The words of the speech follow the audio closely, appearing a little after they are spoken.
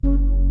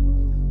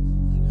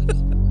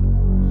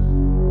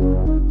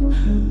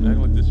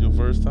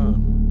first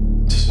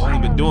time. I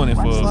ain't been doing it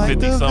for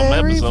 50-something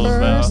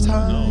episodes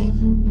now.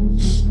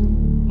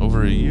 No.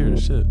 Over a year,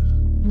 shit.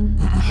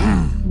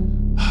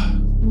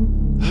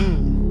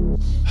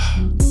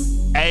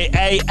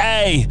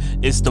 Hey,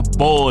 it's the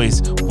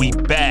boys. We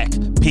back.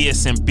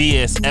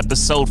 PSNBS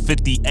episode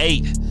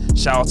 58.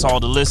 Shout out to all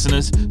the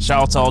listeners.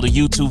 Shout out to all the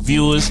YouTube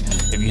viewers.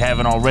 If you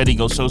haven't already,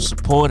 go show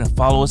support and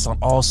follow us on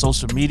all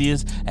social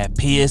medias at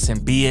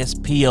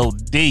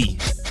PSNBSPOD.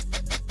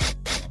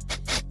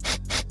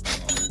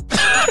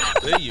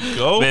 There you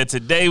go. Man,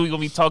 today we're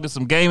going to be talking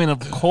some gaming, of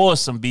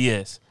course, some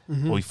BS.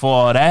 But before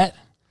all that,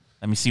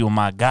 let me see what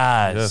my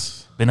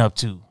guys been up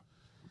to.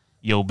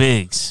 Yo,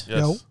 Biggs. Yes.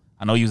 Yo.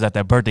 I know you was at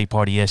that birthday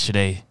party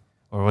yesterday,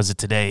 or was it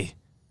today,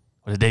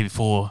 or the day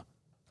before?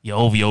 Your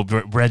OVO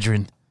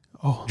brethren,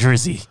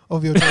 Drizzy.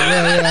 OVO,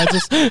 yeah.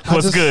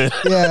 What's good?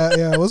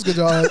 Yeah. What's good,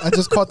 y'all? I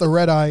just caught the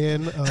red eye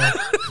in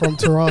from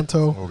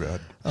Toronto. Oh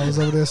God. I was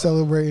over there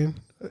celebrating,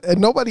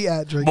 and nobody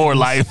at drinking. More this.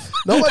 life.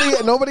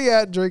 Nobody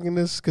at drinking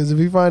this, because if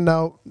you find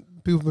out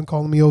people have been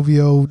calling me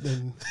OVO,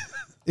 then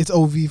it's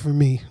OV for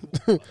me.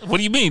 What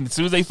do you mean? As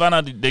soon as they find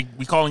out that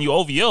we calling you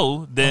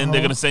OVO, then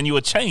they're gonna send you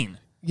a chain.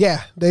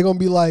 Yeah, they're gonna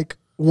be like,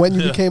 when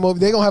you became OV,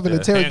 they're gonna have an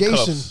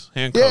interrogation.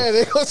 Handcuffs. Yeah,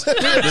 they're gonna send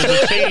me a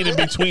There's a chain in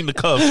between the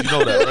cuffs. You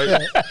know that, right?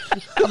 Yeah.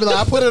 I'll be like,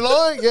 I put it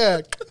on. Yeah,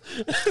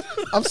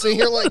 I'm sitting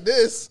here like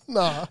this.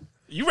 Nah.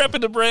 You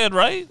repping the brand,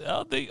 right? I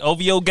don't think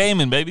OVO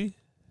Gaming, baby.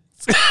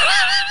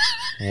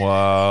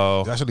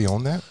 Wow. You actually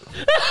own that?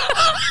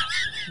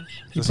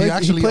 Does played- he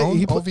actually own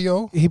he pla-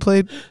 OVO? He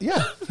played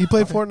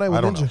Fortnite with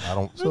I don't Ninja. know. I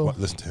don't So,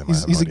 listen to him.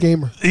 He's a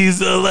gamer.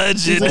 He's a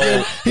legend.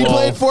 He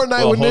played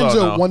Fortnite with hold on Ninja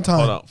now. one time.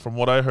 Hold on. From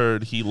what I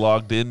heard, he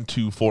logged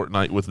into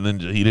Fortnite with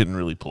Ninja. He didn't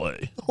really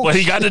play. But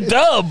he got the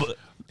dub.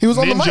 He was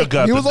on the Ninja mic.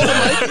 got He the was on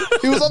the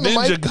mic. He was on the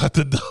Ninja mic. got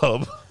the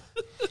dub.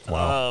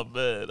 Oh,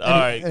 man. All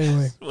right.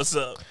 Anyway, What's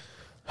up?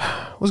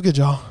 what's good,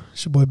 y'all?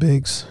 It's your boy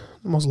Biggs,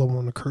 the most loved one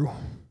on the crew.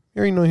 You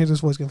already know, hear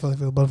this voice getting funny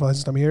for the butterflies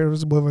this time of year.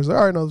 There's a boy voice. All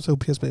right, no, so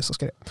PS Base. Let's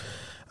get it.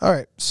 All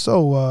right,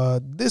 so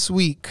this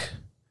week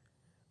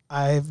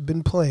I've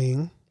been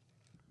playing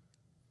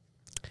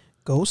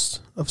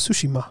Ghost of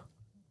Tsushima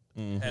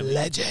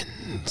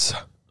Legends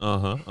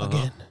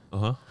again,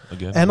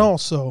 Again. and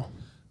also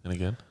And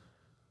again.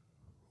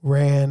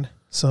 ran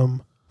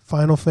some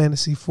Final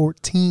Fantasy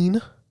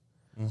 14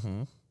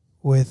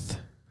 with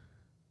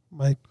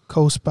my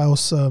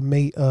co-spouse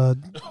mate. hold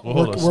We're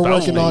on. we're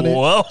working on it.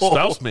 Whoa.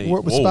 Spouse mate.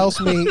 We're, Whoa.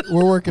 spouse mate.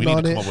 We're working We need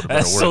on to it. come up with a better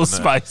That's word so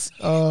than that.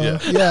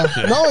 spicy.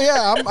 Yeah. No,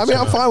 yeah.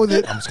 I'm fine with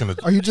it. I'm just gonna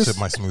Are you just- sip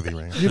my smoothie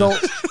right You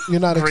don't. You're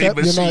not Great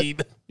accept. machine.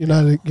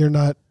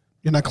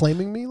 You're not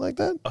claiming me like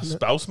that A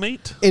spouse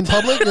mate? in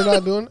public. You're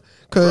not doing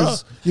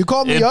because you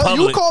called me. In You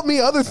public. called me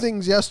other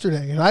things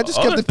yesterday, and I just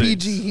kept Other the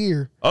PG things?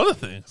 here. Other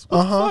things.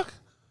 What the fuck?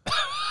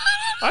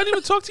 I didn't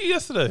even talk to you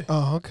yesterday.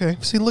 Oh, okay.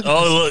 See, look.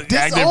 Oh, look,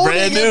 acting disowning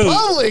brand in new.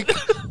 public.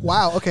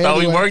 Wow. Okay. Oh,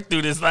 we anyway. worked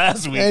through this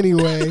last week.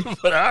 Anyway,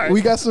 But all right.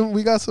 we got some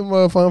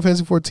Final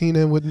Fantasy 14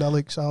 in with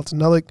Nellick. Shout out to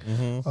Nellick.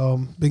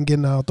 Been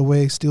getting out the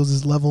way. Steels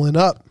is leveling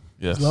up.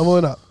 Yes. He's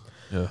leveling up.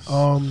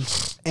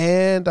 Yes.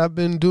 And I've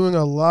been doing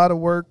a lot of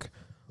work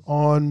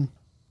on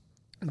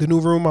the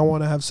new room I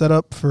want to have set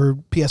up for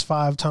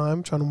PS5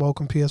 time. Trying to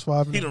welcome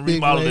PS5 in He a done big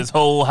remodeled way. his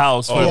whole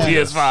house for Yeah.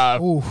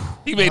 PS5. Ooh,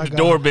 He made my the God.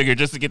 door bigger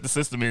just to get the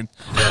system in.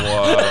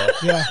 Wow.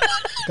 Yeah,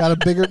 got a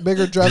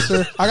bigger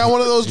dresser. I got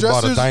one of those He bought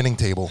a dressers. dining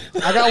table.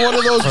 I got one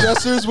of those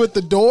dressers with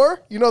the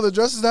door. You know, the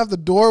dressers that have the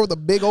door with a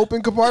big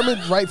open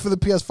compartment right for the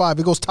PS5.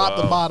 It goes top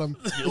to bottom.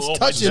 Oh, It's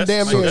touching that's-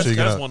 damn So near. you're that's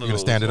gonna- one of you're gonna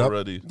those stand it up?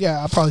 already. Yeah,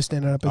 I'll probably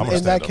stand it up. I'm gonna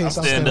In that stand up. case,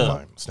 I'll Stand stand up. up.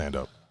 Fine, stand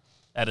up.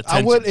 At I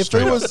attention. would if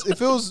Straight it up.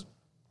 was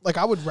like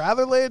I would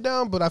rather lay it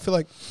down, but I feel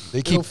like They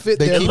it'll keep fit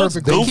they there keep,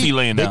 perfectly. Goofy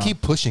laying they down. keep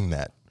pushing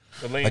that.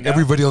 Laying Like down?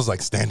 every video's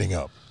like standing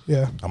up.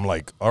 Yeah. I'm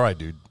like, all right,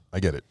 dude,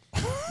 I get it.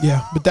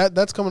 Yeah, but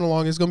that's coming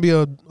along. It's gonna be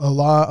a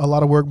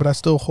lot of work, but I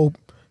still hope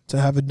to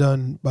have it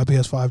done by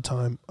PS5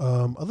 time.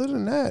 Other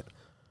than that,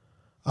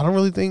 I don't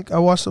really think I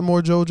watched some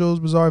more JoJo's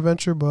Bizarre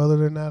Adventure, but other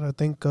than that, I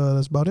think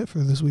that's about it for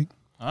this week.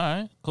 All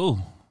right, cool.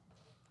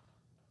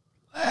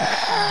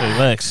 Hey,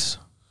 Lex.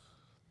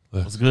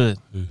 What's good?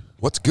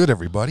 What's good,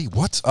 everybody?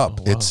 What's up?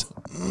 It's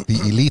the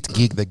Elite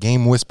Geek, the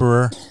Game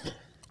Whisperer,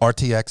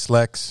 RTX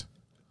Lex,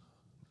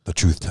 the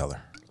Truth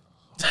Teller.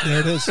 There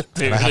it is.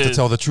 There And I it have to is.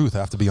 tell the truth. I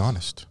have to be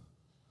honest.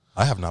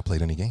 I have not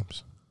played any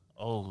games.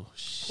 Oh,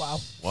 shit. Wow.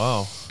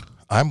 Wow.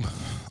 I'm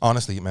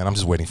honestly, man, I'm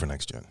just waiting for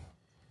next gen.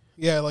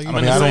 Yeah, like I'm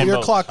in the you're, same you're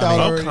boat. clocked out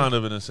I'm already. kind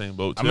of in the same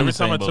boat. I'm Too. in Every the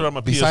time same I boat. turn on my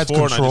Besides PS4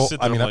 and I Control, just sit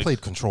there, I mean, I'm I like,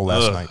 played Control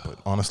last ugh. night, but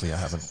honestly, I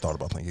haven't thought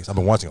about playing games. I've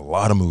been watching a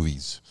lot of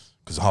movies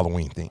because of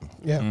Halloween theme.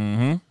 Yeah.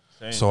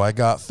 Mm-hmm. So I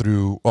got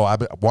through. Oh, I've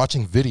been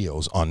watching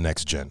videos on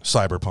next gen: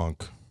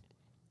 Cyberpunk,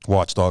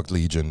 Watch Dogs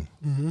Legion,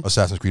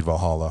 Assassin's Creed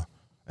Valhalla,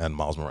 and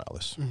Miles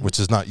Morales. Which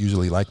is not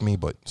usually like me,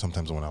 but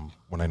sometimes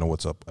when I know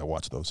what's up, I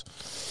watch those.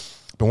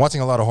 Been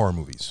watching a lot of horror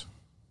movies,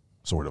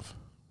 sort of.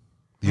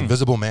 The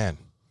Invisible Man,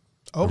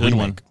 Oh, Good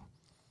one. remake.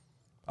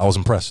 I was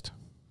impressed.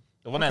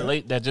 The one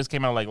that just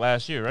came out like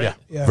last year, right? Yeah,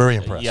 Yeah. very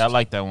impressed. Yeah, I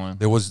like that one.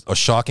 There was a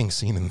shocking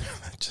scene in there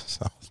that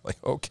just I was Like,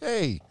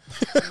 okay,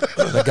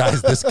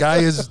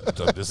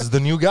 this is the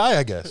new guy,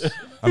 I guess.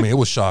 I mean, it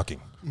was shocking.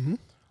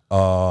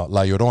 La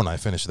Llorona, I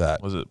finished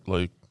that. Was it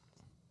like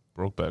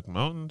Brokeback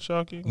Mountain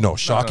shocking? No,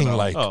 shocking.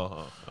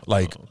 No.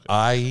 Like okay.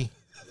 I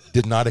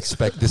did not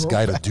expect this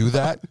guy to do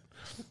that,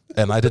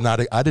 and I did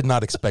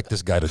not expect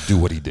this guy to do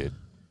what he did.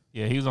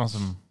 Yeah, he was on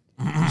some.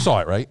 You saw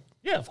it, right?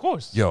 Yeah, of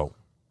course. Yo,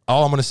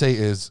 all I'm gonna say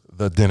is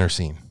the dinner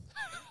scene.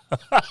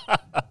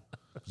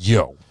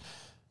 Yo,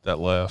 That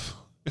laugh.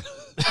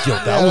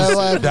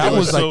 that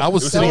was like I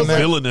was sitting there.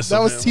 Villainous.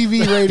 That was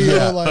TV radio.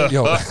 Yeah, Like,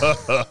 yo,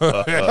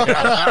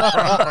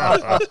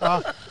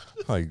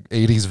 like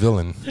 80s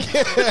villain.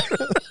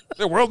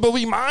 The world will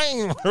be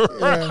mine.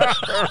 yeah.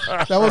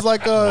 That was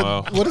like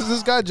Wow. what is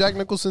this guy? Jack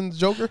Nicholson's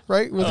Joker,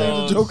 right? Was he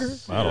the Joker?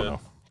 I don't know.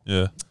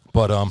 Yeah.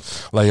 But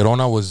La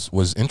Llorona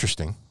was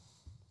interesting.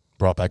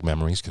 Brought back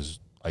memories because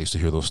I used to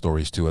hear those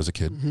stories too as a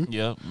kid.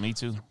 Yeah, me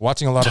too.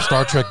 Watching a lot of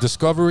Star Trek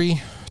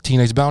Discovery,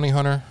 Teenage Bounty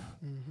Hunter,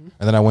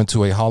 and then I went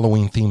to a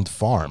Halloween themed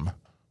farm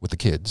with the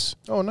kids.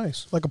 Oh,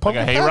 nice. Like a Like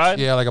pumpkin a patch? hayride.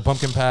 Yeah, like a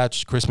pumpkin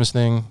patch, Christmas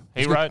thing.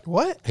 Hayride.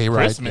 What? Hayride.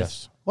 Christmas.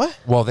 Yes. What?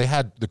 Well, they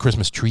had the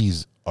Christmas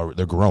trees.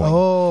 They're growing.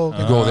 Oh,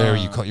 You go there,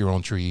 you cut your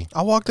own tree.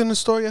 I walked in the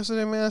store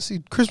yesterday, man. I see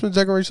Christmas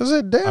decorations. I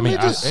said, damn, I mean, they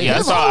just I- Yeah, I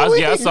it's saw.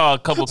 Halloween. I saw a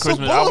couple Some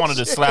Christmas. I wanted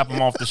to bullshit. slap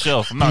them off the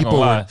shelf. I'm not gonna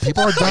lie.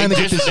 People are dying to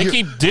get this They year.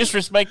 keep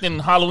disrespecting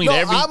Halloween No,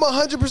 every. I'm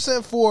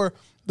 100% for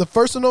the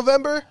 1st of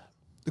November,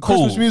 the Cool.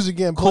 Christmas music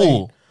getting played.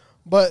 Cool.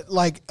 But,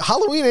 like,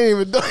 Halloween ain't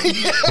even done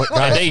yet. But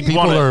guys, They people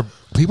wanna- are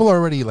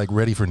already like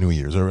ready for New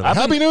Year's. They're like,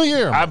 Happy New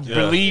Year! I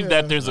believe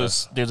that there's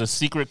a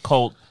secret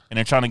cult and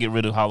they're trying to get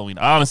rid of Halloween.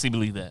 I honestly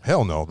believe that.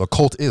 Hell no, the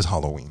cult is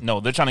Halloween. No,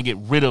 they're trying to get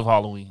rid of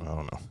Halloween. I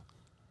don't know.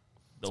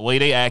 The way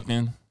they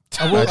acting.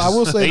 I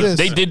will say this.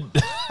 They did.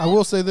 I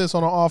will say this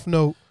on an off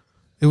note.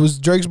 It was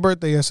Drake's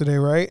birthday yesterday,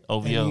 right?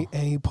 OVO.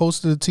 And he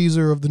posted a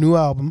teaser of the new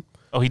album.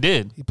 Oh, he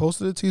did. He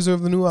posted a teaser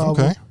of the new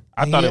album. Okay.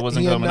 I And thought he- it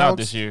wasn't he coming out announced-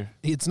 this year.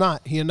 It's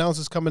not. He announced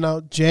it's coming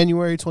out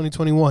January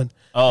 2021.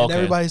 Oh, And okay.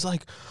 everybody's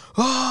like,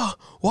 oh,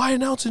 why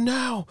announce it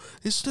now?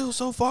 It's still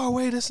so far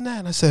away, this and that.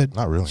 And I said,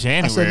 Not really.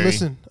 January.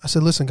 I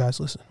said, listen, guys,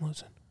 listen.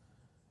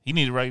 He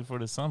need it right for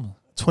the summer.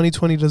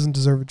 2020 doesn't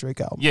deserve a Drake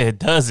album. Yeah, it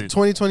doesn't.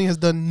 2020 has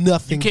done You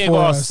nothing can't for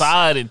go us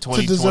outside in to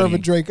 2020. deserve a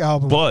Drake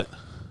album. But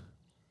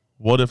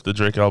what if the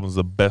Drake album is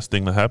the best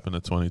thing to happen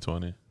in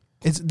 2020?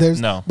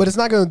 No. But it's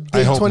not going to I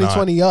dig hope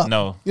 2020 up.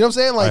 No. You know what I'm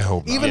saying? Like, I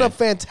hope not. even Yeah. a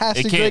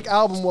fantastic It can't- Drake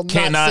album will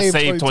cannot not save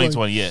save 2020.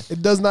 2020. Yeah.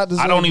 It does not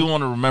deserve I don't it. even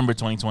want to remember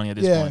 2020 at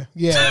this Yeah, point.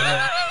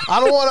 yeah. I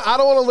don't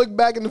want to look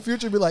back in the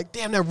future and be like,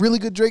 damn, that really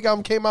good Drake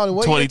album came out in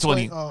what year?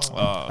 2020.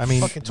 Oh. I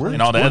mean, Fucking we're,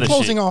 and all the we're other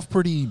closing shit. off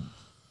pretty.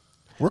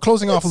 We're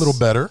closing off a little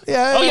better.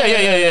 Yeah. Oh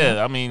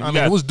yeah. I mean, I you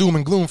mean, got it was doom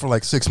and gloom for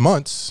like 6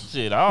 months.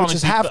 shit. I Which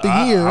is honestly- half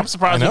the year. I'm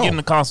surprised I we're know. getting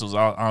the consoles.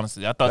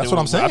 Honestly, I thought That's they what were-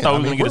 I'm saying. I thought we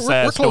were mean, gonna get a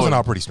sad we're closing story.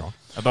 out pretty strong.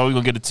 I thought we were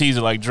gonna get a teaser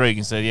like Drake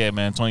and said, "Yeah,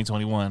 man,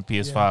 2021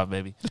 PS5,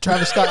 baby." The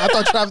Travis Scott. I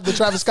thought the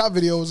Travis Scott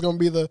video was going to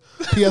be the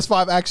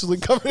PS5 actually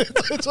coming in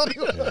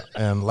 2021.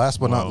 And last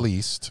but not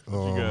least,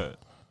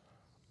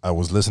 I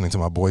was listening to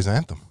my boys'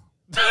 anthem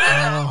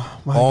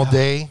all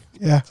day.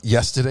 Yeah.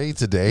 Yesterday,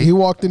 today. He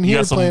walked in You here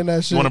got some? playing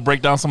that shit. You want to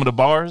break down some of the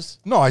bars?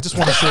 No, I just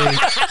want to say.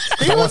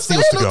 He I want was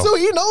saying Steels to them go.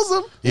 too. He knows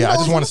them. Yeah, I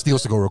just want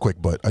Steels to go real quick,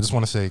 but I just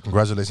want to say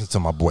congratulations to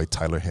my boy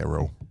Tyler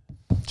Harrow,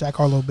 Jack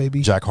Harlow,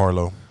 baby. Jack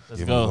Harlow. Give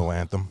him go. a little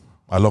anthem.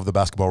 I love the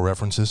basketball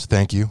references.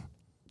 Thank you.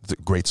 It's a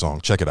great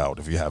song. Check it out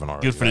if you haven't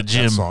already. Good for the That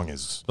gym. song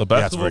is The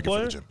yeah, it's basketball very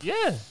good for player?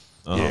 the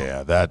gym. Yeah.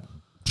 Yeah, that.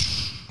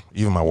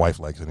 Even my wife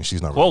likes it, and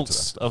she's not really into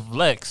Quotes of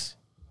Lex.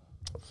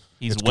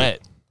 He's It's wet.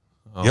 that.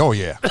 Oh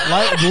yeah.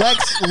 Like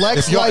Lex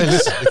If, y'all, likes- and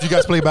listen, if you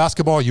guys play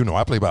basketball, you know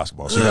I play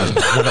basketball. So you guys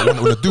know,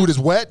 when the dude is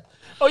wet,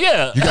 Oh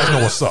yeah. you guys know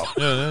what's up.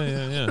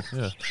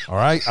 Yeah. All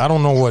right. I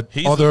don't know what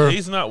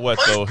He's not wet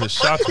though. His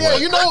shot's Yeah,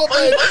 wet. you know what,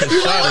 man. You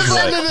know shot what is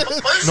button right. it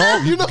is. No,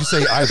 you know, can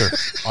say either.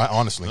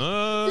 Honestly,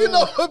 you know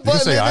what you can button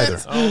say it either.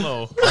 is. I don't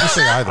know. You can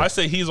say either. I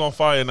say he's on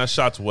fire and that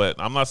shot's wet.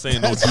 I'm not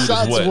saying no That dude is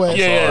shot's wet. wet. I'm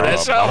Yeah, sorry. that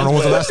shot I don't know was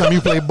when's the wet. last time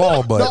you played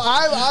ball, but No,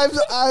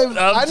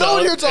 I know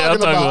what you're talking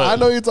about. I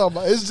know what you're talking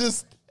about. It's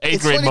just Eighth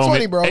it's grade 2020,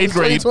 moment, bro. Eighth It's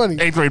grade,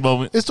 2020. eighth grade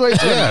moment. It's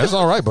 2020. yeah, it's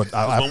all right. But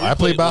When we I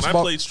played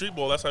basketball. When I played street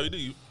ball, that's how you do.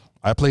 You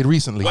I played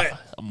recently. wet.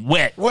 I'm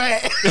wet.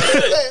 Wet.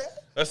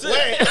 That's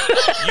it.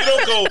 You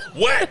don't go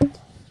wet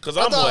because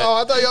I'm wet.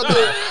 I thought y'all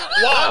did.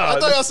 Wow. I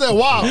thought y'all said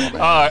wow. All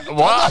right.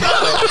 Wow.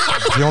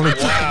 The only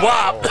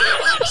Wow.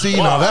 see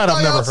now that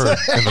I've never y'all heard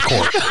in the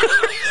court.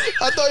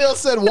 I thought y'all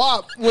said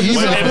wop. When you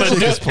Even said- Wet. officially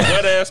gets played.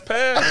 Wet ass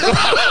pass.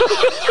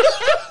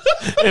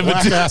 If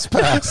Black a, dude, ass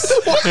pass.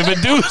 if a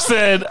dude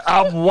said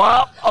I'm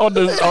wop on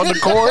the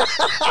court,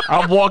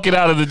 I'm walking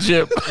out of the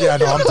gym. Yeah,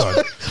 no, I'm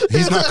done.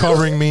 He's not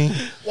covering me.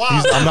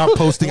 I'm not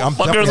posting. I'm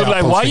My definitely girls are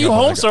not like, "Why posting you up on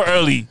home that so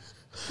early?"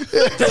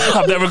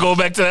 I'm never going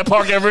back to that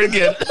park ever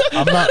again.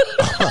 guy.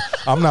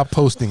 I'm not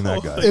posting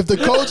that guy.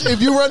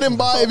 If you running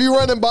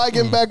by,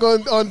 getting back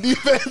on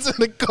defense, and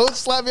the coach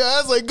slap your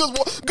ass like, go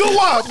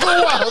wild.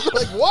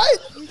 Like what?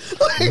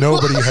 Like,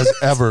 Nobody has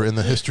ever in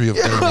the history of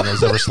gaming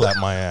has ever slapped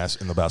my ass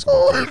in the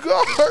basketball Oh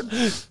court. my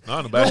god. Not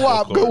in the Go basketball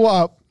wop. court. Go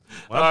wop.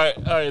 All right.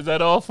 Is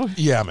that all for you?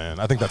 Yeah, man.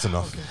 I think that's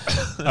enough.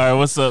 All right,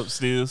 what's up,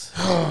 Steels?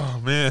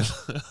 Oh man.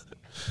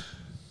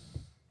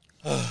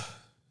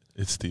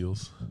 It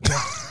steals.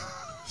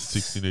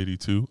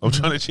 1682. I'm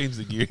trying to change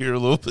the gear here a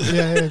little bit.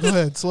 Yeah, go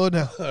ahead. Slow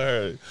down. All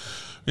right.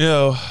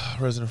 Yo,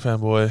 resident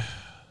fanboy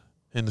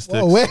in the sticks.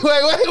 Whoa, wait.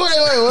 What's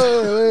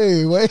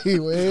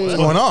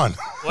going on?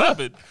 What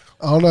happened?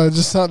 I don't know.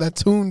 That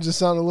tune just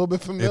sounded a little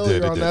bit familiar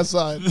it on did. that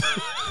side.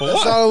 For That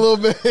what? sounded a little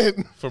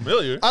bit.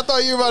 Familiar. I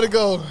thought you were about to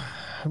go.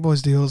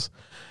 Boys Deals,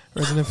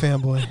 resident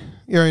fanboy.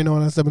 You already know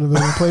when I step in the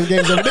building playing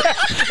games every day.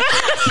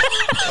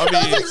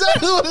 That's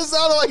exactly what it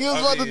sounded like he was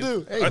about to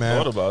do. I man.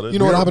 thought about it. You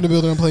know what happened in the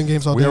building? I'm playing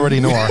games all We day.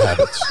 already know our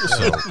habits,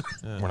 so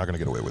we're not going to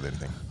get away with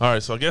anything. All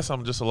right, so I guess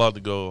I'm just allowed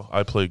to go.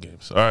 I play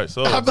games. All right,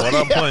 so what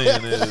I'm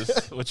playing is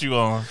What you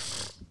on?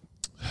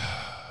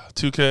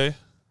 2K.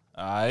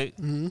 All right.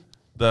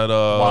 That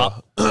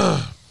WAP.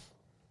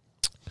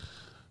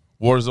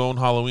 Warzone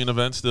Halloween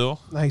event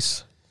still.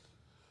 Nice.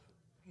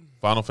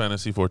 Final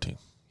Fantasy 14.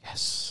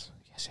 Yes.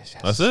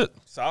 That's it.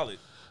 Solid.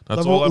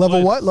 That's all I Level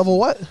played. what? Level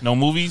what? No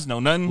movies, no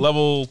nothing.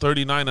 Level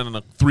 39 and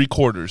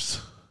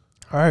 3/4.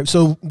 All right.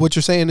 So what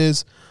you're saying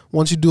is,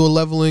 once you do a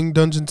leveling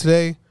dungeon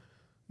today,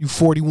 you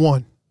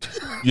 41.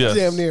 Yes.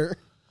 Damn near.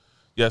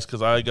 Yes,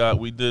 because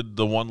we did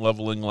the one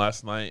leveling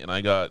last night, and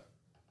I got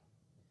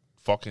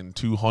fucking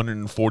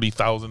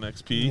 240,000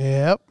 XP.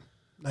 Yep.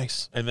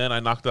 Nice. And then I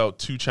knocked out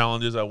 2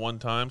 challenges at one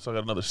time, so I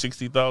got another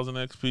 60,000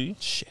 XP.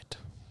 Shit.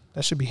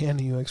 That should be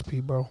handing you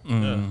XP, bro.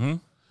 Mm-hmm.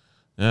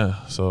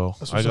 Yeah, so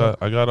That's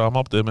I'm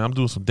up there, man. I'm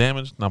doing some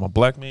damage. Now I'm a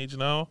black mage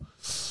now.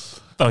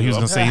 Thought he was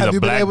gonna say he's a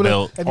black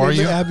belt.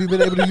 Have you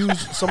been able to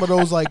use some of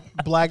those like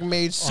black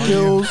mage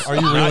skills? Are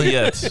you Not really?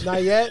 yet.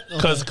 Not yet.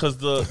 Okay. Because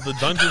the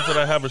dungeons that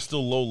I have are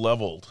still low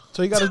leveled.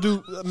 So you got to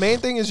do. The main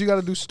thing is you got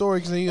to do story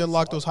because then you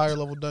unlock those higher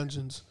level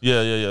dungeons.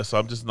 Yeah. So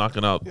I'm just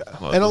knocking out.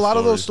 And a lot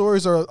of those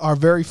stories are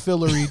very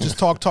fillery. Just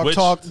talk, Which-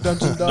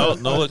 dungeon done.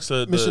 Nolik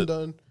said mission that-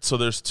 done. So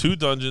there's 2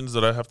 dungeons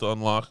that I have to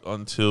unlock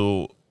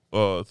until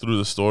through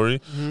the story.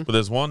 Mm-hmm. But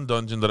there's one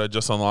dungeon that I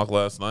just unlocked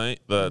last night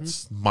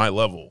that's my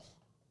level.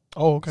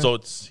 Oh, okay. So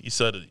he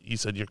said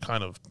you're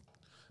kind of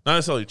not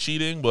necessarily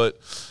cheating, but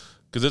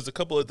because there's a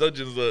couple of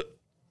dungeons that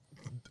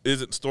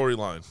isn't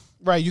storyline.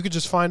 right, you could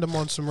just find them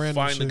on some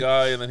random. Find the shit.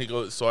 guy, and then he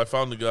goes. So I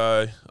found the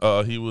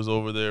guy. He was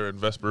over there in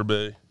Vesper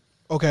Bay.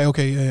 Okay,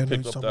 yeah. I know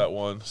Picked what up you're that talking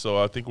one.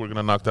 So I think we're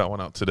gonna knock that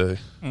one out today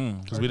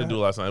Mm. because we didn't do it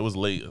last night. It was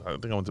late. I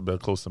think I went to bed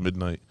close to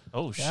midnight.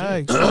 Oh shit. about.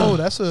 Yikes. Oh,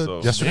 that's a,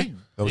 So Yesterday?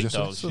 That was Big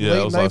yesterday? dogs. that's a Yeah, it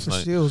late was night last for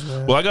night. steals,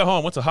 man. Well, I got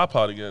home. Went to Hot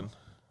Pot again.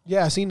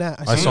 Yeah, I seen that.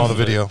 I saw the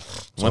video.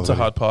 Went to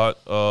Hot Pot.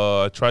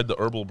 I tried the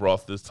herbal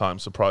broth this time.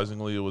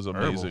 Surprisingly, it was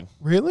amazing.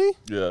 Really?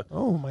 Yeah.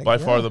 Oh my By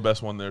god. far the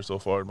best one there so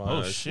far in my Oh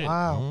eyes. shit.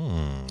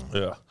 Wow.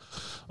 Yeah.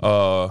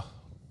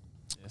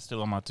 It's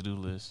still on my to-do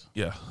list.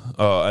 Yeah.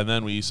 And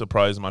then we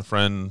surprised my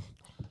friend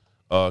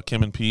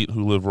Kim and Pete,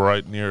 who live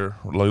right near,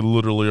 like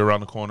literally around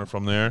the corner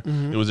from there.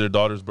 It was their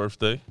daughter's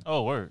birthday.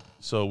 Oh word.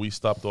 So we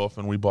stopped off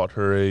and we bought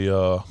her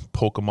a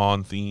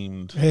Pokemon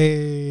themed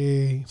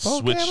Hey.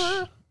 Switch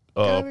Pokemon.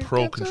 Gotta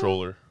Pro get to-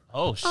 controller.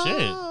 Oh shit.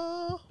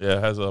 Oh. Yeah,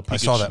 it has a Pikachu, I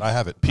saw that. I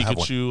have it. I have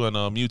one. Pikachu and a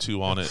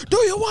Mewtwo on it. Do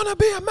you want to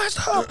be a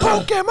master of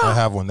Pokemon? I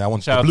have one. That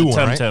one's Shout the out blue to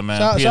one, right? Temtem, man.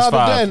 Shout PS5.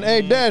 out to Den.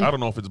 Hey, Den. I don't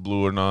know if it's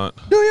blue or not.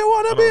 Do you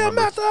want to I be don't a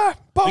remember. master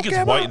of Pokemon? think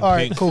it's white and All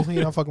right, pink. cool.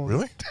 You're not fucking with me.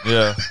 Really?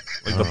 Yeah,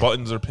 like the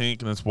buttons are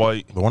pink and it's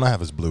white. The one I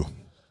have is blue.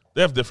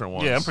 They have different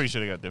ones. Yeah, I'm pretty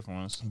sure they got different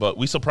ones. But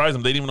we surprised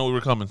them. They didn't even know we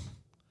were coming.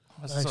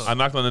 Nice. I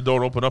knocked on the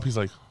door, opened up. He's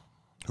like,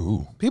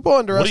 Ooh. People y'all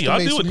underestimate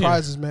doing here?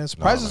 surprises, man.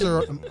 Surprises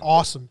are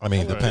awesome. I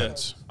mean, it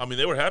depends. I mean,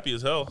 they were happy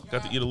as hell.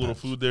 Got to eat a little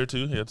food there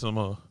too. He had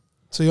some.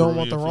 So you don't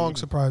want the Peruvian wrong food.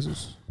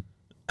 surprises.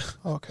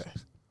 Okay.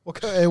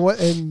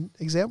 An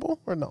example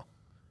or no?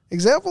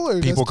 Example or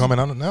People that's- coming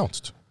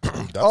unannounced.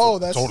 That's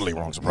That's totally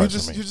wrong You surprise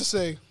just for me. you just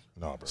say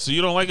No, bro. So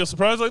you don't like a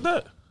surprise like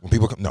that? When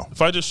people come, no.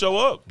 If I just show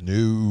up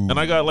No. and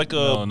I got like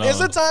a, No. it's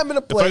a time and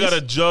a if place. I got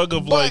a jug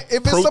of But like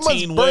if it's someone's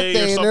protein whey birthday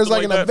or and something there's,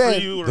 like, an that event-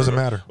 for you, or, Doesn't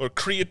matter. or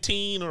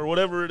creatine or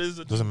whatever it is.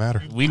 That Doesn't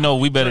matter. We know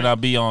we better not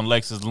be on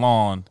Lex's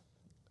lawn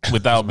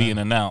without being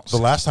announced. The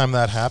last time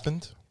that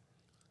happened,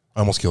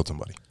 I almost killed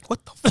somebody. What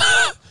the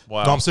fuck?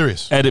 Wow. No, I'm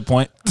serious. Edit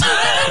point.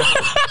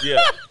 Yeah.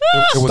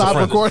 It was a Stop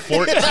friend. recording.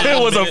 14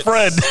 It was a minutes-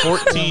 friend.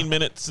 14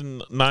 minutes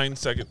and 9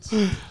 seconds.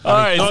 All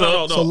right,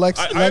 No. So Lex,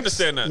 I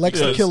understand that. Lex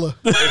the because killer.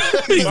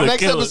 He's a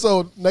next killer.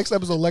 episode, Lex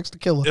the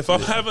killer. If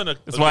I'm having a,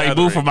 That's why he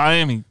moved from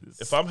gathering- Miami.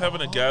 If I'm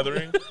having a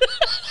gathering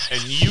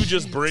and you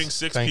just bring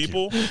 6 Thank you.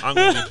 people, I'm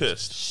gonna be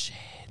pissed.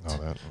 No, that,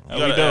 You There we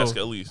gotta go. ask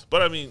at least.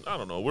 But I mean, I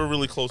don't know. We're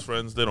really close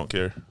friends. They don't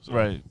care. So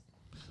Right.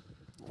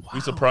 We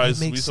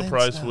surprised. it We makes sense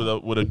surprised now.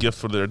 with a gift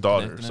for their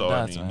daughter. Connecting So the I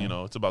dots, mean, man. you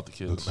know, it's about the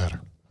kids. doesn't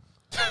matter.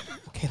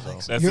 Okay,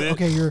 Lex. That's you're, it?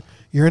 Okay,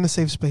 you're in a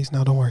safe space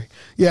now. Don't worry.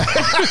 Yeah.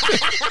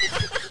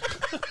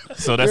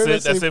 So that's You're in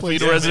it. a That's safe it for you,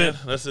 place. the Yeah, resident.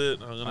 man, that's it. I'm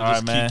gonna All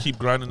just right, man. keep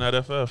grinding that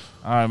FF.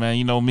 All right, man.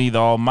 You know me, the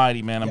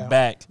Almighty, man. I'm Yeah.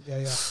 back.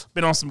 Yeah.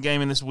 Been on some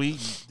gaming this week.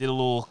 Did a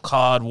little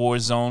COD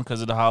Warzone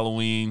because of the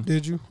Halloween.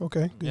 Did you?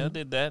 Okay. Good.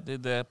 Yeah,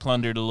 did that.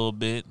 Plundered a little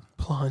bit.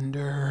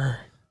 Plunder.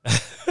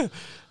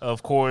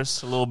 of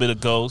course, a little bit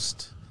of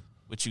Ghost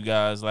with you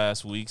guys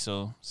last week,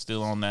 so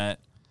still on that.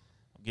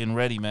 I'm getting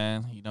ready,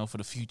 man, for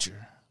the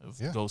future of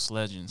Ghost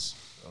Legends.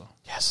 So.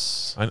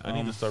 Yes. I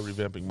need to start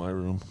revamping my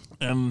room.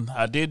 And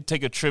I did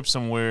take a trip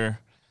somewhere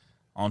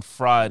on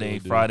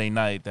Friday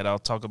night that I'll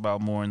talk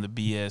about more in the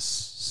BS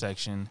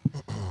section.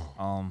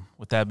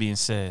 With that being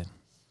said,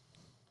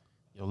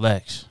 yo,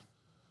 Lex,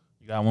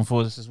 you got one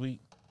for us this week?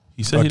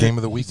 He said Game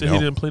of the week. He said he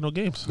didn't play no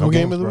games. No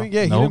game of the week?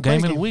 Yeah, No he didn't play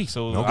game of the week,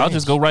 so No I'll games.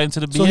 just go right into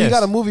the BS. So he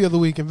got a movie of the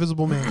week,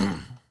 Invisible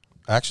Man.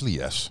 Actually,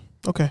 yes.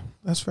 Okay,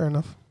 that's fair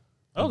enough.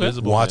 Okay.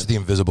 Invisible Watch Man. The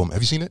Invisible Man.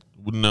 Have you seen it?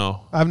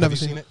 No. I've never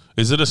Have you seen it.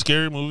 Is it a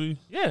scary movie?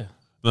 Yeah.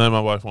 No,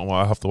 my wife won't.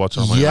 I have to watch it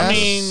on my Yes. I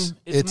mean,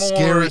 it's more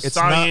scary. It's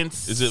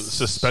science. Is it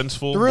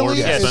suspenseful? Thriller? More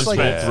Yeah, it's suspenseful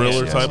like-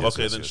 thriller yes, type? yes,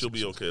 Okay, yes, then yes, she'll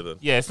yes. be okay then.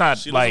 Yeah, it's not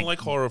She like doesn't like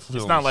horror films.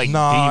 it's not like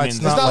No, demons.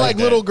 it's It's not like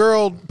that. little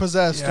girl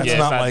possessed. It's Yeah,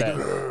 not it's like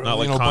not that. Not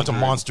like a bunch of Conjuring.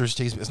 monsters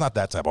chase. It's not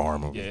that type of horror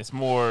movie. Yeah, it's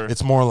more.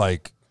 It's more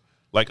like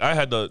Like I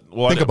had to. Well, Think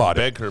I didn't about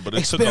it. beg her, but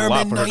it took a lot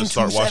Experiment for her to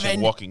start 927.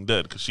 watching Walking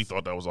Dead because she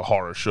thought that was a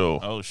horror show.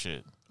 Oh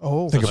shit!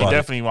 Oh, Think She about it.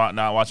 definitely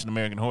not watching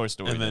American Horror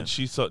Story. And then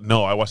she thought,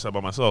 no, I watched that by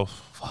myself.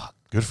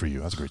 good for you.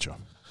 That's a great show.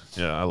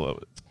 Yeah, I love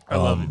it. I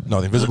love it. No,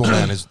 The Invisible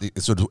Man is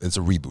it's a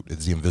reboot.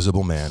 It's The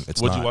Invisible Man. It's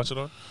What'd not you watch it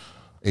on?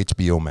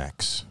 HBO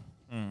Max.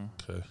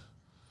 Okay.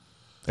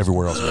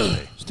 Everywhere else you gotta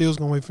pay. Steele's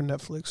gonna wait for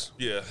Netflix,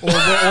 Yeah.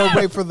 or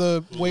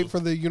wait for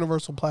the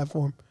universal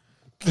platform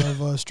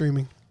of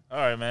streaming, All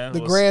right, man. the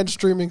Well, grand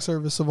streaming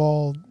service of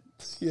all.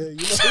 Yeah, you know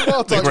what I'm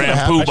the talking Grand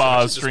about. Pooh I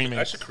Bah should streaming.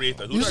 I should create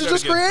that. Who You do I should gotta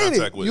just get in create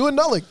contact it. with? You and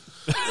Nullick.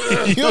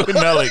 You and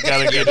Nelly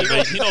gotta get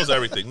it. He knows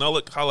everything. No,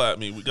 look, holla at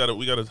me. We're gonna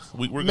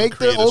Make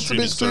create the a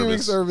ultimate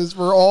streaming service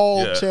for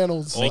all Yeah.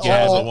 channels. All Make it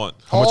channels happen. I want.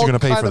 How much all you gonna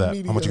pay kind for of that? How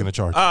media. much you gonna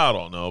charge? I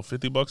don't know,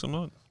 $50 a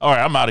month. All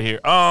right, I'm out of here.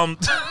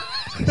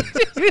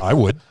 I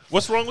would.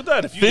 What's wrong with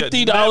that? If you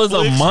 $50 get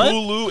a Netflix, month?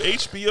 Hulu,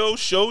 HBO,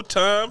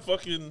 Showtime,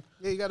 fucking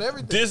Yeah, you got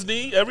everything.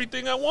 Disney,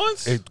 everything at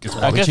once. It's I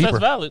probably guess cheaper. that's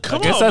valid.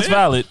 Come I guess on, that's man.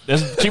 valid.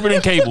 That's cheaper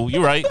than cable.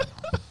 You're right.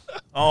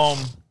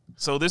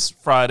 So this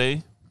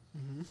Friday,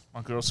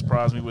 my girl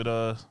surprised me with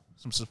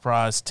some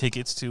surprise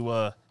tickets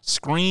to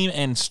Scream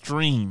and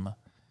Stream.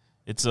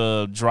 It's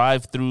a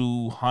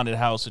drive-through haunted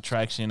house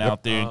attraction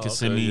out there in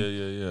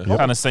Kissimmee, Yeah.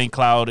 kind of St.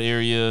 Cloud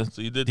area.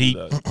 So you did Deep.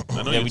 do that. I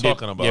know Yeah, you're we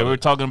talking did. about Yeah, it. we were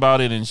talking about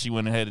it, and she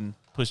went ahead and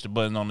pushed the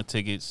button on the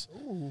tickets.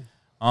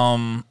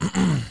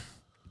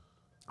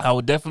 I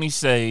would definitely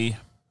say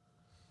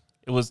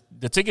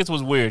the tickets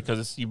was weird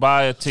because you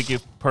buy a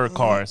ticket per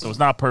car, so it's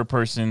not per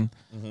person.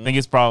 I think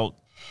it's about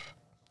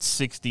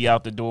 $60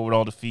 out the door with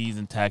all the fees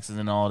and taxes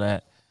and all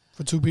that.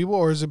 For two people,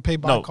 or is it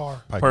paid by No.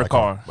 car? Per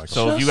car. By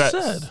So if you got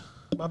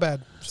My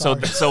bad. so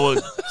Sorry.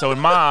 so in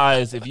my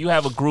eyes, if you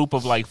have a group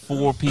of like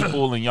 4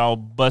 people and y'all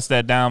bust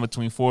that down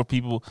between 4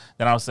 people,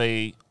 then I'll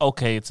say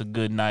okay, it's a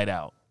good night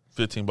out.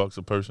 $15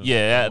 a person.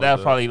 Yeah, Something that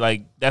like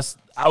probably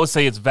I would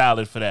say it's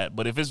valid for that.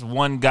 But if it's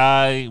one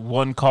guy,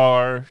 one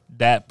car,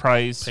 that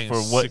price Paying for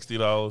what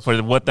 $60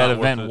 for what that not worth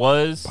event it.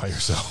 was, by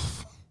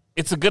yourself.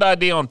 it's a good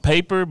idea on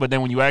paper. But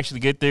then when you actually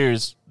get there,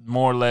 it's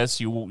more or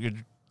less you're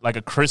like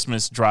a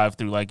Christmas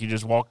drive-through. Like you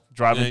just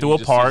driving Yeah, through you a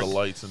just see park, the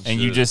lights and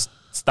you shit. just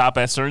stop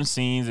at certain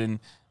scenes, and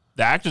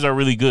the actors are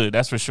really good.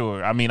 That's for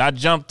sure. I mean, I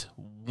jumped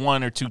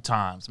 1 or 2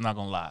 times. I'm not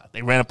gonna lie.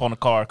 They ran up on the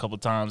car a couple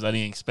times. I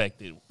didn't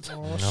expect it. I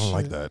don't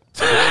like that.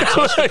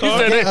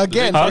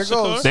 Again, Huh? there it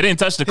goes. They didn't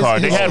touch the car.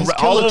 They his- had his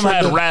all of them killer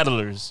had trigger.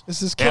 rattlers.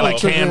 This is They had like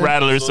killer can trigger.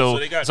 rattlers. So So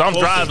they got I'm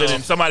close driving enough.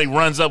 and somebody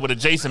runs up with a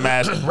Jason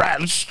mask.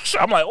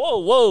 I'm like,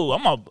 whoa,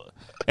 I'm up.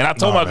 And I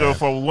told Nah, my girl man.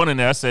 for one in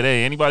there. I said,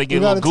 hey, anybody We get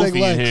a little gotta take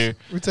goofy in legs. here?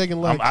 We're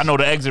taking legs. I know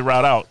the exit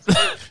route out.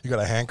 You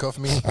gotta handcuff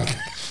me.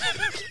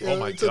 Oh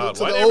my to the- God!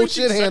 to Why the did old everything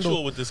shit sexual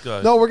handle. with this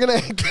guy? No, we're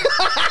gonna.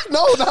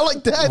 No, not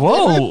like that.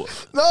 Whoa.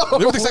 No,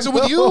 Everything's sexual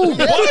with you.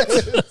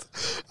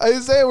 Yes. I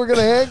didn't say we're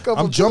gonna handcuff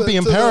him. I'm to jumpy the-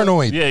 and to the-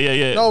 paranoid.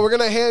 Yeah. No, we're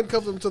gonna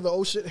handcuff him to the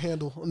oh shit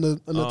handle on the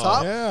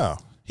top. Yeah.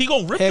 He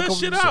gonna rip Handcuff that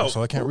shit himself out.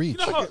 so I can't reach.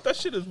 You know how that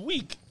shit is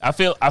weak. I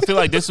feel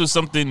like this was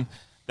something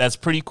that's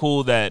pretty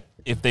cool that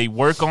if they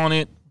work on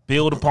it,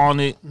 build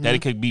upon it, that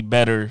it could be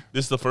better.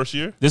 This is the first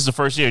year. This is the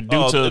first year due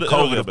Oh, to it'll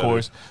COVID, get of better.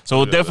 course. So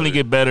it'll It'll get definitely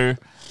get better.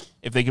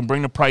 If they can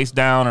bring the price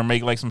down or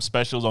make like some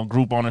specials on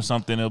Groupon or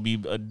something, it'll be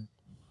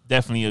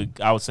definitely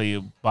I would say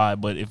a buy.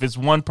 But if it's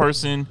one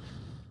person,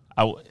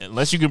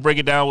 unless you can break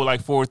it down with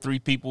like 2 or 3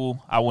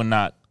 people, I would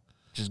not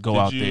just go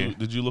out there.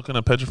 Did you look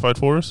into Petrified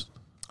Forest?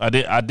 I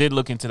did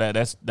look into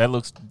that. That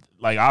looks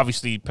like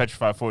obviously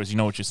Petrified Forest. You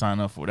know what you're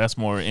signing up for. That's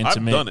more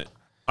intimate.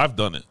 I've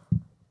done it.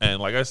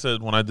 And like I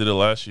said when I did it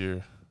last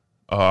year,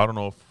 I don't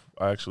know if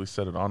I actually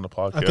said it on the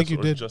podcast. I think you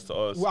or did. Just to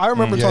us. Well, I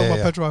remember Yeah, talking yeah, about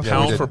yeah. Petrified Yeah,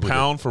 Forest. we Pound did, for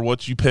pound for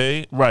what you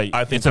pay, Right.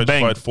 I think It's a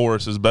banger. Petrified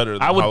Forest is better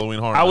than I would Halloween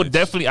Horror I would Nights.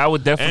 definitely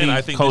And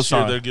I think this year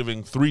co-sign. they're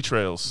giving 3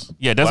 trails.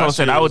 Yeah, that's what I'm Last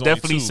saying. year I it would was only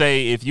definitely 2.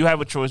 say if you have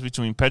a choice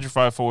between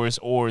Petrified Forest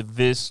or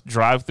this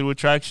drive-through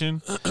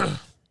attraction,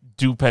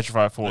 do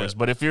Petrified Forest. Yeah.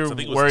 But if you're So I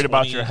think it was worried about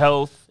 20 your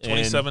health and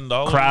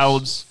 $27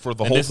 crowds, for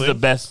the then whole this is the thing?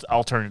 best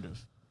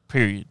alternative.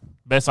 Period.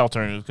 Best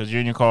alternative because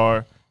you're in your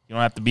car. You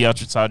don't have to be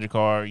outside your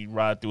car. You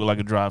ride through it like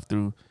a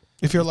drive-through.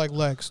 If you're like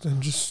Lex, then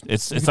just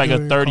It's you it's can like do it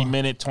a in your car.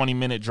 30-minute,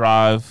 20-minute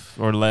drive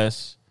or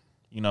less.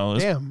 You know,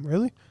 it's Damn,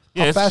 really?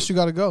 Yeah, How it's- fast you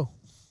got to go?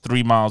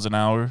 3 miles an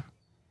hour.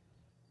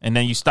 And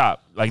then you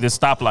stop. Like there's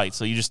stoplights.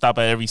 So you just stop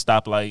at every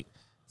stoplight.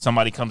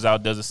 Somebody comes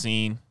out, does a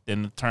scene,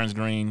 then it turns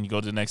green, you go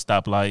to the next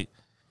stoplight.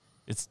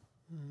 It's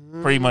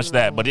pretty much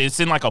that. But it's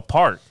in like a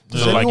park.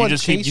 Does So like you anyone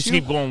just chase you?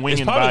 keep going It's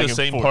winging probably back the and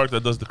same forth. park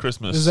that does the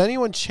Christmas. Does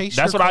anyone chase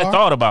That's your what car? I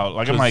thought about.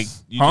 Like I'm like,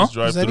 You huh? just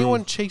drive Does through.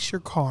 anyone chase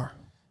your car?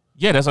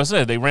 Yeah, that's what I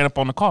said. They ran up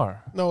on the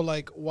car. No,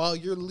 like while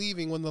you're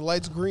leaving, when the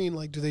light's green,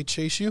 like do they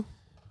chase you?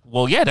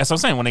 Well, yeah, that's what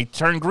I'm saying. When they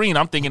turn green,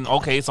 I'm thinking,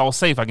 okay, it's all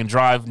safe. I can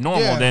drive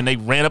normal. Yeah. Then they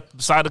ran up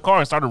beside the car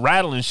and started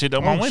rattling shit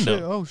out my window.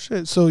 Shit. Oh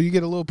shit! So you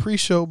get a little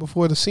pre-show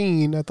before the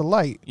scene at the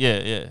light. Yeah,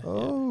 yeah.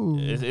 Oh,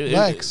 It-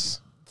 Lex,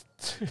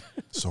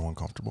 So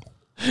uncomfortable.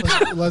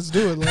 let's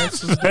do it.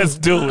 Let's Let's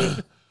do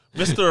it.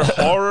 Mr.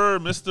 Horror,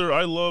 Mr.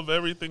 I love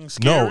everything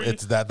scary. No,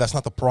 it's that. That's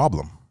not the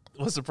problem.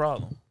 What's the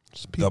problem?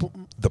 people.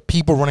 The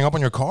people running up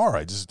on your car.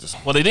 I just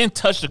Well, they didn't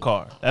touch the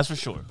car. That's for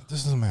sure.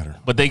 this doesn't matter.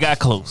 But they got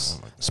close.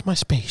 It's my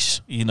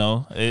space. You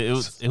know, it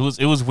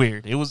was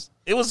weird. It was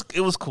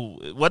cool.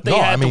 What they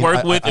No, had I mean, to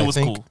work I- with, I it was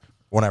think cool.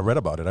 When I read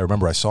about it, I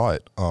remember I saw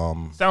it.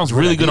 Sounds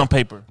great really good idea. on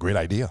paper. Great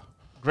idea.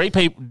 Great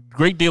paper.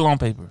 Great deal on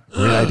paper.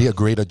 Great idea.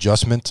 Great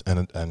adjustment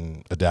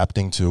and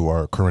adapting to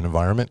our current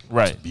environment.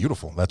 Right. It's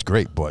beautiful. That's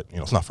great. But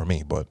it's not for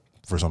me. But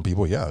for some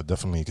people, yeah,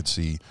 definitely you could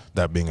see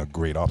that being a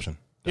great option.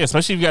 Yeah,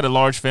 especially if you got a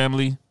large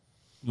family.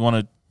 You want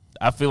to.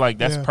 I feel like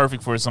that's Yeah.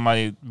 perfect for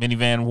somebody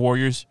minivan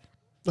warriors.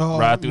 Oh,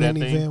 Ride through that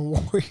minivan thing.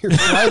 warrior.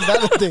 Why is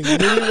that a thing?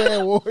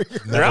 Minivan warrior.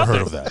 Never out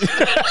heard there. of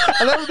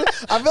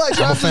that. I feel like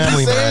I'm a Trav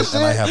family just man,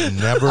 saying and I shit.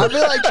 have never. I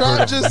feel like Trav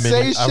heard of just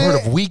say I've heard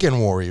shit. of weekend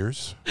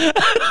warriors.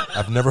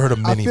 I've never heard of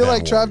I minivan. feel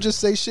like Trav warriors. just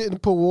say shit and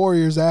put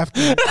warriors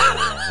after. Like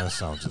That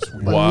sounds just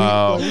weird.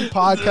 Wow. we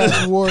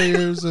podcast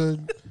warriors.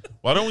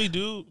 Why don't we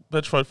do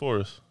Petrified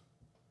Forest?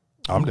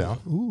 I'm down.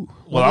 Ooh.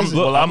 Well,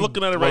 I'm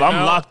looking at it right I'm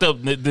now. locked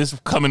up this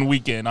coming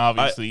weekend,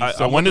 obviously.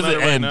 so I'm when does looking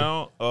it at end? right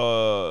now?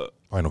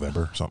 Probably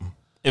November or something.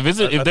 If it's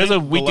I if there's a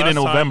think the weekend in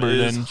last time November,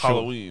 is then sure.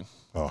 Halloween.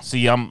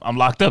 See, I'm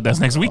locked up. That's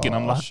next weekend.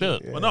 I'm locked shit,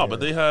 up. yeah. Well, no, but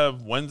they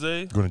have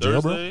Wednesday, Going to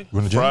jail, bro? Thursday,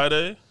 Going to jail?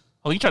 Friday.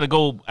 Oh, you trying to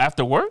go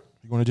after work?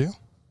 You going to jail?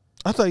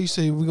 I thought you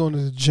said we're going to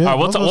the gym. All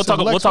right, I was gonna say,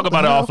 we'll Lex, talk what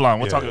about the it hell? offline.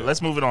 We'll Yeah, talk. yeah.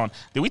 Let's move it on.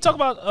 Did we talk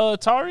about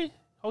Atari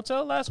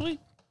Hotel last week?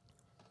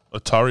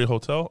 Atari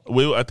Hotel.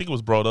 I think it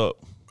was brought up.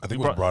 I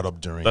think it was brought up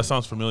during. That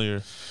sounds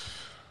familiar.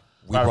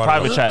 we brought it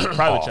Private up. chat,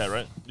 private Off. chat,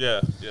 right?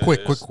 Yeah.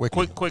 Quick.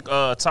 Quick.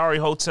 Atari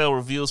Hotel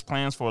reveals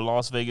plans for a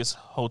Las Vegas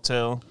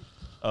hotel.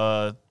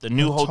 The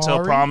new hotel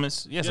Atari?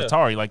 promise. Yes, Yeah.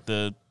 Atari, like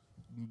the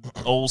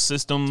old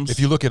systems. If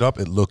you look it up,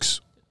 it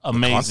looks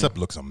Amazing. The concept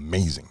looks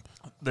amazing.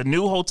 The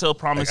new hotel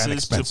promises to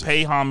expensive.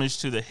 pay homage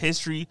to the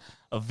history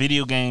of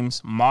video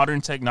games,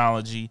 modern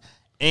technology,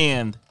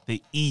 and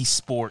the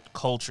e-sport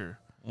culture.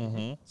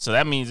 So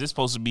that means it's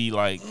supposed to be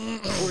like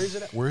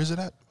Where is it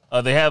at?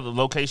 they have a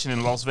location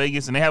in Las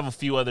Vegas, and they have a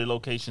few other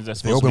locations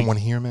that's They supposed to open be. one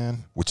here,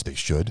 man, which they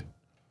should.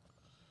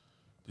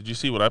 Did you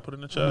see what I put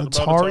in the chat An about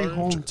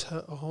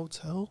Atari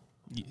hotel?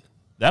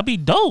 That'd be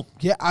dope.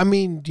 Yeah, I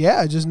mean, yeah,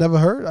 I just never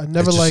heard. I It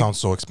never just like. sounds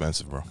so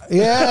expensive, bro.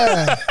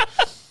 Yeah,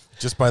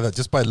 Just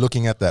by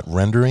looking at that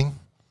rendering,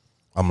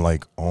 I'm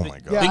like, oh my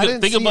god. Yeah, I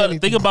didn't Think see about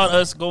anything.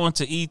 us going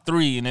to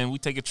E3, and then we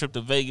take a trip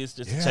to Vegas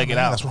just to check it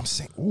man, out. That's what I'm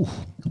saying. Ooh.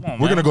 Come on,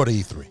 We're man. gonna go to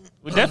E3.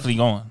 We're definitely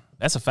going.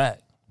 That's a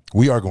fact.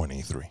 We are going to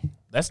E3.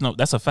 That's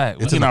a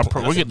fact. It's We're in getting the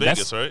pl- we're That's in getting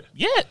Vegas, right?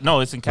 Yeah, no,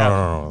 it's in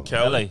Cali. No.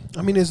 Cali? LA.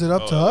 I mean, is it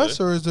up to Oh, us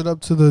or is it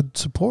up to the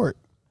support?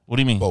 What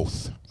do you mean?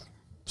 Both.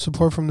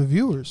 Support from the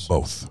viewers.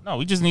 Both. No,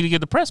 we just need to get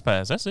the press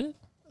pass. That's it.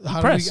 How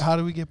Press.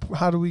 do we get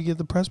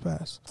the press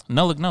pass?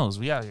 Nolik knows.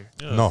 We out here.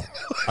 Yeah. No.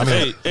 I mean,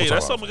 Hey, we'll talk that's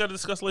about something we it. got to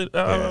discuss later.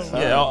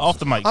 Yeah, off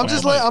the mic. I'm man.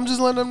 just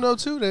letting them know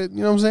too that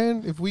you know what I'm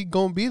saying. If we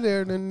gonna be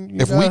there, then you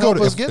If gotta we go help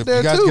to us if, get if there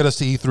you guys too. get us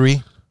to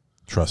E3,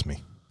 trust me.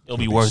 It'll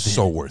be it'll worth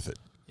so it. worth it.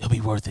 It'll be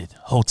worth it.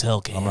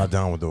 Hotel cam. I'm not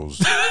down with those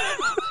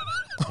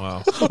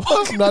Wow.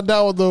 I'm not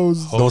down with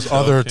those. those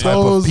other type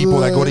Those, of people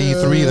that go to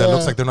E3 that yeah.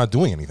 looks like they're not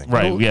doing anything.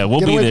 Right. Yeah, we'll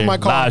Get be away from there my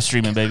car. live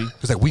streaming, baby.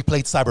 It's like we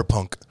played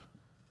Cyberpunk,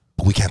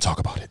 but we can't talk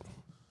about it.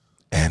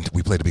 And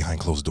we played it behind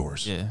closed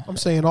doors. Yeah. I'm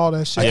saying all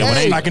that shit. Yeah, when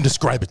Hey, they- I can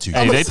describe it to you.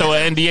 Hey, they throw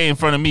an NDA in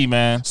front of me,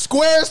 man.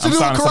 squares to I'm do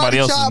signing somebody karate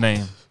else's chop.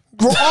 name.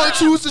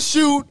 R2's to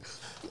shoot.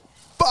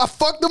 I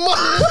fucked them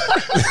up.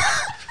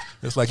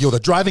 It's like, yo, the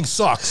driving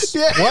sucks.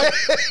 Yeah. What?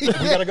 We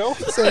gotta go?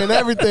 saying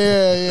everything.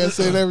 Yeah,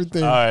 saying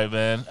everything. All right,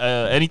 man.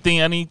 Anything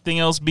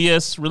else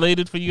BS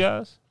related for you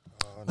guys?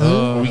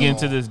 Before we get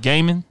into this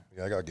gaming.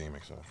 Yeah, I got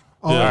gaming stuff.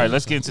 Oh, All right,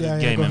 let's get into yeah,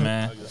 this yeah, go gaming,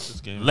 ahead. man.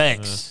 This game.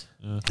 Lex,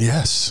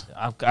 Yes.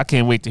 I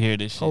can't wait to hear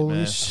this shit, Holy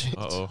man. shit.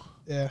 Uh-oh.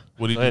 Yeah.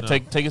 What do you Go ahead, do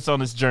now? take us on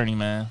this journey,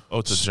 man. Oh,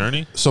 it's a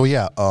journey? So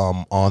yeah,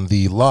 on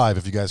the live,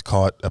 if you guys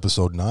caught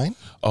episode 9,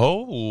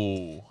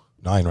 Oh.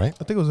 9, right?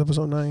 I think it was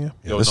episode 9, yeah.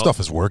 Yeah, Yo, this no- stuff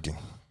is working.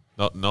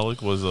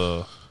 Nulik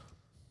was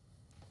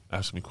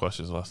asking me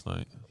questions last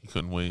night. He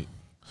couldn't wait.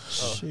 He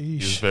was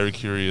Sheesh. very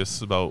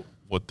curious about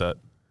what that.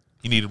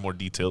 He needed more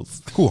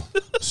details. Cool.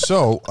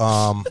 So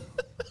I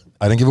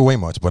didn't give away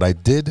much, but I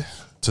did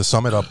to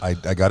sum it up, I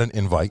got an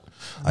invite.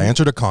 I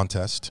entered a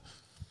contest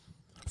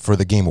for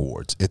the Game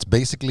Awards. It's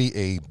basically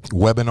a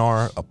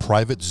webinar, a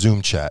private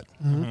Zoom chat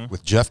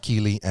with Jeff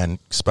Keighley and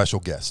special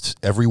guests.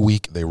 Every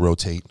week they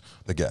rotate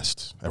the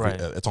guests.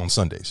 It's on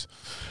Sundays.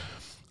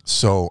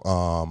 So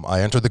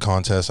I entered the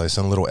contest. I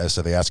sent a little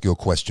essay. They ask you a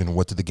question.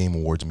 What did the Game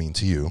Awards mean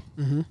to you?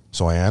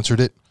 So I answered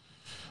it,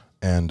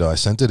 and I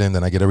sent it in.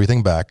 Then I get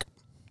everything back,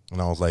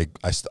 and I was like,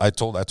 I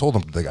told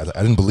them,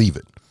 I didn't believe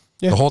it.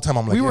 Yeah. The whole time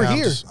I'm like, we were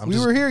here. We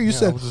were here. You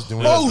said,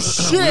 "Oh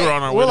shit!" We were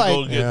on our way to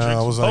go get drinks.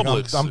 I was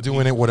like, I'm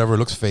doing it. Whatever. It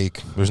looks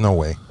fake. There's no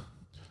way.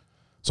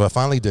 So I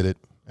finally did it,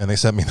 and they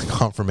sent me the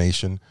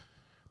confirmation.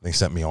 They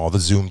sent me all the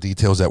Zoom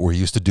details that we're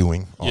used to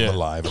doing on the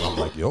live, and I'm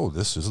like, "Yo,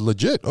 this is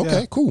legit."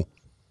 Okay, cool.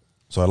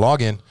 So I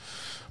log in,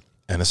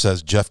 and it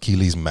says Jeff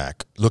Keighley's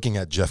Mac. Looking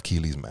at Jeff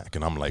Keighley's Mac,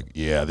 and I'm like,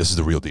 "Yeah, this is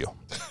the real deal."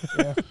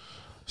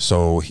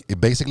 So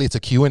basically, it's a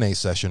Q&A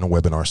session, a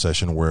webinar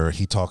session, where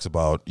he talks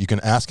about, you can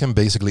ask him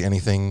basically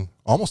anything,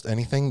 almost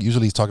anything.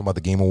 Usually he's talking about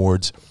the Game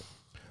Awards.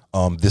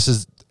 This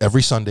is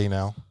every Sunday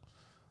now,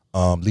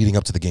 leading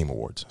up to the Game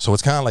Awards. So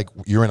it's kind of like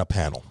you're in a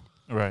panel.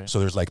 Right.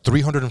 So there's like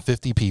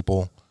 350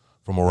 people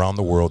from around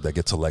the world that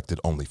get selected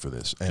only for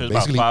this. And there's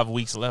basically, about 5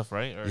 weeks left,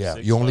 right? Or yeah,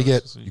 you only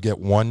get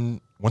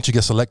one. Once you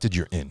get selected,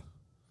 you're in.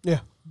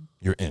 Yeah.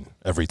 You're in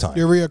every time.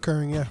 You're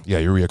reoccurring, yeah. Yeah,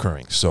 you're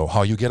reoccurring. So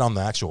how you get on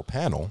the actual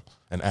panel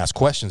and ask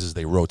questions is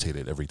they rotate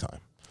it every time.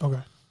 Okay.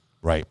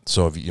 Right.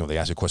 So if they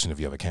ask you a question if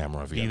you have a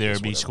camera, if you be there,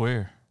 be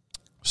square.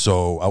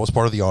 So I was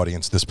part of the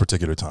audience this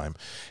particular time,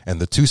 and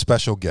the two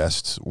special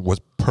guests was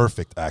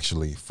perfect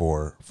actually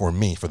for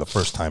me for the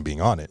first time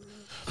being on it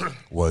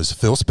was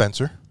Phil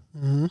Spencer,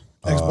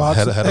 Xbox,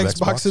 head of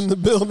Xbox in the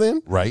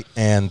building, right,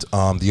 and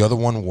the other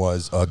one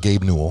was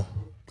Gabe Newell,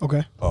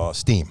 okay,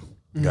 Steam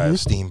guy of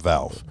Steam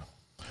Valve.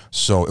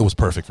 So it was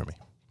perfect for me.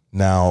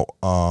 Now,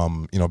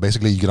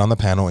 basically you get on the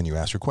panel and you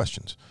ask your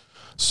questions.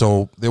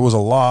 So there was a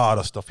lot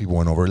of stuff people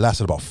went over. It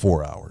lasted about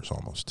 4 hours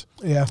almost.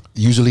 Yeah.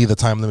 Usually the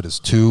time limit is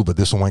 2, but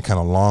this one went kind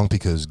of long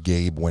because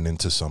Gabe went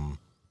into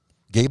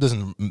Gabe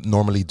doesn't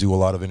normally do a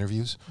lot of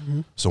interviews.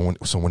 So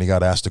when he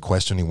got asked a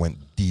question, he went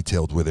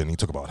detailed with it, and he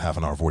took about half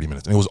an hour, 40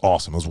 minutes. And it was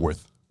awesome. It was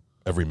worth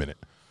every minute.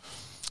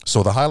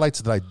 So the highlights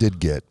that I did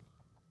get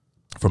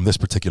from this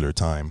particular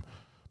time,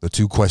 the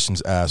two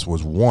questions asked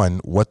was, one,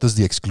 what does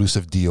the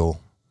exclusive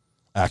deal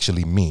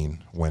actually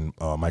mean when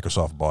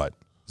Microsoft bought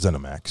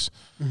ZeniMax?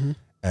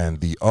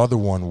 And the other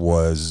one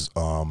was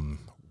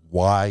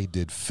why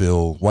did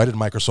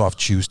Microsoft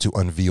choose to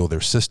unveil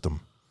their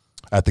system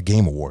at the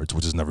Game Awards,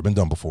 which has never been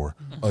done before,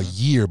 a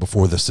year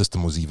before the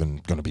system was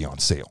even going to be on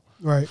sale?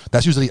 Right.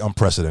 That's usually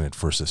unprecedented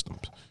for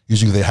systems.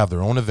 Usually they have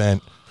their own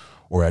event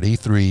or at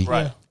E3,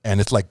 right, and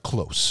it's like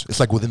close. It's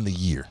like within the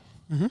year.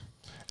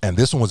 And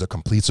this one was a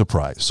complete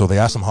surprise. So they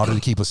asked him, how did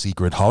he keep a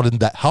secret? How did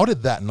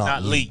that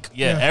not leak?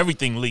 Yeah,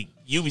 everything leaked.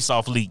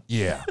 Ubisoft leaked.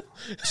 Yeah.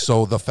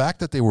 So the fact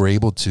that they were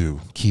able to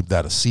keep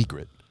that a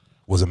secret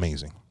was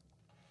amazing.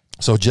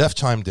 So Jeff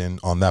chimed in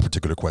on that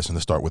particular question,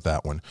 to start with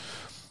that one,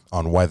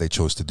 on why they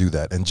chose to do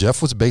that. And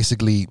Jeff was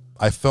basically,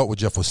 I felt what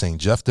Jeff was saying.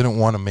 Jeff didn't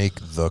want to make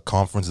the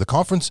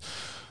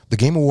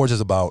Game Awards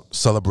is about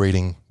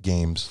celebrating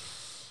games,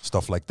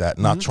 stuff like that,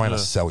 not trying to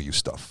sell you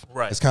stuff.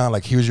 Right. It's kind of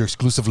like, here's your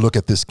exclusive look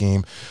at this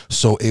game.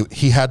 So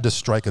he had to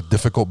strike a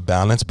difficult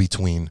balance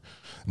between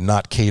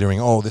not catering,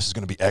 this is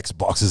going to be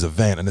Xbox's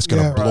event and it's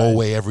going to blow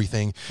away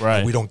everything. Right.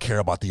 And we don't care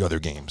about the other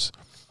games.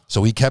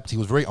 So he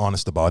was very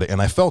honest about it,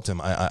 and I felt him.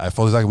 I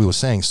felt exactly what he was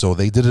saying. So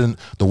they did it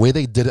the way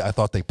they did it. I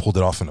thought they pulled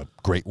it off in a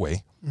great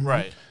way.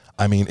 Right.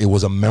 I mean, it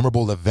was a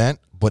memorable event,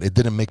 but it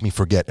didn't make me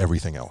forget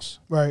everything else.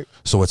 Right.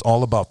 So it's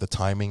all about the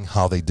timing,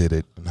 how they did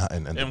it,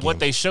 and what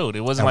they showed.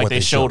 It wasn't like they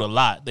showed a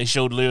lot. They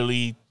showed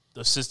literally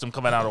the system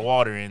coming out of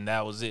water, and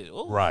that was it.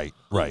 Ooh. Right.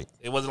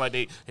 It wasn't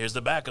like here's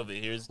the back of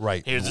it. Here's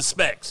the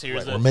specs.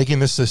 We're making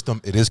this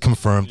system. It is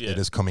confirmed. Yeah. It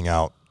is coming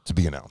out to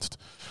be announced.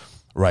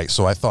 Right.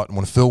 So I thought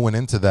when Phil went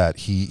into that,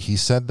 he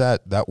said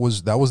that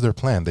was their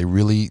plan. They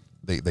really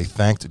they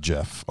thanked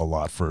Jeff a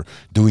lot for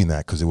doing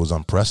that because it was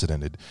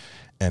unprecedented.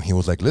 And he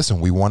was like, listen,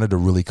 we wanted to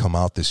really come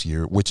out this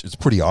year, which is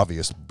pretty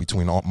obvious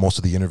between most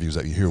of the interviews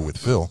that you hear with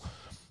Phil,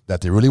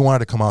 that they really wanted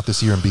to come out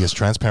this year and be as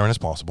transparent as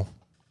possible.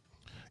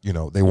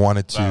 They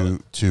wanted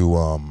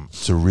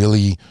to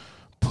really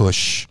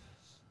push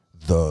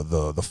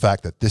the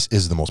fact that this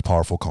is the most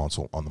powerful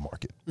console on the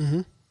market.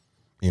 And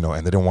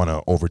they didn't want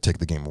to overtake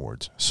the Game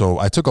Awards. So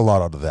I took a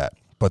lot out of that.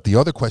 But the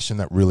other question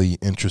that really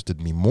interested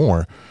me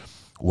more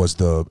was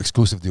the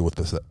exclusive deal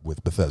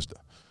with Bethesda.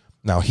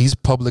 Now, he's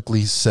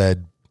publicly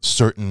said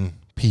certain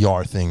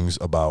PR things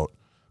about,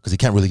 because he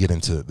can't really get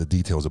into the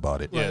details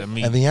about it. Yeah,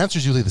 and the answer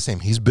is usually the same.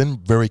 He's been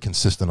very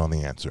consistent on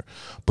the answer.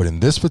 But in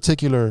this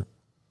particular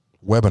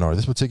webinar,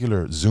 this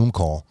particular Zoom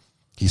call,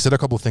 he said a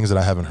couple of things that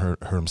I haven't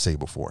heard him say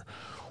before.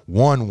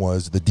 One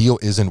was the deal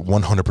isn't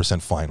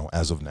 100% final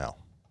as of now.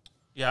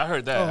 Yeah, I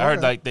heard that. I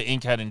heard like the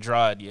ink hadn't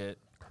dried yet.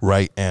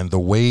 Right, and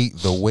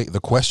the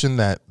question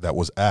that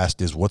was asked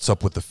is, what's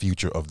up with the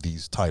future of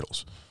these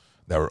titles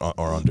that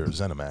are under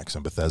ZeniMax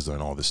and Bethesda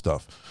and all this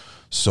stuff.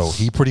 So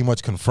he pretty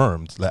much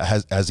confirmed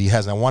that as he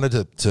has. And I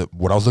wanted to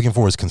what I was looking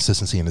for is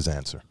consistency in his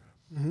answer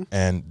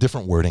and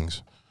different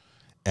wordings.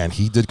 And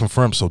he did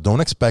confirm. So don't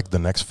expect the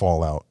next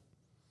Fallout,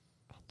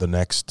 the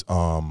next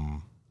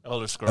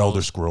Elder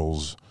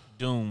Scrolls,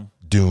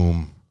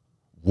 Doom,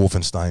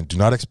 Wolfenstein. Do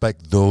not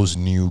expect those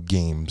new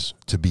games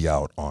to be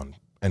out on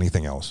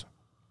anything else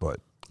but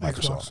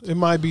Microsoft. Xbox. It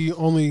might be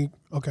only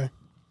okay.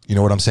 You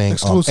know what I'm saying?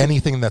 Exclusive.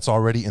 Anything that's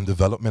already in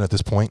development at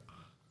this point.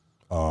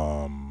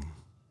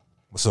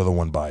 What's the other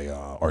one by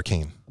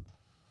Arcane?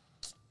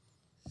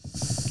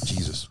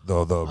 Jesus,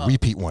 the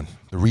repeat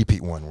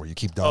one, where you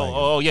keep dying.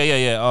 Yeah.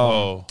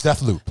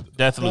 Deathloop.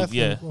 Deathloop,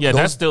 yeah.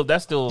 Those-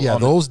 That's still. Yeah,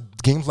 on those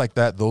games like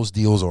that, those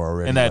deals are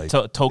already. and that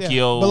like,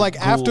 Tokyo. But like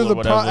after Ghoul or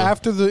whatever.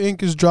 after the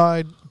ink is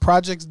dried,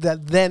 projects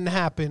that then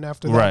happen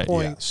after that Right.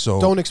 point, Yeah, so-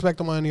 don't expect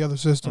them on any other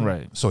system.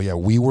 Right. so yeah,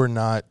 we were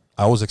not.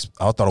 I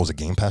thought it was a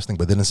Game Pass thing,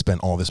 but didn't spend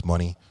all this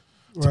money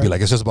to be Right.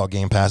 like, it's just about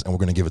Game Pass and we're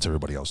going to give it to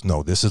everybody else.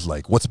 No, this is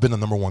like what's been the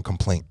number one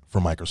complaint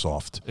for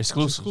Microsoft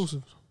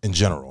Exclusive. in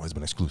general has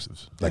been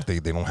exclusives. Like they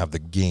don't have the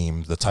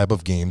games, the type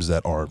of games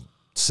that are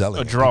selling.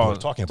 A and draw. people are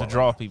talking about to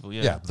draw right now. people,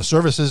 yeah. Yeah, the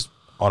services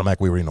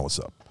automatically we already know what's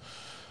up.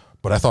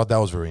 But I thought that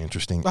was very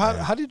interesting. But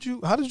and- how did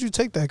you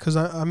take that? Because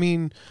I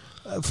mean,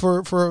 for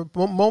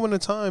a moment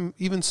of time,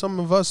 even some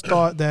of us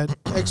thought that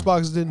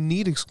Xbox didn't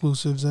need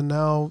exclusives, and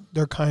now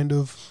they're kind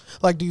of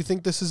like. Do you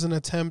think this is an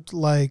attempt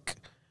like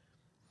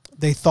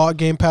they thought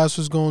Game Pass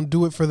was going to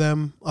do it for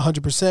them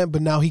 100%,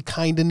 but now he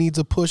kind of needs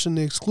a push in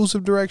the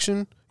exclusive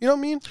direction? You know what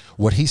I mean?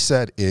 What he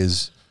said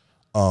is,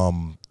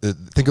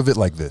 think of it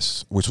like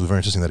this, which was very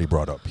interesting that he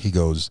brought up. He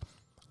goes,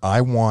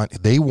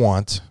 they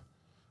want,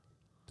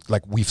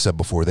 like we've said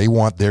before, they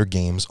want their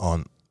games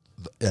on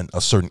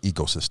a certain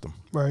ecosystem,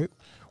 Right.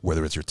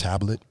 whether it's your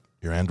tablet,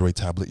 your Android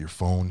tablet, your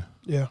phone,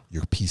 Yeah.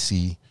 your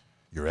PC,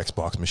 your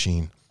Xbox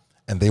machine,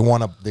 and they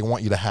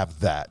want you to have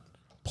that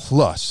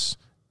plus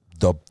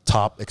the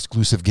top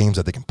exclusive games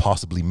that they can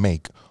possibly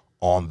make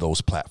on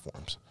those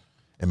platforms.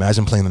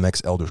 Imagine playing the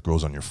next Elder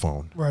Scrolls on your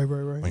phone, Right.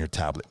 on your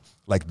tablet.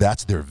 Like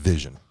that's their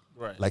vision.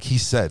 Right. Like he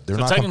said, they're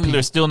So not technically, competing.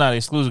 they're still not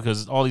exclusive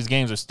because all these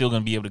games are still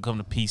going to be able to come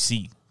to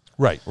PC.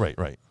 Right.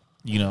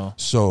 You know,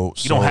 So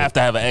you don't have to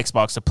have an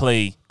Xbox to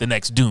play the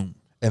next Doom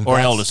or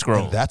that's- Elder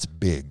Scrolls. and that's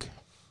big.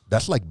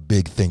 That's like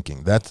big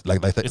thinking. That's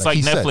like It's like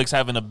he said, Netflix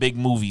having a big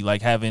movie,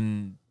 like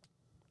having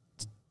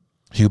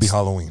Hubie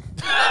Halloween.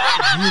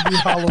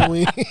 Hubie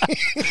Halloween.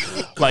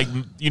 like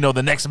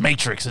the next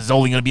Matrix is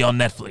only going to be on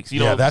Netflix. You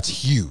know, Yeah, that's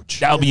huge.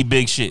 that'll be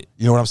big shit.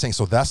 You know what I'm saying?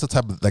 So that's the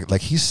type of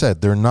like he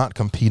said, they're not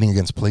competing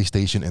against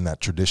PlayStation in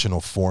that traditional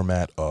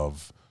format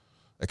of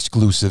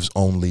exclusives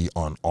only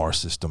on our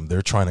system.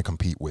 They're trying to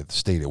compete with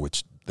Stadia,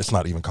 which it's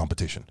not even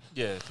competition.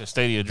 Yeah, because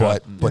Stadia But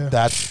dropped. Yeah.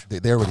 that's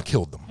they already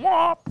killed them.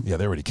 Yeah,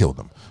 they already killed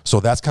them. So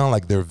that's kind of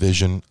like their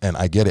vision, and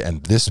I get it.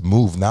 And this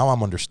move, now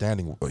I'm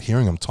understanding,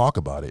 hearing them talk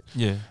about it.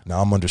 Yeah.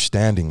 Now I'm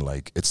understanding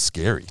like it's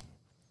scary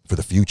for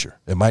the future.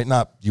 You might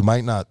not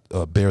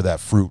bear that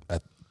fruit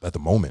at the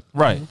moment.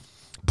 Right.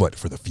 But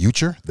for the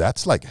future,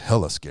 that's like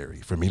hella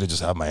scary. For me to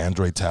just have my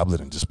Android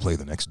tablet and just play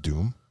the next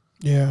Doom.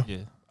 Yeah. Yeah.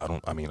 I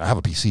have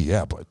a PC,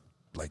 yeah, but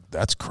like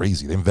that's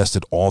crazy. They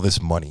invested all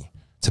this money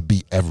to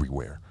be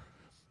everywhere.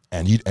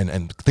 And you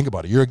and think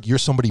about it. You're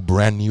somebody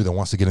brand new that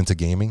wants to get into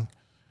gaming.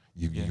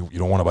 You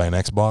don't want to buy an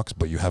Xbox,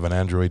 but you have an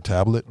Android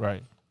tablet.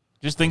 Right.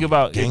 Just think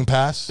about Game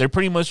Pass. They're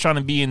pretty much trying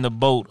to be in the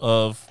boat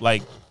of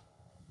like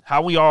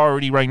how we are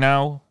already right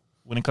now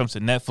when it comes to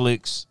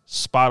Netflix,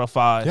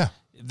 Spotify. Yeah.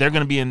 They're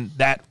going to be in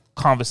that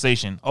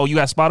conversation. Oh, you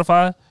got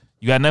Spotify?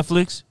 You got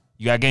Netflix?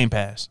 You got Game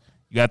Pass?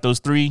 You got those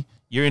three?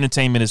 Your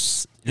entertainment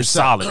is set.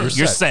 solid. You're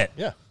You're set. set.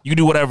 Yeah. You can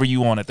do whatever you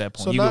want at that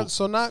point.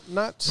 So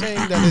not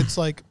saying that it's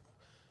like,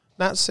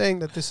 not saying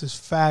that this is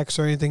facts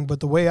or anything, but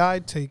the way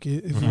I'd take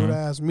it, if you were to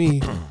ask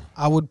me,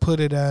 I would put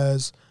it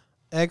as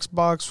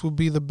Xbox would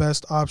be the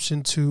best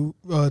option to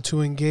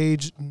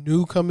engage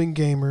new coming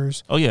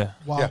gamers, Oh yeah.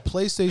 while Yeah.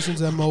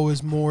 PlayStation's MO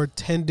is more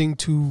tending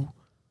to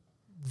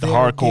The their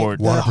hardcore.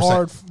 game- the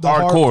 100%.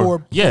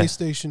 Hardcore. Yeah.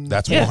 PlayStation.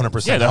 That's Yeah.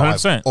 100% Yeah, how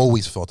 100%. I've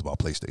always felt about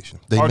PlayStation.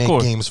 They Hardcore.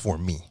 make games for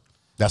me.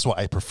 That's why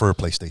I prefer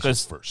PlayStation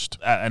 'Cause- first.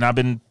 And I've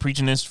been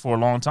preaching this for a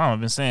long time. I've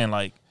been saying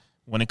like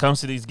when it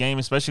comes to these games,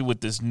 especially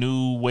with this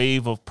new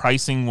wave of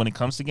pricing when it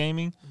comes to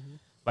gaming,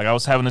 like I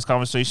was having this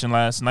conversation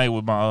last night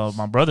with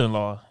my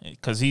brother-in-law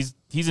because he's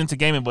into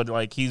gaming, but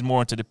like he's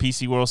more into the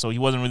PC world, so he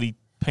wasn't really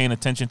paying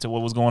attention to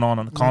what was going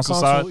on the console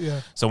side.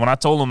 Yeah. So when I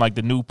told him like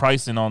the new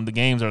pricing on the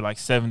games are like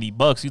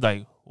 $70, he's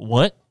like,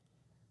 "What?"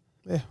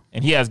 Yeah.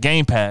 And he has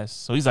Game Pass,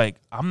 so he's like,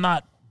 "I'm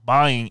not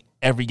buying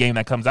every game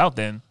that comes out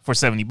then for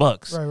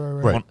 $70."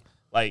 Right. Right.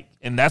 Like,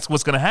 and that's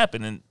what's gonna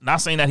happen. And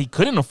not saying that he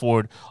couldn't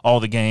afford all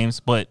the games,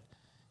 but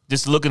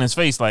just look in his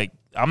face, like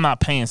I'm not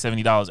paying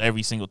 $70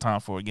 every single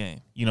time for a game.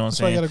 You know what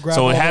why I'm you saying? gotta grab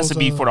So it all has to those,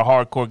 be for the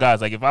hardcore guys.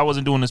 Like if I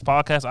wasn't doing this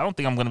podcast, I don't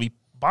think I'm gonna be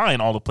buying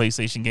all the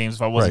PlayStation games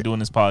if I wasn't Right. doing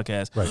this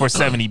podcast Right. for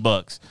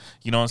 $70.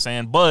 You know what I'm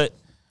saying? But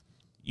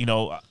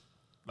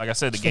like I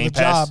said, the for Game the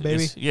Pass, job,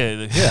 baby. is-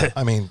 yeah, Yeah,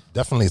 I mean,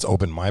 definitely it's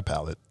opened my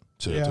palate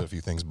to a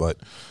few things, but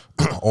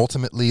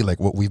ultimately, like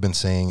what we've been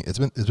saying, it's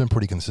been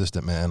pretty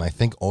consistent, man. And I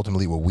think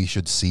ultimately what we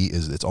should see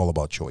is it's all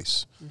about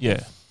choice.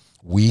 Yeah.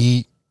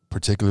 We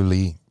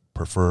particularly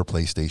prefer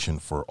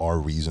PlayStation for our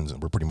reasons,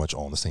 and we're pretty much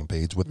all on the same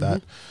page with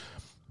that.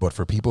 But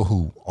for people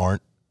who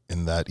aren't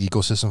in that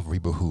ecosystem, for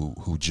people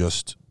who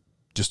just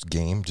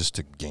game,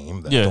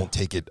 that don't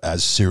take it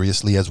as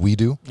seriously as we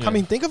do. I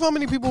mean, think of how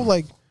many people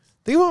play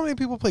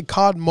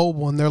COD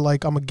Mobile and they're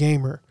like, I'm a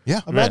gamer.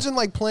 Yeah. Imagine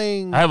like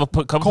playing. I have a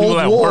couple Cold people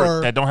at War.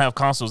 work that don't have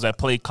consoles that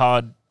play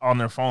COD on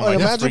their phone. Like, Like,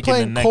 imagine freaking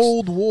playing the next.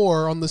 Cold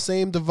War on the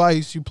same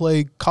device you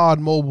play COD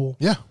Mobile.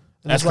 Yeah.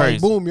 And That's it's like, crazy.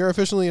 boom, you're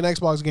officially an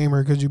Xbox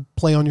gamer because you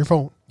play on your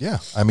phone. Yeah.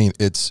 I mean,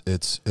 it's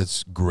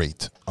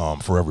great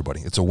for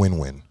everybody. It's a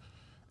win-win.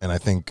 And I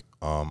think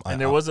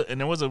There was a I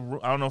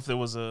don't know if there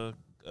was a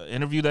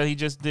interview that he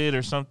just did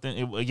or something.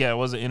 It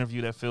was an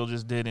interview that Phil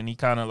just did, and he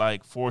kind of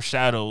like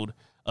foreshadowed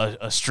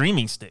a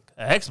streaming stick,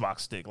 a Xbox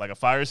stick, like a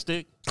Fire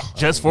Stick,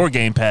 just for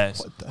Game Pass.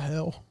 What the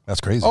hell?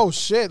 that's crazy. Oh,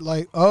 shit.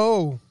 Like,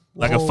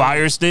 Like a whoa.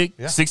 Fire Stick,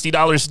 Yeah.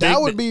 $60 stick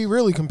That would be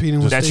really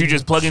competing with that you Stadia.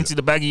 just plug into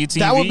the back of your TV.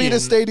 That would be the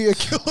and- Stadia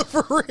killer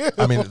for real.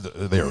 I mean,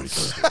 they already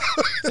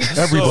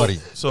everybody.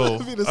 So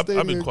Be the I've been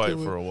stadium quiet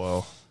killer. for a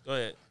while. Go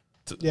ahead.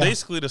 Yeah.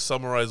 Basically, to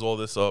summarize all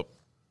this up,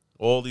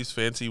 all these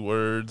fancy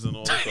words and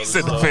all this other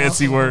Said the stuff,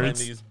 fancy and words.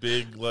 these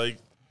big like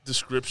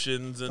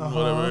descriptions and Uh-huh.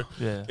 whatever.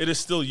 Yeah. It is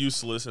still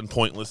useless and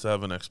pointless to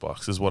have an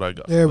Xbox. Is what I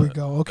got. There we from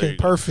go. that. Okay, There you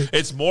go. perfect.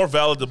 It's more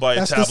valid to buy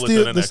That's a the tablet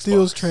than an the Xbox.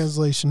 Steel's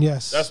translation,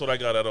 yes. That's what I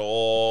got out of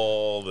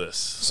all this.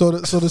 So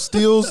the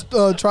Steel's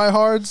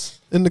tryhards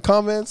in the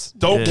comments.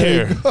 Don't Yeah.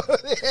 care.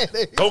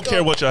 Don't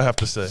care what y'all have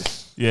to say.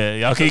 Yeah,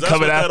 y'all keep That's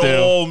coming what out that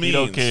there. all You means.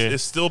 don't care.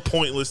 It's still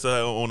pointless to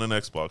own an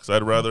Xbox.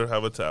 I'd rather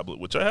have a tablet,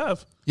 which I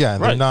have. Yeah,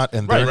 and Right. they're not.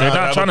 And Right, they're they're not.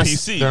 not have trying a to-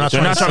 PC. They're not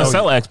They're trying not trying to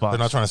sell Xbox. They're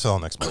not trying to sell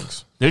an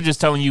Xbox. They're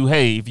just telling you,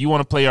 hey, if you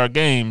want to play our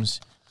games,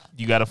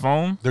 you got a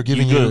phone. They're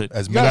giving you you good.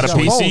 as you many got a guys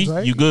got PC. phones,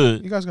 right? You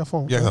good. You guys got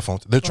phones. Yeah, right? the phone.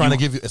 They're trying to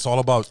give you. It's all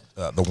about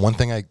the one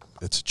thing.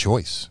 It's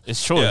choice.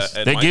 It's choice.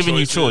 and They're my giving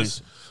you choice is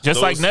choice.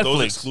 Just like those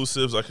Netflix.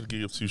 exclusives, I could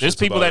give two shits There's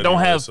people about that don't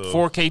anyway, have so.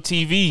 4K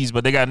TVs,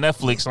 but they got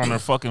Netflix on their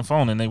fucking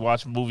phone and they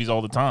watch movies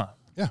all the time.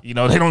 Yeah. You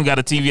know, they don't got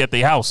a TV at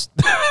their house.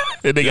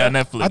 and they got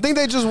Netflix. I think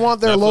they just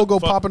want their Netflix, logo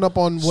fuck. popping up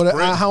on Sprint-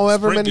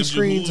 however Sprint many gives you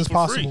screens Hulu as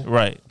for free. possible.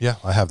 right. Yeah,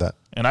 I have that.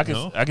 And I can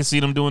No. I can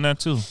see them doing that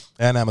too.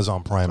 And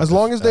Amazon Prime. As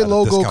long as their at a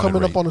logo discounted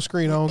coming rate. up on the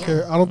screen, I don't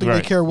care. I don't think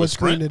Right. they care what With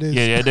screen Sprint? it is.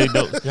 Yeah, they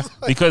do.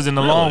 Because in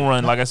the Really? long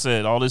run, like I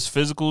said, all this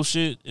physical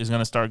shit is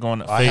gonna start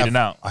going fading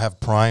out. I have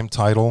Prime,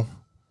 Tidal,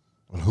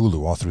 and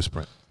Hulu all through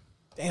Sprint.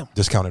 Damn.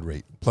 Discounted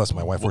rate. Plus,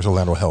 my wife works at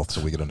Orlando Health,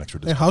 so we get an extra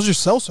Man, discount. how's your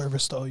cell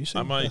service though? You said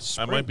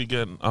I might be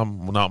getting. I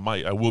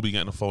will be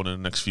getting a phone in the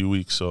next few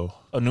weeks. So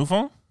A new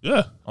phone?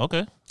 yeah,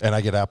 Okay. And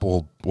I get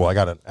Apple. Well, I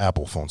got an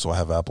Apple phone, so I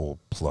have Apple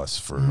Plus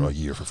for a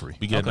year for free.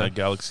 be getting Okay. that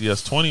Galaxy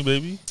S20,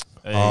 baby.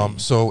 Hey.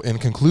 So in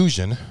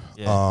conclusion,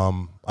 Yeah.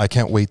 I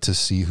can't wait to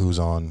see who's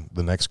on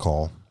the next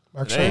call.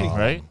 Mark Hey, Cerny.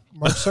 right?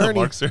 Mark Cerny.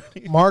 Mark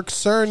Cerny. Mark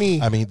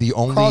Cerny. I mean, the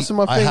only Crossing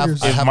my I have,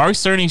 fingers. I If have, Mark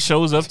Cerny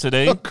shows up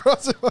today,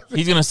 Crossing my fingers.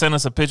 he's gonna send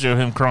us a picture of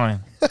him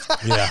crying.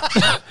 yeah,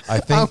 I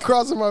I'm think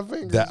crossing my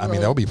fingers. that. I mean,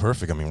 bro. that would be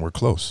perfect. I mean, we're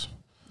close.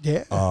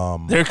 Yeah.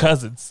 They're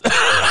cousins.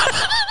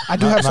 I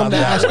do have something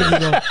to not ask that you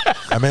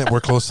though. I mean, we're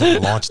close to the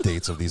launch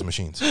dates of these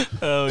machines.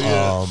 Oh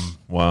yeah.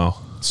 Wow.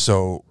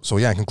 So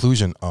yeah. In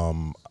conclusion,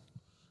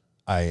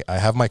 I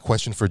have my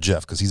question for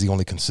Jeff because he's the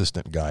only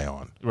consistent guy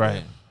on.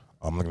 Right.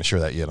 I'm not going to share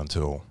that yet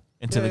until.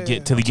 Until Yeah, he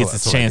till he gets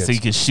his Until it chance, so he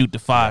gets- can shoot the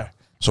fire.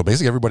 So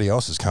basically, everybody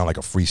else is kind of like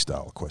a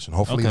freestyle question.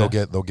 Hopefully,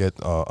 Okay. they'll get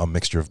a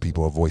mixture of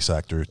people, a voice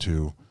actor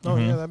too. Oh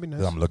yeah, that'd be nice.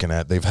 That I'm looking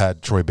at. They've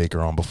had Troy Baker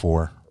on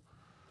before,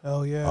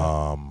 Hell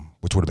yeah.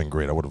 which would have been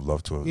great. I would have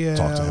loved to have Yeah,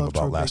 talked to I him love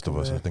about Troy Last Baker,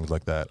 of Us man. and things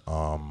like that.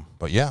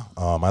 But yeah,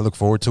 I look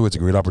forward to it. It's a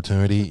great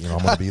opportunity. You know,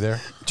 I'm going to be there.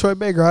 Troy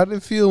Baker, how did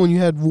it feel when you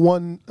had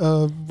one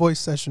voice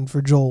session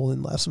for Joel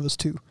in Last of Us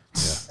 2?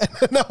 Yeah.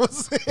 And that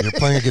was it. You're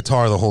playing a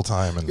guitar the whole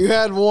time, and You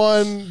had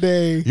one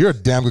day. you're a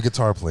damn good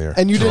guitar player.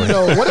 And you Troy. didn't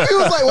know. What if he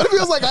was like? What if he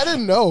was like? I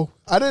didn't know.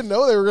 I didn't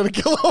know they were gonna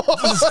kill him.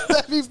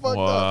 That'd be fucked up.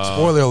 Wow.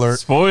 Spoiler alert.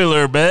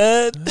 Spoiler,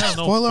 man. Yeah,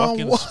 no Spoiler on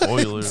fucking what?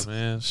 spoiler,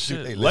 man.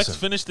 Shit. Hey, Lex listen.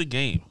 finished the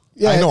game.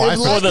 Yeah, I know, if I-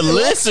 Lex- For the if Lex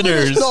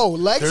listeners. finished- No,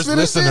 Lex There's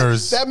finished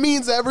listeners it. That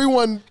means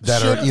everyone that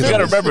should are either- You finish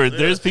gotta it. remember,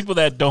 there's people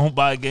that don't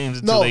buy games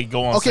until No. they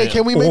go on Okay, sale.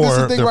 can we make this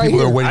Or a thing there are right people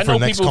that are here? waiting I for know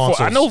next people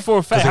console. I know for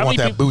a fact. They How want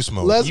many that people? boost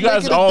mode. Let's You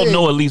guys make it a all thing.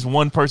 know at least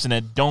one person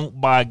that don't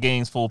buy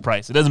games full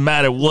price. It doesn't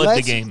matter what the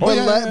Let's- game but,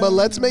 is. but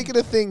let's make it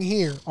a thing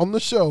here on the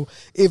show.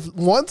 If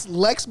once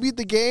Lex beat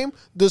the game,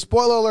 the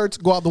spoiler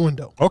alerts go out the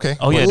window. Okay.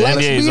 Oh, yeah, When the Lex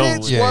NDA is beat over it,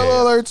 with. spoiler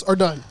Yeah. alerts are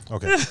done.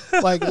 Okay.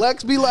 Like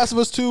Lex beat Last of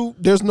Us 2,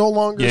 there's no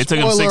longer Yeah, it took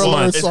him spoiler 6 alerts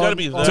months. It's on- got to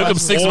be on that. Took him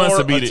 6 months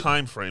to or beat a it.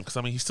 time frame because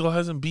I mean he still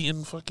hasn't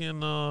beaten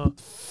fucking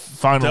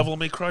Final Devil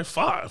May Cry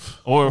 5.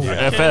 or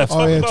FF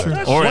Oh yeah, Talk true.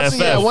 about that or Once, FF.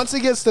 yeah, once it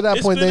gets to that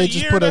It's point, been they a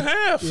just year put and a a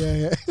half.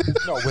 yeah.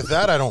 No, with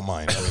that I don't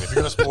mind. I mean, if you're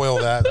gonna spoil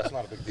that, that's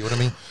not a big deal to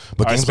me.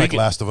 But All right, games like speaking-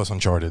 Last of Us,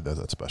 Uncharted,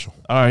 that's special.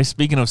 All right,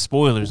 speaking of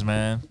spoilers,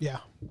 man. Yeah.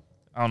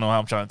 I don't know how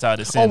I'm trying to tie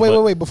this Oh in. wait,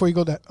 but- wait. Before you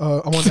go, that I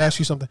wanted to ask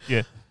you something.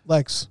 Yeah.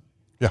 Lex,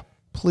 Yeah.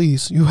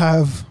 please, you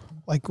have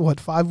like what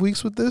 5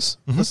 weeks with this.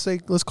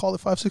 Let's call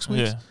it 5-6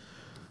 weeks. Yeah.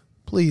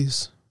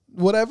 Please,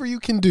 whatever you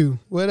can do.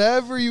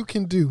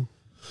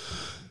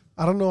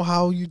 I don't know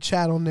how you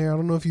chat on there. I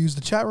don't know if you use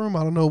the chat room.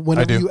 I don't know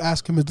whenever you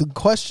ask him the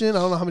question. I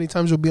don't know how many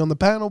times you'll be on the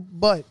panel,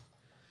 but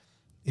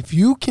if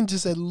you can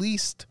just at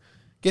least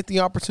get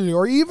the opportunity,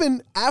 or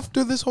even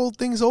after this whole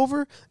thing's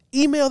over,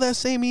 email that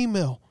same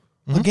email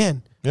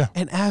again. Yeah.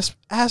 And ask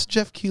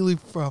Jeff Keighley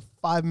for a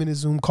 5-minute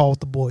Zoom call with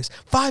the boys.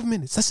 5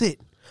 minutes. That's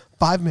it.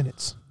 5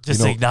 minutes.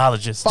 Just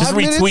acknowledge us. Just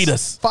retweet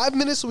us. 5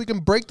 minutes so we can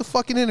break the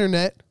fucking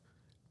internet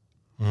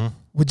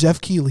with Jeff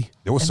Keighley.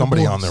 There was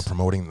somebody on there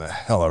promoting the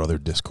hell out of their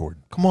Discord.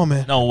 Come on,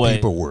 man. No way.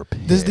 People were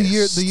pissed. This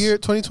is the year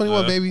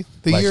 2021, baby.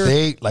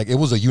 It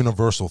was a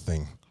universal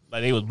thing.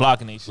 Like they was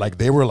blocking these shit. Like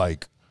they were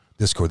like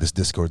Discord,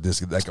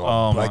 like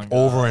Oh my like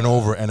over and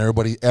over, and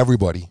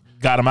everybody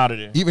got him out of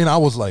there. Even I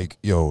was like,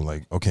 yo,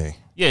 like okay.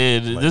 Yeah,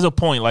 there's a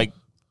point. Like,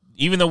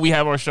 even though we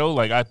have our show,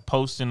 like I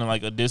post in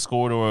like a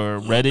Discord or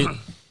Reddit,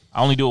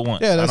 I only do it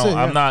once. Yeah, that's it.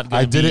 I'm not.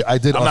 I did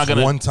it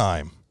one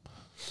time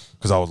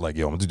because I was like,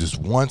 yo, I'm gonna do this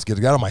once, get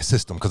it out of my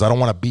system because I don't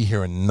want to be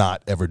here and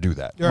not ever do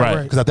that.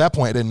 Right. Because at that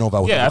point, I didn't know if I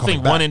was. Yeah, I ever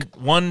think coming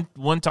back.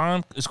 one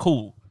time is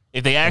cool.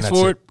 If they ask And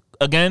that's for it. it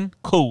again,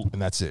 cool.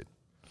 And that's it.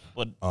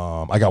 But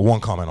I got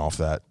one comment off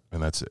that,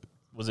 and that's it.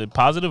 was it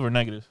positive or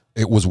negative?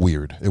 It was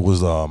weird. It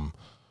was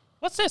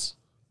What's this?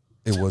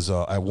 It was.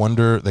 I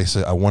wonder. They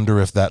said. I wonder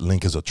if that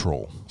link is a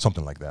troll.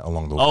 Something like that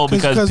along those. Oh, lines.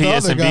 because the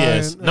PS other and guy,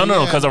 BS. No,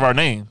 yeah. because of our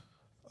name.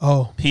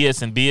 Oh,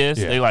 PS and BS.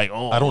 Yeah. They like.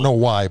 Oh, I don't know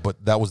why,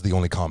 but that was the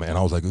only comment, and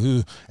I was like,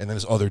 ugh. And then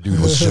this other dude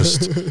was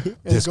just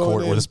Discord,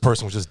 going or in. this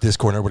person was just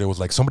Discord, and everybody was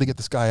like, somebody get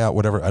this guy out,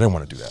 whatever. I didn't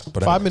want to do that,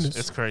 but 5 anyways. minutes.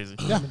 It's crazy.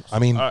 Yeah, I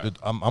mean, All right.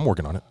 I'm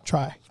working on it.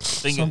 Try.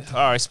 All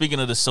right. Speaking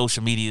of the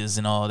social medias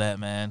and all that,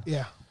 man.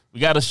 Yeah. We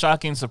got a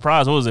shocking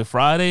surprise. What was it,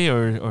 Friday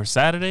or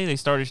Saturday? They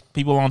started,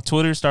 people on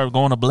Twitter started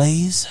going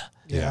ablaze.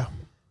 Yeah.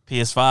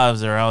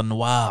 PS5s are out in the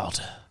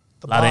wild.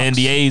 A lot box. of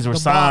NDAs were The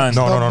signed.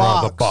 box. No,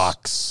 The the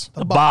box.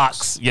 The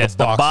box. Yes,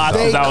 the box box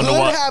is is They out in the could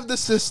wild. have the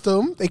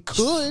system. They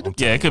could.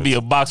 Yeah, it could be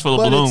a box full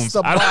of But balloons. it's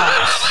the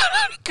box.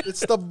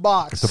 It's the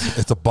box.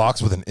 It's a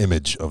box with an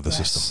image of the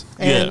system.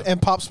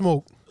 And Pop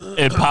Smoke.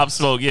 And Pop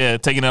Smoke, yeah,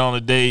 taking it on a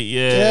date.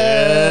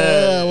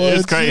 Yeah. Yeah,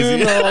 It's crazy.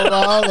 You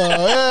know,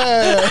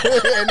 yeah,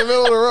 in the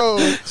middle of the road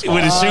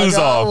With his shoes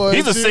off.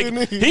 He's a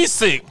sick. He's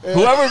sick.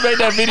 Whoever made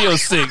that video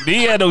is sick.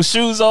 He had no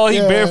shoes on. He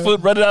Yeah.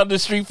 barefoot running out the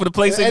street for the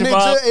PlayStation And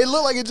 5. it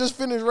looked like it just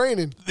finished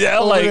raining. Yeah,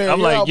 I'm over like, there. I'm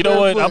You're like, out you know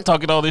what? barefoot. I'm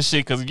talking all this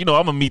shit because I'm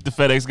gonna meet the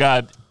FedEx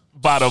guy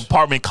by the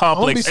apartment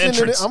complex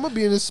entrance. I'm gonna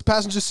be in this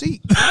passenger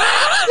seat.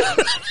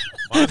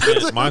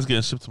 Mine's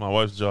getting shipped to my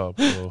wife's job.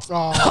 So.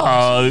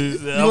 Oh, You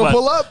gonna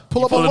pull up?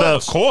 Pull up on pull it up.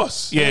 lunch? Of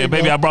course. Yeah, you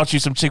baby, go. I brought you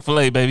some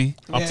Chick-fil-A, baby.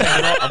 I'm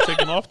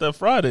taking off that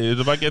Friday.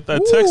 If I get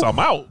that text, I'm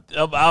out.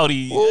 I'm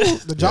outie. Ooh,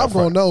 the job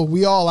gonna know.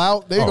 We all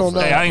out. They gonna know.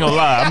 Hey, I ain't gonna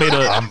lie. I made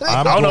a.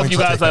 I don't know going if you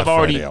to guys take that have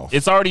already. Friday off.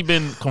 It's already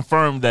been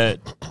confirmed that,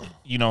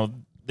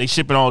 they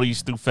shipping all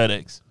these through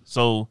FedEx.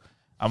 So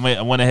I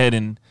went ahead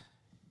and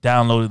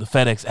downloaded the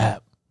FedEx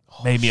app.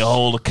 Made me a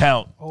whole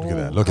account. Look at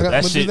that. Look at I that. got- That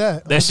I'ma do shit.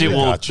 that.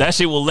 That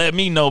shit will let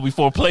me know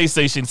before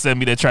PlayStation send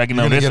me that tracking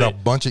You're number. gonna get a That's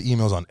it. bunch of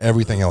emails on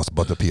everything else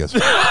but the PS5,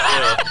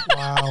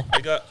 Wow.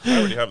 I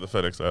already have the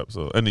FedEx app,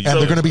 so and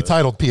they're gonna be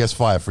titled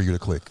PS5 for you to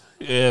click.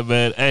 Yeah,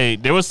 man. Hey,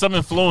 there was some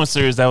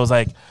influencers that was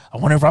like, I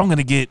wonder if I'm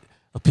gonna get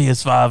a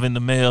PS5 in the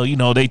mail.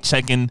 They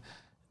checking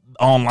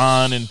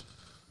online, and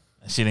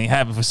that shit ain't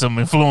happening for some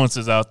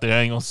influencers out there.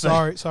 I ain't gonna say.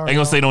 Sorry, I ain't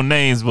gonna say no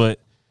names, but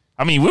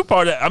I mean, we're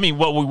part of. I mean,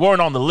 we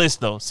weren't on the list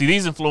though. See,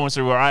 these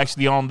influencers were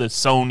actually on the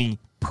Sony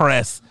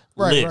press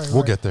Right, list. right.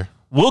 We'll get there.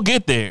 We'll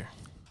get there,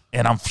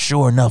 and I'm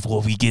sure enough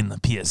we'll be getting the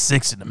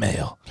PS6 in the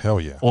mail Hell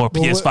yeah. or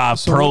PS5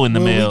 So Pro in the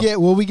mail.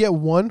 Will we get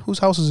one? Whose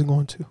house is it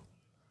going to?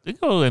 They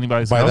go to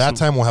anybody's By house. that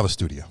time, we'll have a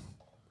studio.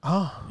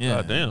 yeah,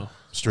 God damn.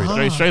 Straight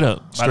up. straight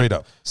up, Straight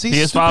up. See,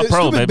 PS5 stupid,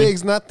 Pro, stupid baby.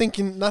 Biggs, not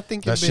thinking That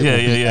big. shit Yeah, will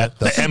yeah, be yeah. at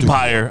the The studio.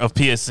 empire of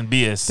PS and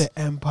BS. The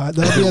Empire.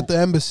 That'll be at the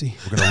embassy.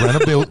 We're gonna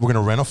rent a build. We're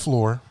gonna rent a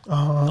floor A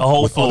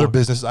whole with floor. other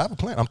businesses. I have a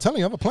plan. I'm telling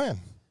you, I have a plan.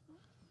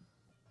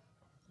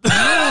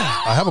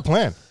 I have a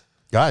plan,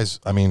 guys.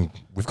 I mean,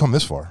 we've come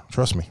this far.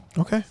 Trust me.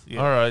 Okay.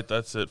 Yeah. All right,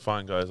 that's it.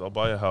 Fine, guys. I'll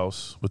buy a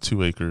house with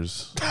 2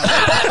 acres.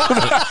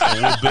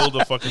 And we'll build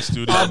a fucking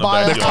studio in the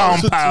buy a The backyard.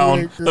 house.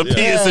 compound. Yeah. The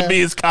PS and BS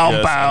Yes,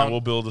 compound. and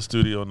we'll build a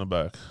studio in the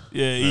back.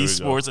 Yeah, we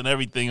esports and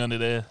everything under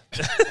there.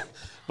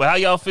 But how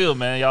y'all feel,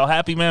 man? Y'all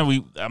happy,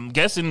 man? I'm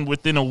guessing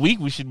within a week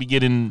we should be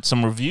getting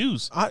some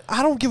reviews. I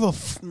don't give a.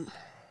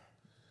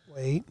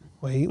 Wait,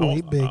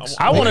 Biggs.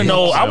 I want to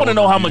know. I want to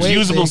know how much Wait,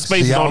 usable Biggs.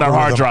 space The is on that hard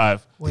algorithm.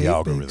 drive. Wait, The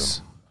algorithm.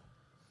 Biggs.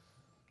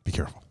 Be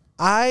careful.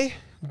 I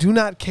do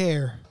not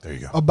care There you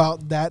go.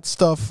 about that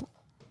stuff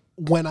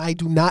when I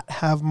do not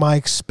have my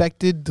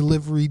expected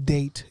delivery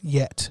date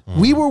yet.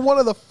 We were one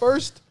of the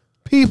first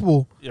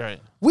people. You're right.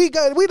 We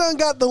done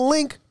got the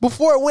link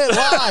before it went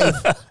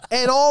live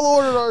and all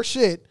ordered our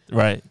shit.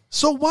 Right.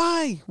 So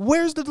why?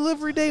 Where's the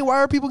delivery date? Why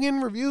are people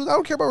getting reviews? I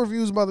don't care about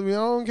reviews, by the way. I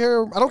don't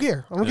care. I don't care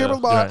Yeah,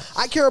 about. right.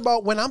 I care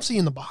about when I'm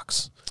seeing the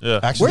box. Yeah.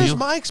 Actually, Where's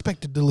my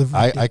expected delivery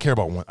date? I care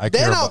about one.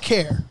 Then I'll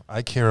care.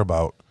 I care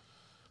about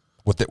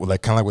what they,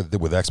 like kind of like what they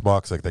did with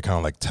Xbox. Like they're kind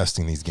of like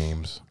testing these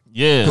games.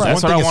 Yeah, One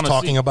that's what thing I is want to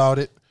talking see. about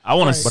it. I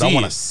want to But see I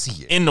wanna it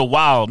see it. in the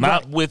wild,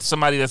 not with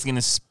somebody that's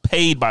getting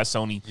paid by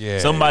Sony. Yeah,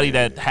 Somebody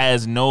that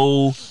has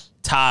no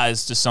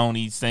ties to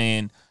Sony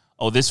saying,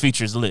 "Oh, this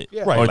feature's lit,"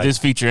 Yeah. Right, or like- this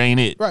feature ain't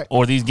it, Right.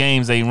 or these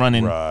games ain't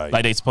running Right.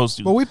 like they supposed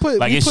to. But we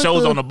put it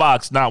shows on the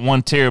box, not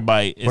 1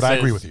 terabyte. It But I says-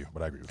 agree with you.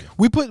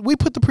 We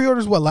put the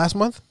pre-orders last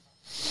month?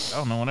 I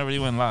don't know whenever they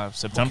went live,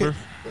 September.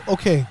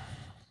 Okay.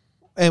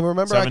 And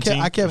remember, 17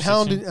 I kept or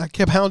hounding. I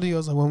kept hounding you. I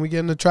was like, when we get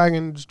in the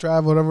Dragon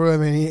Drive, whatever. I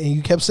mean, and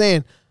you kept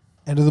saying,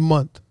 end of the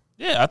month.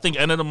 Yeah, I think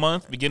end of the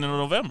month, beginning of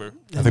November.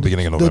 I think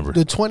beginning of November.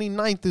 The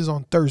 29th is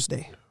on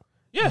Thursday.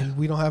 Yeah, And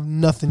we don't have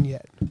nothing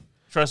yet.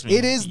 trust me.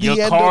 It is the Your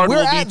end. card We're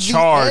will at be the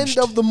charged.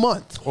 end of the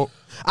month. Oh.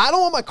 I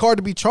don't want my card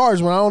to be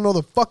charged when I don't know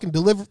the fucking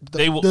delivery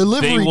They will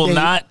date.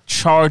 not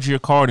charge your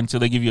card until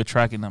they give you a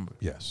tracking number.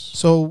 Yes.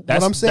 So That's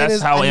what I'm saying that's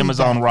is how I need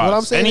Amazon that. rocks. What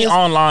I'm saying Any is,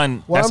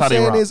 online, what that's I'm how they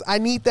saying rock. is I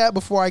need that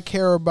before I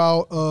care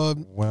about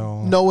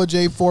Well, Noah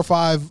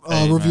J45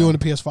 Hey, reviewing man. the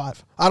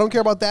PS5. I don't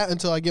care about that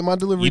until I get my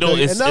delivery You know,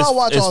 date, and then I'll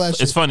watch all that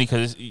shit. It's funny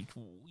because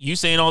you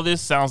saying all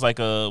this sounds like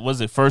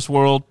first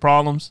world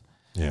problems?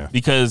 yeah.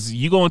 Because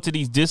you go into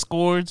these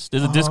Discords.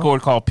 There's a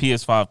Discord called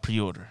PS5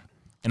 Pre-Order,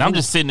 and I'm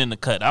just sitting in the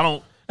cut. I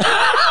don't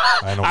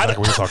I know exactly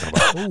what you're talking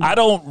about. I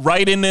don't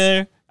write in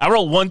there. I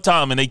wrote one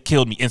time and they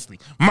killed me instantly,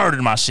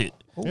 murdered my shit.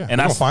 Yeah,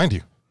 and I I will find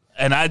you.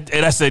 and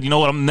I said, you know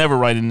what? I'm never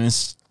writing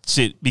this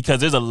shit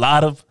because there's a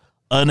lot of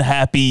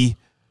unhappy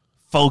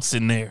folks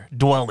in there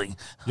dwelling.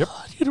 Yep.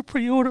 I need to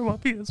pre-order my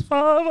PS5.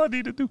 I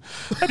need to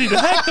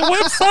hack the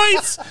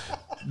websites.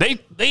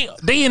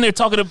 They in there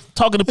talking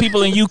to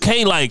people in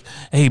UK like,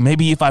 hey,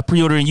 maybe if I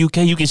pre-order in UK,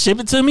 you can ship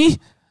it to me.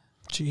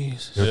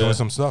 Jeez. They're doing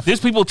some stuff. There's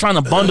people trying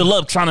to bundle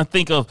up, trying to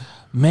think of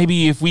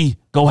maybe if we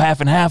go half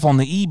and half on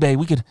the eBay,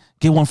 we could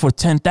get one for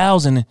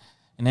 10,000,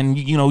 and then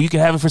you can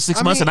have it for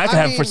 6 months, and I can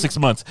have it for 6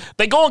 months.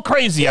 They going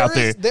crazy out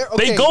there.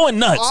 They going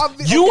nuts.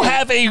 You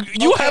have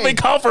a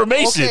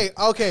confirmation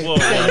Okay. Whoa,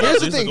 Okay. Here's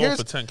the these are thing. going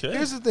for 10K?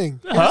 Here's the thing.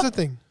 Huh? Here's the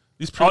thing.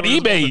 These on pre-orders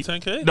are eBay.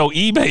 going for 10K? No,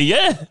 eBay.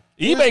 Yeah,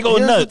 eBay going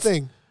Here's nuts. the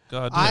thing.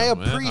 God I damn,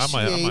 man. appreciate.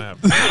 might have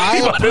I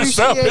You about to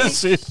sell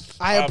this appreciate. shit.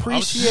 I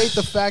appreciate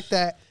the fact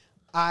that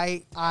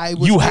I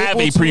was You have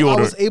able a to-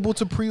 pre-order. I was able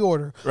to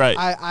pre-order. Right.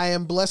 I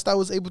am blessed. I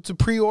was able to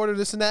pre-order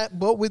this and that.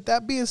 But with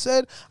that being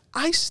said,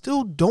 I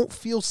still don't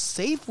feel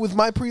safe with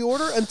my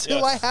pre-order until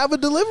Yes. I have a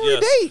delivery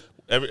Yes. date.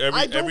 Every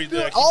I don't day feel,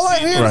 I keep all I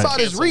seeing hear Right.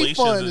 about is cancellations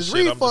refund, and is shit.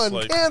 I'm just refund,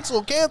 like,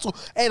 cancel,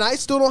 and I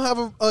still don't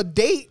have a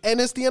date,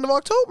 and it's the end of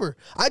October.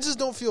 I just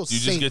don't feel You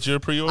safe. just get your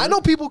pre-order? I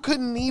know people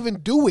couldn't even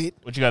do it.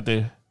 What you got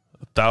there?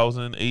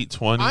 1,000,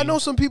 820. I know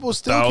some people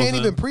still can't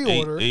even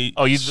pre-order. Eight,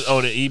 Oh, the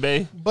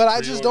eBay. But I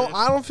just don't.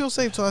 I don't feel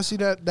safe till I see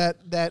that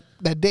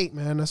date,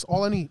 man. That's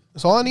all I need.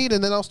 That's all I need,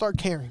 and then I'll start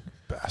caring.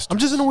 Bastard. I'm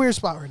just in a weird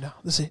spot right now.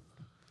 That's it.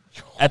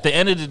 At the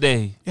end of the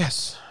day,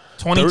 Yes.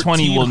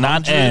 2020 will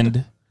not 1,300?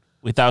 end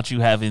without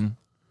you having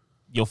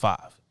your 5.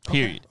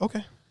 Period.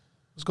 Okay.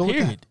 Let's go with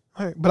Period. that.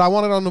 All right. But I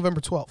want it on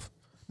November 12th,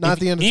 not at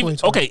the end of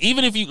 2020. Okay,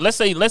 even if you let's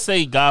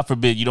say God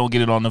forbid you don't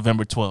get it on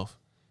November 12th.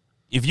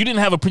 If you didn't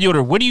have a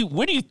pre-order, where do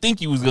you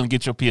think you was gonna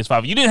get your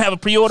PS5? You didn't have a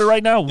pre-order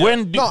right now.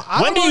 When do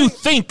you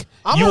think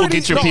I'm you will already-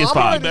 get your no, I'm PS5?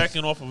 already-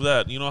 Backing off of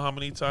that, you know how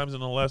many times in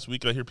the last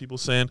week I hear people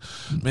saying,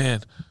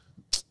 "Man,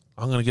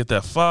 I'm gonna get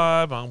that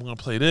 5. I'm gonna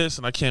play this,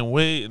 and I can't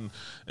wait."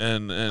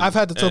 And I've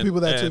had to tell people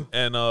that too.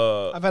 And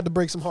I've had to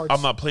break some hearts.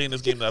 I'm not playing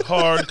this game that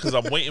hard because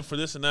I'm waiting for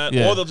this and that.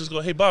 Yeah. Or they'll just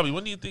go, "Hey, Bobby,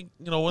 when do you think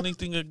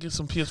I get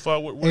some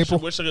PS5? April.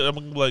 Where should I get?" I'm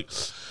gonna be like,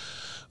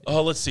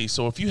 let's see.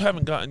 So if you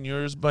haven't gotten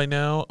yours by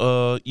now,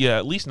 yeah,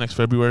 at least next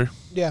February.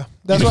 Yeah.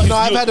 That's what. No,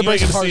 I've had to You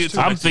break ain't some gonna see hearts it too.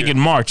 till I'm next year.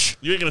 thinking March.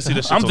 You ain't gonna see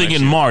this. Shit I'm till thinking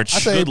next year. March. I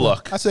say Good April.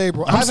 luck. I say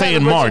April. I'm I've had saying to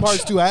break March. some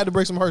hearts too. I had to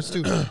break some hearts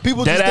too.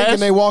 People just Dead thinking ass?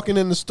 they walking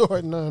in the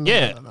store. No.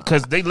 Yeah,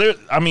 because they literally.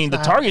 I mean, the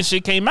Target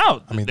shit came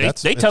out. I mean, they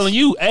that's- telling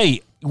you,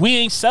 hey, we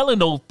ain't selling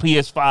those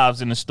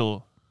PS5s in the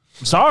store.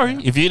 Sorry,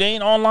 if it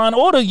ain't online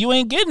order, you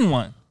ain't getting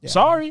one.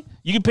 Sorry,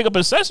 you can pick up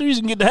accessories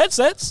and get the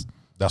headsets.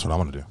 That's what I'm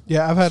gonna do.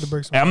 Yeah, I've had to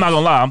break some. And I'm not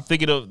gonna lie, I'm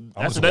thinking of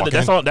just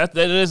walk in. that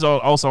is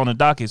also on the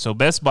docket. So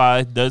Best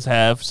Buy does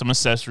have some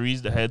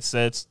accessories, the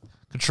headsets,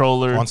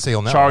 controller, On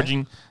sale now,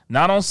 charging.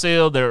 Not on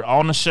sale, they're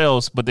on the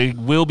shelves, but they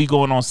will be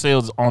going on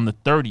sales on the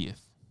 30th.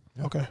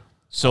 Okay.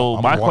 So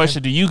I'm my walking.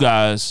 question to you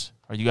guys: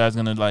 are you guys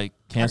gonna like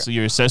cancel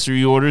your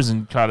accessory orders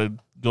and try to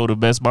go to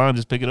Best Buy and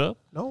just pick it up?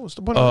 No, what's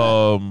the point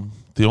of that?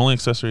 The only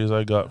accessories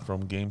I got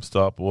from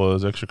GameStop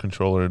was extra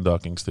controller and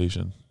docking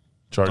station.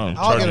 Charging.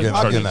 I'll get it.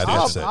 I'll get that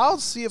I'll, headset. I'll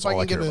see if That's I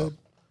all can I get care a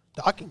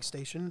docking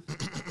station.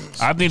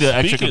 I need an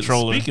extra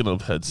controller. Speaking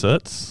of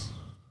headsets,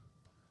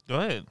 Go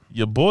ahead.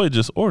 your boy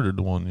just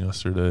ordered one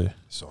yesterday,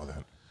 Saw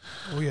that.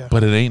 Oh yeah.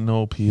 but it ain't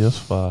no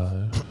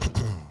PS5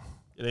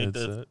 It ain't the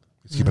headset.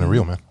 He's keeping it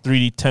real, man.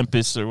 3D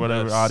Tempest or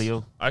whatever Yes.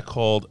 audio. I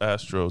called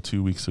Astro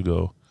 2 weeks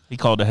ago. He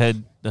called the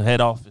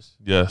head office.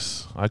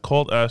 Yes, I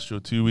called Astro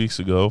 2 weeks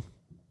ago,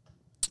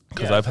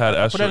 because Yeah, I've had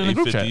I'll put Astro that in the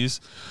group chat. 850s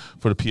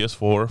for the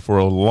PS4 for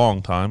a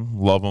long time.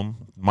 Love them.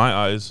 My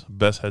eyes,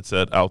 best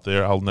headset out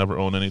there. I'll never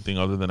own anything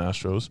other than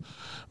Astros.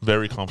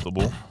 Very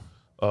comfortable.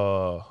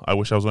 I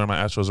wish I was wearing my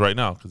Astros right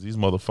now because these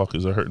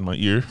motherfuckers are hurting my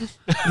ear.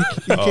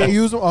 You can't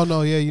use them. Oh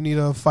no, yeah, you need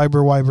a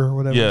fiber wiper or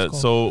whatever. Yeah,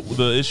 it's called. so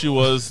the issue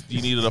was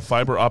you needed a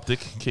fiber optic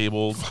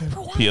cable.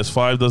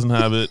 PS5 doesn't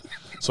have it.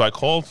 So I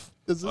called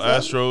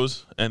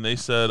Astros and they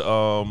said,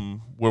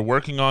 we're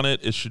working on it.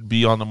 It should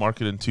be on the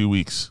market in 2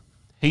 weeks.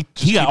 He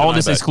keep got an all eye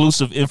this back.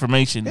 exclusive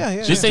information. Yeah,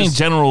 This yeah. ain't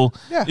general.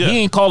 Yeah. He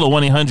ain't call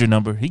a 1-800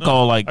 number. He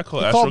called like I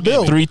called He Astro called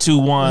Bill. Gaming.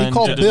 321. He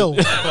called Bill.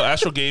 I called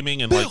Astro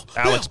Gaming and like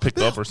Alex picked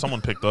up or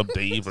someone picked up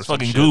Dave or some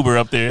Fucking shit. Goober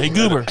up there. Hey,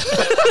 Goober.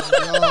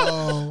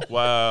 Oh,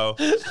 Wow.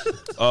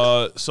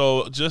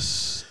 So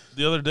just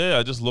the other day,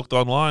 I just looked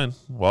online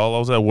while I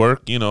was at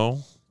work,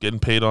 getting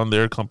paid on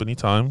their company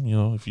time.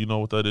 If you know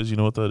what that is, you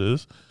know what that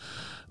is.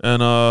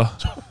 And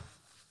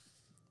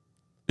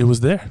it was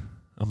there.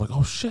 I'm like,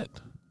 oh, shit.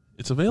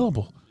 It's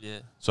available. Yeah.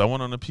 So I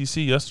went on a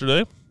PC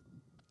yesterday,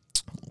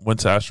 went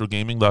to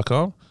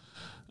astrogaming.com,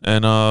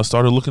 and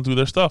started looking through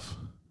their stuff.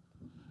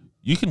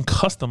 You can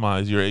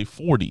customize your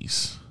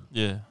A40s.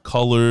 Yeah.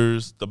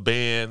 Colors, the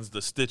bands,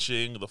 the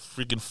stitching, the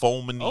freaking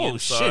foam in the Oh,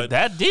 inside. shit.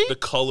 That The deep?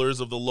 colors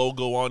of the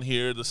logo on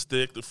here, the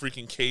stick, the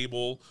freaking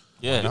cable.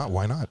 Yeah.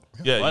 Why not?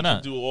 Yeah, Why you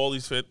not? can do all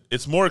these.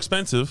 It's more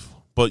expensive,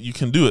 but you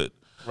can do it.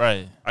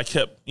 Right. I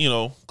kept,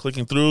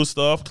 clicking through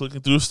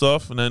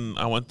stuff, and then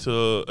I went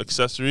to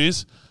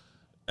accessories,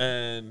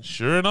 and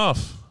sure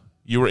enough,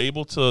 you were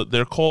able to.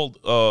 They're called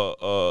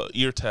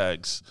ear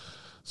tags.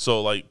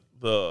 So like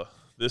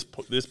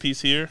this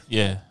piece here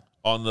Yeah.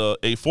 on the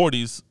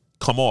A40s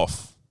come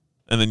off,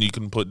 and then you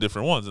can put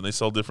different ones, and they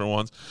sell different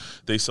ones.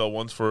 They sell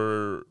ones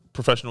for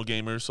professional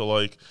gamers, so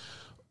like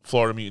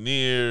Florida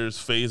Mutineers,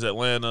 FaZe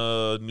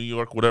Atlanta, New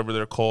York, whatever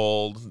they're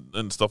called,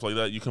 and stuff like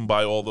that. You can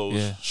buy all those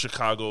Yeah.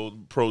 Chicago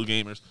pro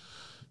gamers.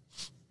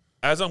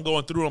 As I'm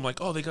going through, I'm like,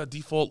 oh, they got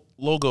default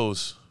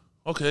logos.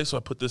 Okay, so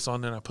I put this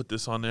on there, and I put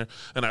this on there,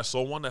 and I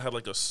saw one that had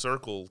like a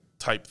circle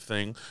type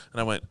thing,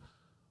 and I went,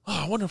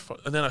 oh, I wonder if,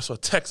 and then I saw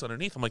text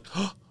underneath. I'm like,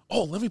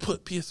 oh, let me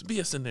put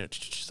PSBS in there.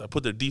 I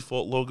put their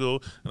default logo,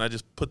 and I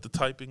just put the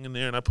typing in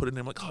there, and I put it in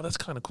there. I'm like, oh, that's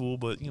kind of cool,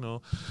 but,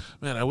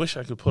 man, I wish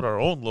I could put our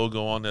own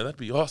logo on there. That'd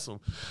be awesome.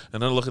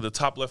 And then I look at the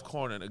top left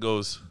corner, and it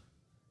goes,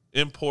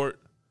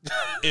 import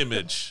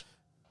image.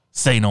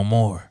 Say no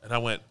more. And I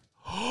went,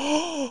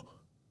 oh,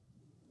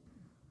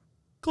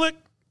 click.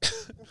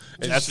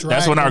 That's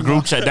when our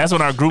group chat. That's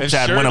when our group And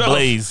chat sure went enough-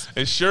 ablaze.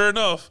 And sure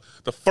enough,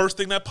 the first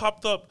thing that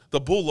popped up, the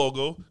Bull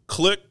logo,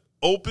 click,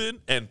 open,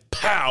 and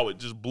pow, it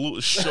just blew,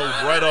 it showed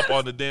right up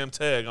on the damn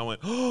tag. I went,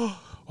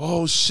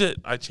 oh shit.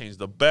 I changed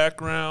the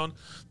background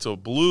to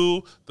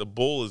blue. The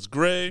Bull is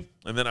gray.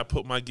 And then I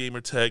put my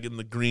gamer tag in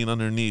the green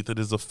underneath. It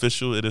is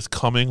official. It is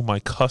coming. My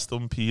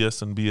custom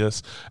PS and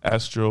BS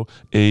Astro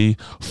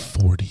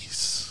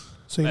A40s.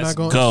 so you're Let's not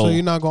going. go. So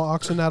you're not going to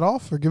auction that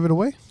off or give it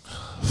away?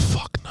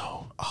 Fuck no.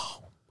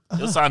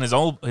 He'll sign his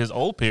old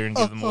pair and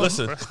give them more.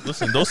 Listen,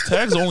 those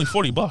tags are only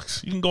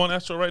 $40. You can go on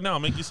Astro right now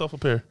and make yourself a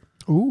pair.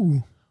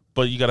 Ooh.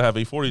 But you got to have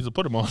A40s to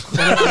put them on. For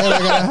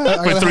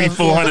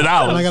 $300-$400. And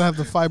I gotta have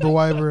the fiber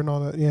wiper and all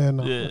that. Yeah,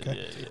 no. Yeah,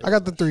 Okay. yeah, I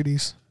got the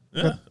 3Ds.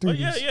 Yeah. Got Oh,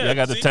 3Ds. yeah. I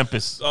got the See?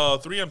 Tempest.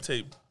 3M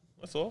tape.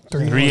 That's all.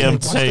 3M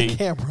Watch the tape.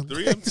 camera.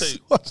 3M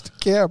tape. Watch the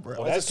camera.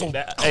 That's so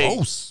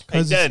Close. Hey,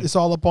 'Cause Dad. it's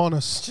all up on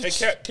us. Hey,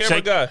 camera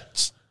Check- guy.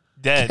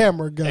 Dad.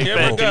 Camera guy. Hey, Camera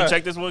Fed, can guy. you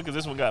check this one? Because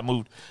this one got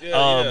moved.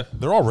 Yeah.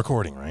 They're all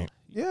recording, right?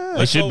 Yeah.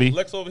 It should be.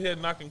 Lex over here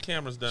knocking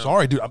cameras down.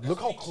 Sorry, dude.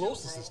 Look how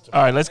close this is to me.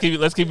 All right, let's keep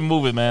it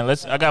moving, man.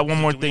 I got one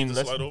more Do we thing. need to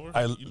Let's, slide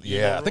over?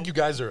 Yeah, I think you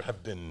guys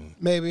have been.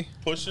 Maybe.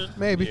 pushing.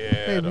 Maybe.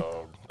 Yeah, Maybe.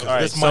 dog. 'Cause All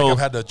right, this so- mic I've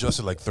had to adjust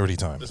it like 30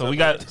 times.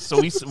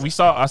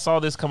 So I saw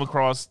this come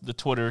across the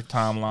Twitter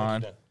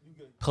timeline.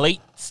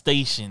 Plate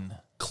Station.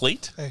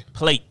 Plate?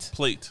 Plate.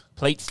 Plate.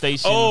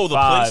 PlayStation. Oh, the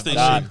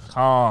PlayStation.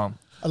 .com.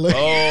 I like- Oh,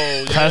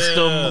 yeah.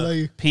 Custom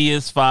like-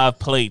 PS5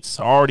 plates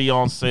already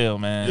on sale,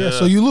 man. yeah.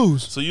 So you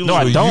lose. So you No,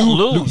 I lose. don't You-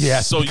 lose.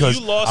 Yes, So because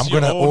you lost I'm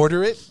gonna your own-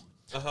 order it.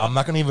 I'm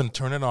not gonna even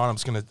turn it on. I'm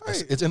just gonna.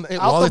 It's in Out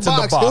while the it's in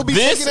the box. He'll box. be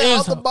This taking it out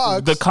is the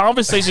box. the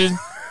conversation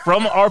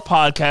from our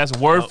podcast,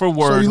 word for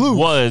word, you lose.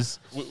 was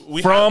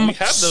we from have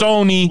the-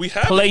 Sony we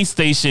have it.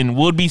 PlayStation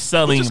would be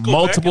selling just go back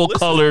multiple and listen.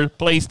 color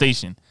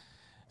PlayStation.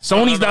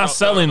 Sony's no, not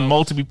selling no.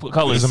 multiple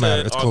colors. Doesn't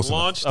matter. Said It's on close enough.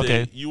 launch day,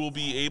 Okay. you will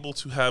be able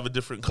to have a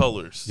different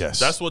colors. Yes.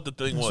 That's what the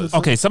thing was.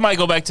 Okay, somebody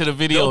go back to the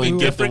video There'll be and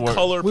get the different word.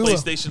 color We will.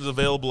 PlayStations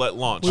available at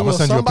launch. We I'm will.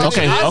 gonna send you a Somebody-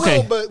 picture. I Okay, know,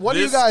 okay. but what do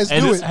you This- guys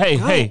And do? this, It.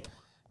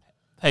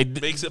 hey,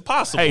 Makes it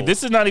possible. hey,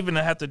 this is not even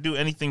to have to do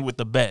anything with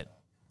the bet.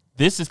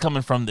 This is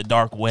coming from the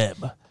dark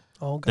web,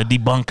 Oh, the God.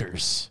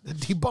 debunkers. The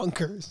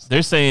debunkers.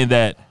 They're saying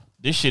that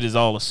this shit is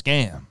all a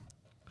scam.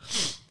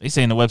 They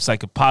saying the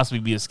website could possibly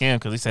be a scam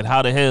because they said,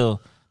 how the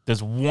hell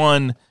does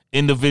one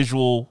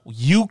individual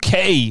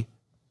UK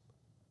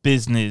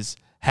business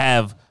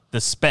have the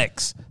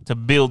specs to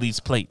build these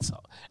plates?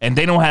 And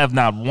they don't have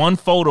not one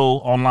photo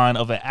online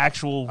of an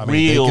actual I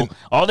mean, they real. can-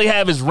 All they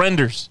have is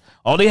renders.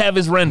 All they have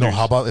is renders. No,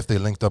 how about if they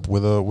linked up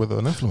with an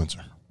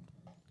influencer?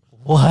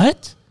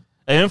 What?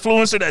 An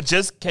influencer that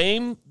just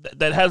came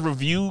that has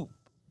review.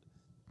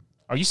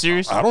 Are you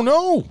serious? I don't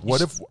know.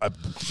 What if?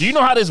 Do you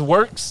know how this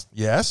works?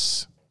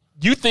 Yes.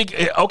 You think,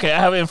 okay,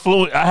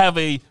 I have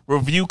a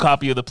review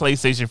copy of the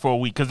PlayStation for a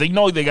week because they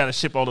know they got to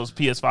ship all those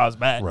PS5s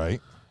back. Right.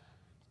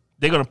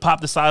 They're going to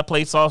pop the side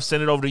plates off,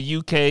 send it over to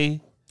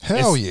UK.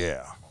 Hell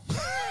yeah.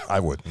 I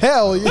would.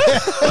 Hell yeah.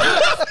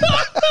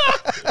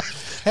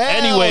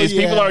 Anyways,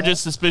 yeah. people are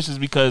just suspicious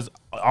because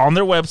on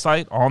their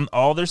website, on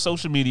all their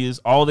social medias,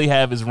 all they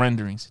have is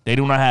renderings. They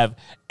do not have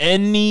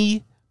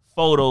any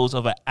photos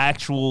of an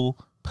actual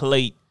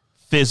plate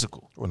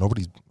physical. Well,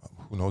 nobody's.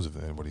 Who knows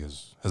if anybody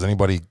has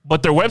anybody?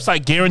 But their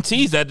website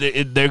guarantees that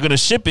they're going to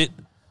ship it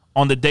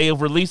on the day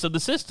of release of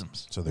the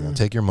systems. So they're gonna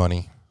take your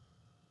money.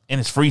 And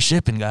it's free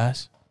shipping,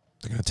 guys.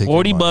 They're gonna take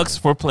 $40 your money.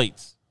 for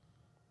plates.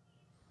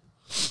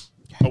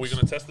 Are we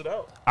gonna test it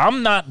out?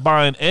 I'm not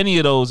buying any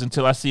of those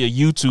until I see a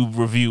YouTube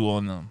review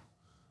on them.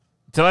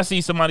 Until I see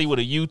somebody with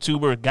a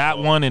YouTuber got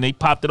one and they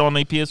popped it on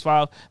their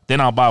PS5, then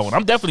I'll buy one.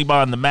 I'm definitely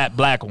buying the matte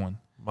black one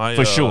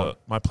for sure.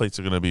 My plates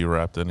are gonna be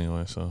wrapped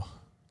anyway, so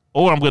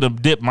Or I'm going to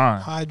dip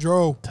mine.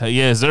 Hydro.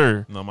 Yes,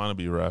 sir. no, mine will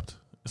be wrapped.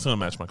 It's gonna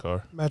match my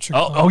car. Metric.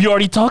 Oh, you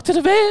already talked to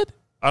the vet?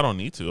 I don't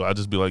need to. I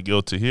just be like,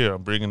 yo, to here,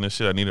 I'm bringing this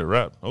shit. I need it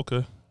wrapped.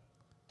 Okay,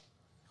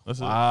 that's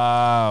it.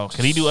 Wow.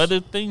 Can he do other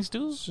things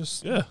too? It's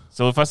just Yeah,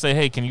 So if I say,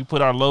 hey, can you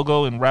put our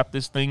logo and wrap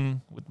this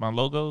thing with my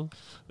logo?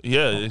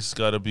 yeah. It's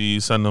gotta be.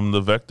 Send him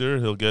the vector.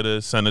 He'll get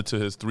it. Send it to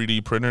his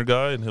 3D printer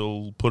guy, and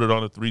he'll put it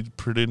on a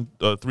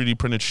 3D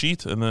printed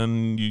sheet, and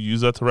then you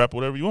use that to wrap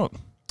whatever you want.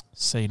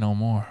 Say no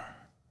more.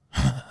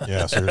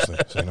 Yeah, seriously.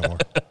 Say no more.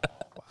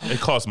 It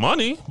costs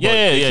money. but Yeah,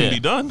 it yeah, can yeah. be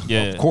done.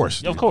 Yeah. Of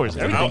course. Yeah, of course.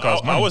 Yeah. Everything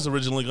costs money. I was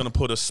originally gonna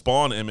put a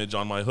Spawn image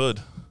on my hood.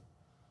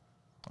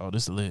 Oh,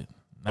 this is lit.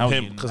 Now we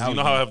Him, getting- because now you we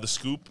know how I getting- have the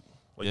scoop,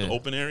 like Yeah. the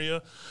open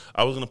area.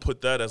 I was gonna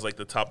put that as like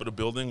the top of the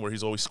building where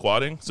he's always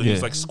squatting. So Yeah.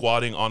 he's like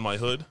squatting on my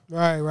hood,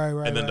 right.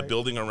 and then the right.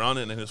 building around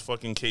it, and then his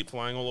fucking cape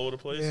flying all over the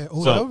place. Yeah.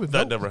 Ooh, So that, would be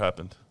That dope. never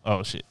happened.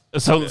 Oh shit.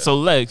 So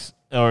Lex,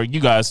 or you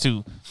guys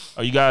too,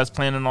 are you guys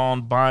planning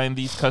on buying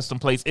these custom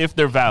plates if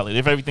they're valid?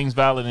 If everything's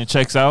valid and it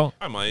checks out?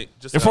 I might.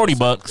 Just They're to have the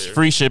 $40, same pair.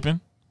 free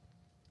shipping.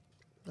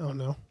 I don't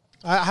know.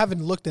 I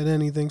haven't looked at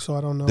anything, so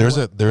I don't know. There's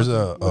what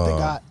a what they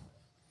got.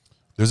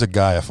 there's a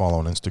guy I follow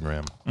on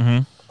Instagram Mm-hmm.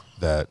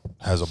 that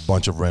has a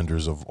bunch of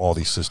renders of all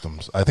these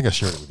systems. I think I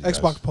shared it with you guys.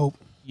 Xbox Pope.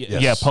 Yeah,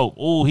 Yes. yeah, Pope.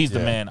 Oh, he's the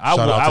Yeah. man. Shout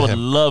out I to would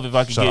him. love if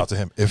I could Shout get out to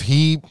him. If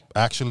he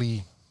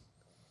actually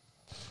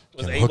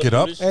Was can able hook to it do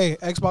up, this? Hey,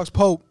 Xbox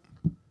Pope.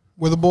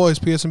 We're the boys.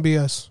 PS and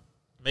BS.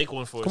 Make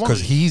one for us. Come on.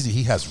 because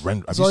he has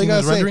render. Have That's you all you seen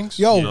gotta his say. renderings?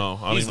 Yo, No,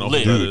 I don't He's even know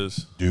lit. who that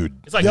is. Dude.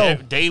 It's like Yo.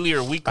 daily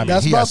or weekly. I mean,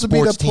 That's he about has to be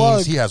the sports plug.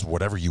 teams. He has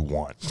whatever you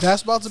want.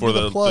 that's about to For be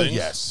the the plug. thing?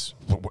 Yes,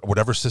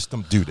 whatever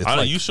system, dude. It's I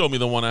know like you showed me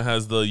the one that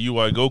has the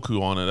UI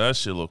Goku on it. That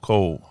shit look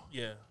cold.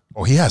 yeah.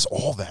 oh, he has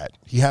all that.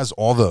 He has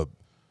all the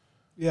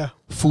Yeah.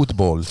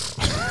 football,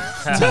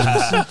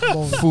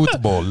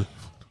 football.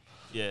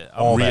 Yeah.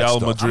 All that Real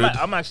stuff. Madrid.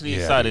 I'm actually Yeah.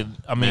 excited.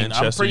 I mean, I'm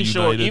Manchester pretty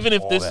sure United. even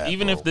if All this that,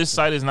 even if bro. this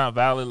site is not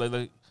valid,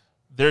 like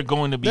they're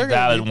going to be They're gonna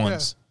valid be- yeah.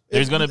 ones.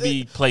 There's going to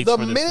be plates The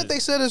for this. minute they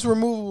said it's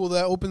removable,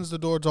 that opens the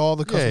door to all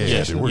the Yeah, yeah,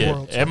 customization dude, in we're the yeah.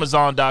 world.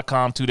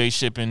 Amazon.com 2-day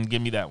shipping.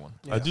 Give me that one.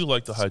 I do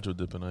like the hydro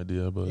dipping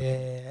idea, but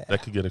Yeah.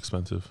 that could get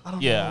expensive. I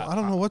don't Yeah. know. I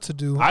don't know what to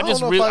do. I don't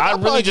just know if really- I I'll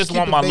really probably just keep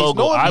want it my base. logo.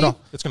 Know what I mean? don't-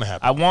 It's gonna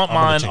happen. I want I'm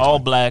gonna mine change all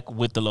mine. black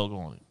with the logo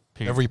on it.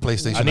 Period. Every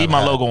PlayStation I need I've my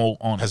had logo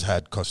on has it.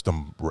 had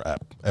custom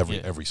wrap. Yeah.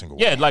 Every single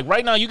Yeah, one. like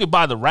right now you could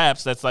buy the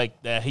wraps that's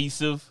like the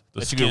adhesive. The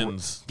that you can-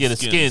 skins. Yeah, the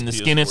Skins, skin, the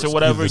skin PS4 or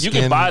whatever. skins. The You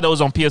can skin. buy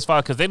those on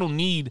PS5 because they don't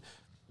need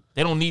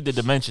the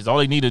dimensions. All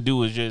they need to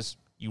do is just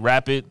you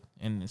wrap it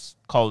and it's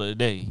call it a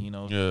day. You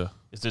know, Yeah.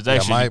 if there's Yeah,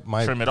 extra, my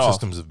you trim it off.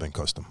 systems have been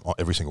custom.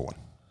 Every single one.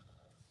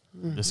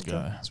 This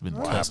guy has been I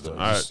have custom. to-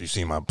 right. You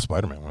see my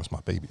Spider-Man one? That's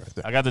my baby right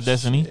there. I got the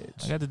Destiny.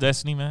 I got the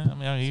Destiny, man.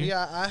 I'm out here.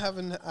 Yeah,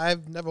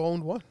 I've never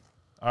owned one.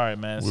 All right,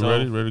 man. We So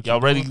ready? Ready to y'all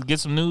keep ready going? to get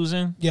some news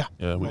in? Yeah.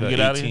 Yeah, we Wanna got get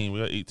outta here? 18. We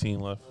got 18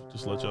 left.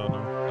 Just to let y'all know.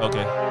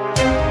 Okay.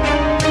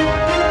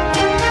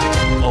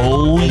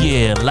 Oh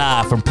yeah,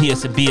 live from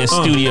PSBS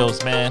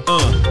Studios, man.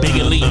 Big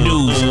Elite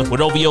News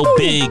with OVO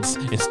Biggs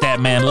and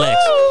Statman Lex.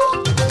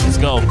 Let's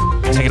go.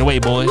 Take it away,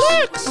 boys.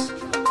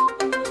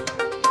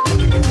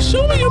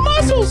 Show me your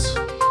muscles.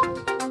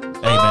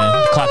 Hey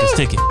man, the clock is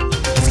ticking.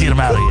 Let's get him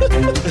out of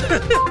here.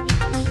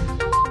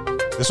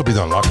 This will be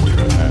the unlock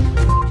video,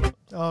 man.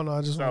 Oh no,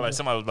 I just Sound like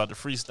somebody was about to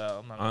freestyle.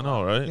 I'm not I gonna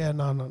know, right? yeah,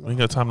 no. We ain't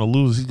got time to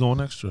lose. He's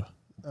going extra.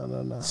 All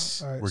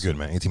right, We're good,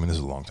 man. 18 minutes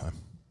is a long time.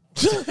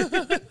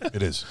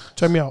 It is.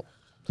 check me out.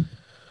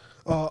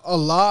 A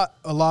lot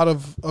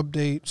of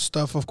update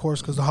stuff, of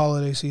course, because the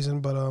holiday season.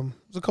 But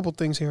there's a couple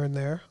things here and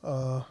there.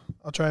 I'll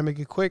try and make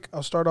it quick.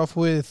 I'll start off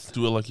with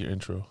Do it like your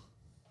intro.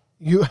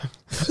 you.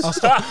 I'll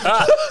start,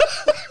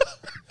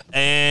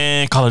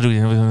 And Call of Duty.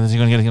 You're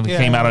gonna get him. Yeah.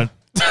 Came out of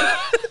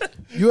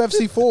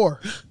UFC 4.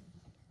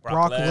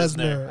 Brock I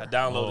Lesnar.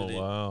 downloaded Oh, it.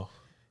 wow.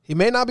 He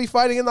may not be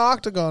fighting in the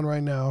octagon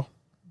right now,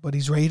 but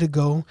he's ready to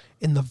go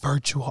in the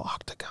virtual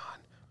octagon.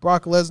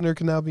 Brock Lesnar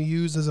can now be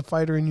used as a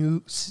fighter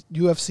in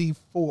UFC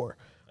 4.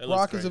 It looks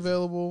Brock is crazy.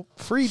 available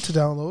free to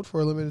download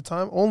for a limited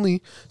time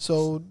only,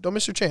 so don't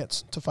miss your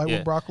chance to fight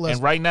with Brock Lesnar.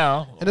 And right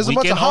now, And there's a bunch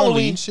of weekend Halloween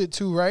only, shit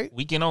too, right?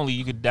 weekend only,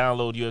 you could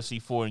download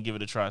UFC 4 and give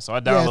it a try. So I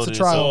Yeah, downloaded it's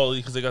a trial. Oh,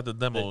 because they got the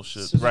demo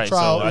shit. a Right,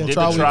 trial- so I yeah, did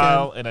trial the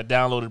trial and I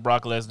downloaded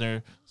Brock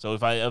Lesnar. So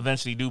if I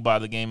eventually do buy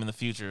the game in the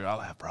future, I'll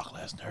have Brock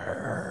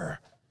Lesnar.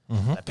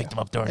 I picked him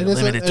up during And the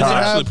it's a- limited it's It's a-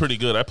 time. actually pretty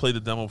good. I played the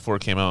demo before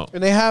it came out.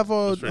 And they have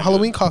very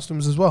Halloween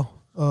costumes as well.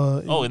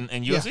 Oh, in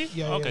UFC?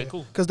 Yeah, Okay,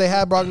 cool. Because they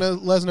had Brock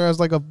Lesnar as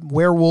like a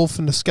werewolf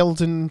and a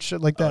skeleton and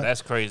shit like Oh, that.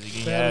 that's crazy.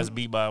 Getting your ass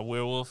beat by a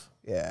werewolf.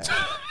 Yeah.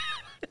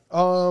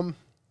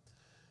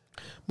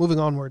 Moving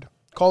onward.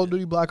 Call of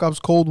Duty Black Ops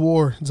Cold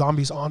War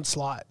Zombies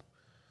Onslaught.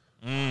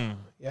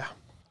 Yeah.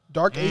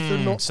 Dark Aether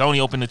Sony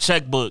opened the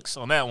checkbooks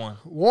on that one.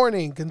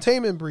 warning,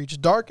 containment breach.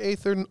 Dark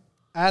Aether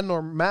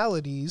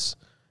abnormalities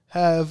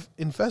have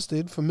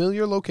infested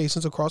familiar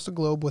locations across the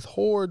globe with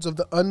hordes of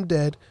the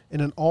undead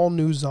in an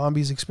all-new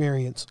zombies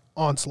experience,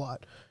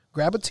 Onslaught.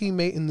 Grab a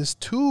teammate in this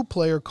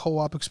 2-player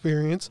co-op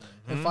experience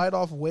and fight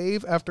off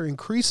wave after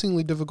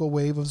increasingly difficult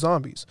wave of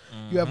zombies.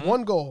 You have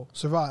one goal,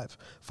 survive.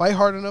 Fight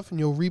hard enough and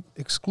you'll reap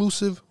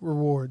exclusive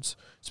rewards.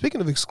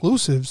 Speaking of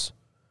exclusives,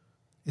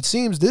 it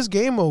seems this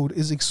game mode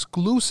is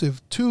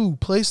exclusive to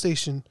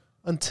PlayStation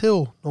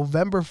until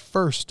November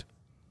 1st,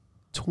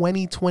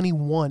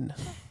 2021.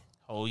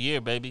 Whole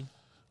year, baby.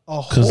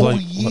 A 'Cause, whole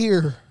like,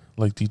 year.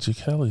 Like DJ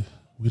Kelly.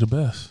 We the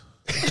best.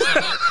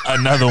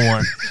 Another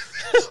one.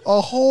 A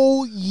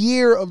whole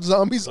year of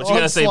Zombies What you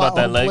gotta say about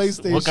Onslaught that, on Lex?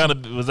 PlayStation. What kind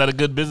of was that a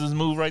good business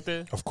move right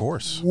there? Of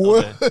course.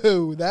 Whoa,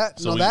 So,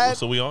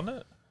 that. we on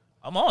that?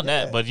 I'm on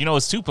that, but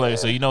it's 2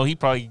 players, so he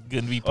probably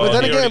gonna be. But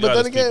then he again, already but got then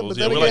his again, peoples. but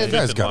Yeah, then we're like again, fifth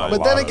guys in got a line. But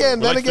lot then of- again,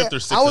 We're then like again, fifth or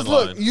sixth I was in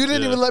look. line. You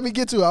didn't Yeah. even let me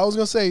get to it. I was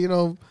gonna say,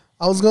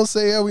 I was gonna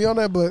say, yeah, we on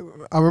that, but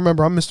I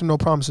remember I'm Mr. No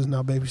Promises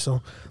now, baby.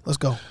 So let's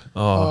go.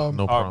 Oh,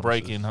 no problem.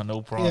 Heartbreaking,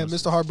 no problem. Yeah,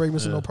 Mr. Heartbreak,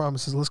 Mr. No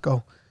Promises. Let's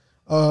go.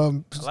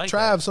 like Trav,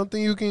 that.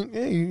 something you can.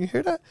 Yeah, you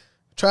hear that?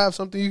 Trav,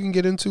 something you can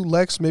get into.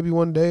 Lex, maybe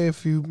one day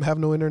if you have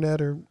no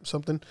internet or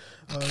something.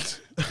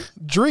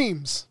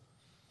 Dreams.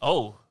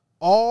 Oh,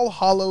 All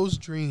Hallows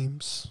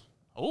Dreams.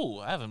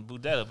 I haven't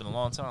booted that up in a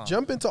long time.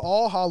 Jump into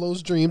All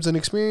Hallows Dreams and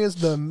experience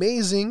the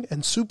amazing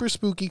and super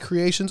spooky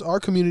creations our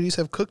communities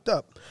have cooked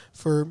up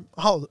for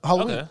Halloween.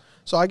 Okay.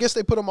 So I guess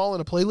they put them all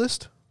in a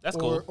playlist. That's or,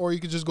 cool. Or you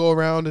could just go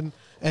around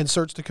and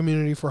search the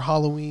community for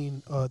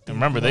Halloween. And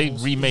remember, they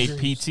levels and remade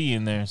dreams. PT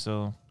in there,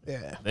 so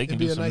Yeah, they can it'd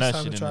be do a some nice nut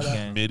time shit to in try this that.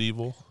 game.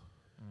 Medieval.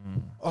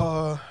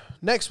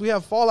 Next, we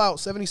have Fallout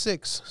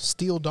 76,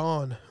 Steel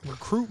Dawn,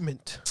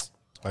 Recruitment.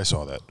 I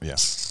saw that. Yeah.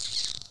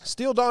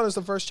 Steel Dawn is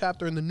the first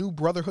chapter in the new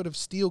Brotherhood of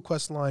Steel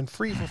quest line,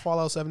 free for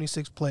Fallout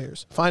 76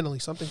 players. Finally,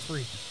 something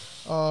free.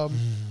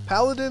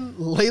 Paladin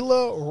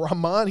Layla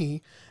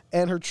Rahmani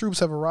and her troops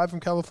have arrived from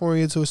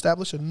California to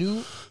establish a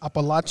new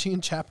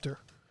Appalachian chapter.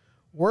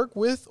 Work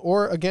with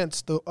or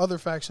against the other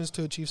factions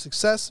to achieve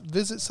success,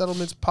 visit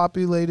settlements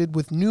populated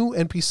with new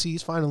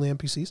NPCs, finally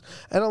NPCs,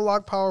 and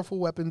unlock powerful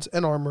weapons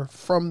and armor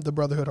from the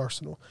Brotherhood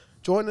arsenal.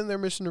 Join in their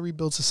mission to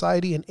rebuild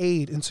society and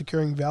aid in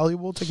securing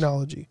valuable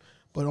technology.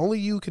 But only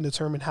you can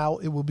determine how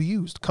it will be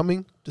used.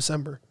 Coming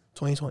December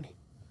 2020.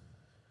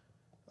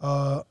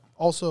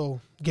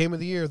 Also, Game of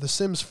the Year, The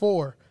Sims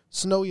 4,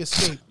 Snowy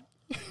Escape.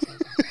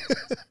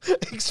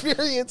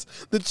 Experience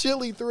the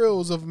chilly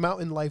thrills of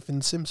mountain life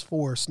in Sims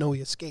 4, Snowy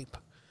Escape.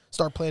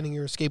 Start planning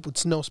your escape with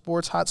snow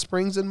sports, hot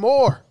springs, and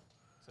more.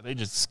 So they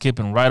just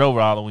skipping right over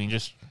Halloween.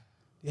 Just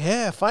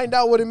Yeah, find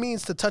out what it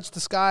means to touch the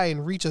sky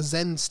and reach a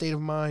zen state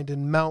of mind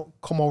in Mount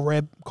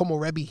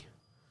Komorebi.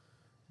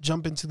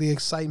 Jump into the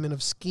excitement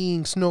of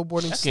skiing,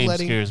 snowboarding, that game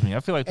sledding, scares me. I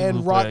feel like people and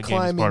who play rock that game is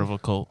climbing. part of a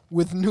cult.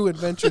 with new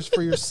adventures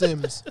for your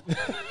Sims.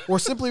 Or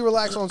simply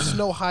relax on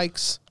slow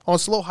hikes,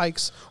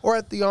 or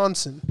at the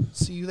onsen.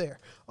 See you there.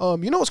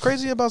 You know what's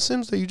crazy about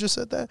Sims that you just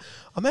said that?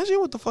 Imagine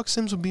what the fuck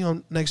Sims would be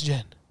on next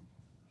gen.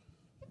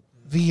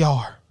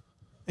 VR.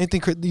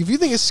 Anything? If you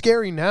think it's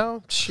scary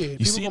now, shit. You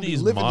people see gonna be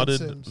these living in modded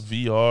Sims.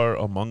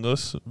 VR Among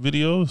Us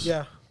videos?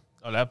 Yeah.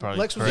 Oh, that probably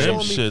Lex was crazy. Them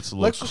showing me. shits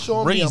look Lex was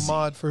showing me a crazy.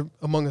 mod for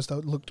Among Us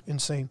that looked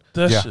insane.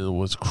 That Yeah. shit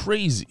was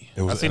crazy.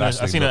 It was.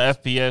 I seen an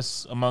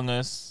FPS Among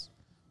Us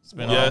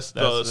spin-off. Yes, the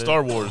That's it.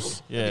 Star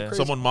Wars. Yeah, crazy.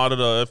 Someone modded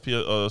a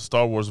FPS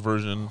Star Wars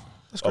version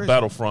That's of crazy.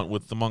 Battlefront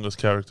with Among Us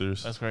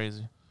characters. that's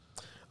crazy.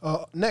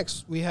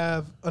 Next, we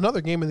have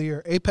another game of the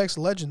year, Apex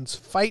Legends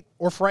Fight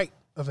or Fright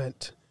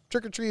event.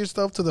 Trick or treat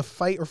yourself to the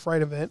Fight or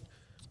Fright event.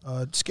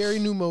 Scary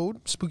new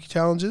mode, spooky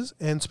challenges,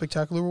 and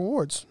spectacular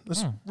rewards.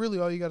 That's really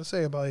all you got to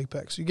say about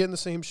Apex. You're getting the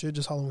same shit,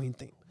 just Halloween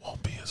theme.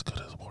 Won't be as good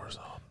as Warzone.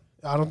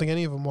 I don't think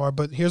any of them are,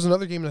 but here's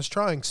another game that's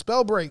trying.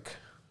 Spellbreak.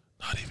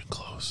 Not even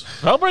close.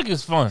 Spellbreak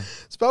is fun.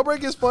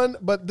 Spellbreak is fun,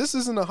 but this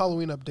isn't a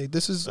Halloween update.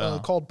 This is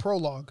called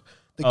Prologue.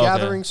 The Okay.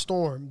 Gathering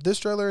Storm. This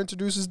trailer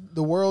introduces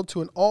the world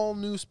to an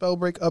all-new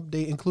Spellbreak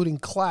update, including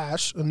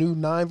Clash, a new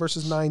 9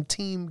 versus 9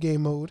 team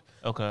game mode,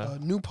 Okay.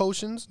 new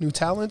potions, new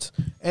talents,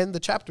 and the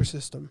chapter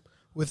system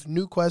with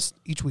new quests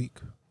each week.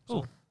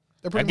 Ooh.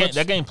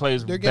 That game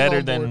plays they're getting better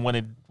on than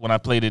board. when I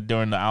played it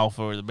during the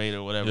alpha or the beta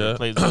or whatever. Yeah. It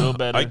plays real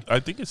better. I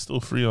think it's still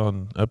free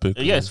on Epic.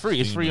 Yeah, or it's free.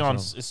 It's Steam free or on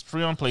something. it's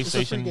free on free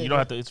PlayStation. game, You don't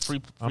have to. It's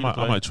free. I free might, to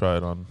play. I might try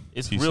it on.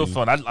 It's PC. real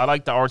fun. I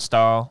like the art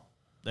style,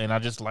 and I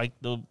just like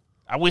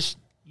I wish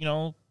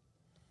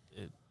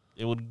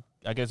it would.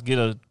 I guess get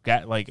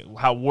like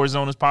how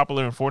Warzone is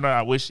popular in Fortnite.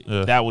 I wish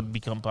that would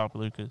become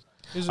popular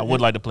because I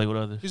would like to play with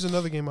others. Here's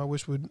another game I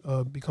wish would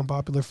become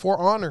popular. For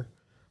Honor,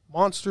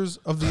 Monsters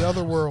of the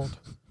Other World.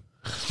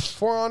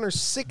 For Honor's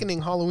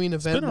sickening Halloween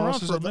event, been around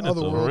Monsters for a of the minute,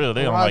 Other though. For World. real,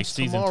 they on like arrives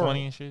season tomorrow.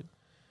 20 and shit.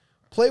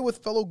 Play with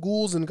fellow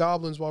ghouls and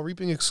goblins while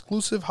reaping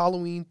exclusive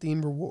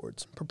Halloween-themed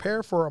rewards.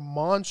 Prepare for a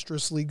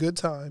monstrously good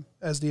time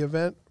as the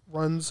event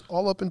runs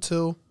all up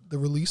until the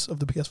release of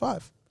the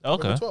PS5.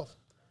 Okay. November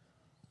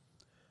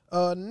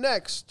 12th.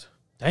 Next.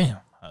 Damn,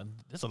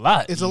 it's a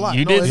lot. It's a lot.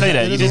 You No, did it- say it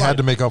that. is You a did. lot. Had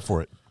to make up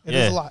for it. It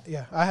Yeah. is a lot.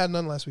 Yeah, I had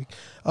none last week.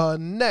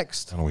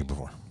 Next. And a week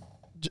before.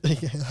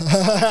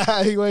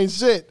 You ain't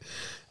shit.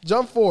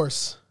 Jump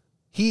Force,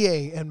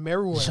 Hiei, and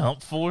Meruem.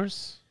 Jump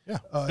Force. Yeah.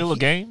 Still a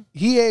game.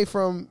 Hiei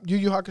from Yu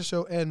Yu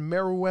Hakusho and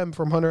Meruem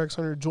from Hunter x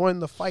Hunter join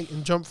the fight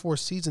in Jump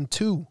Force Season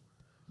 2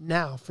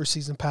 now for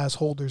Season Pass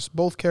holders.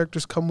 Both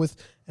characters come with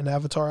an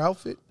avatar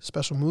outfit,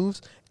 special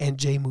moves, and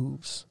J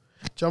moves.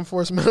 Jump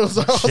Force medals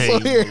are also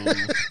here.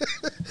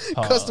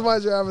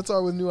 Customize your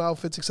avatar with new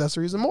outfits,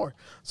 accessories, and more.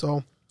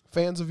 So,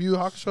 fans of Yu Yu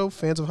Hakusho,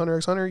 fans of Hunter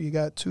x Hunter, you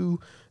got 2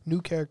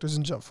 new characters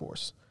in Jump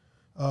Force.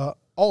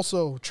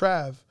 Also,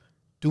 Trav,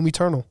 Doom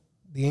Eternal,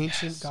 The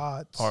Ancient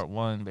Gods. Part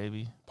 1,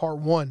 baby. Part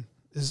 1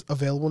 is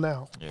available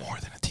now. More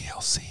than a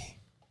DLC.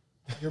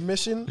 Your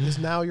mission is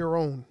now your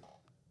own.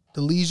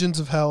 The legions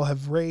of hell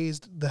have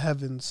raised the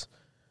heavens,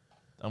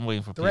 I'm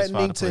waiting for PS5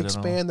 threatening to to play that on.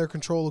 expand their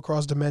control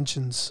across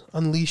dimensions.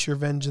 Unleash your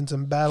vengeance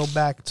and battle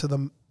back to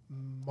the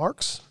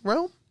Mayarch's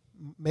realm?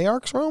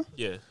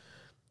 Yeah.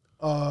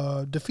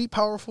 Defeat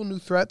powerful new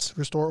threats,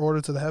 restore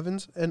order to the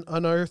heavens, and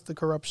unearth the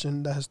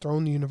corruption that has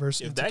thrown the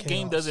universe If into that chaos.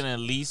 game doesn't at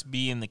least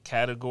be in the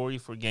category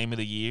for Game of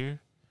the Year,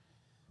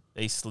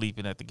 they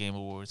sleeping at the Game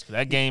Awards. 'Cause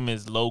that game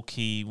is low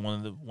key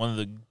one of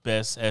the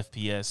best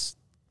FPS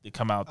that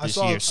come out I this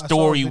saw year. a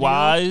Story video.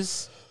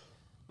 wise,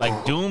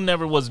 like Doom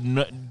never was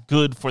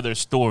good for their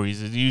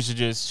stories. It used to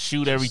just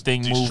shoot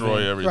everything, Destroy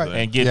moving, everything.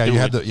 Right. and get Yeah, through you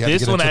it. had to get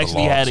This one into the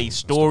actually had logs a and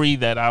stuff. story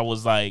that I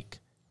was like,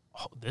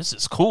 oh, this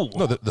is cool.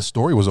 No, the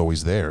story was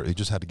always there. You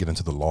just had to get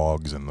into the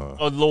logs and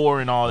the. Lore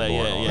and all that.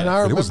 lore Yeah, and all yeah. And that.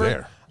 I But it was remember-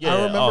 there. Yeah, I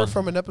remember oh.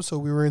 from an episode,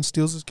 we were in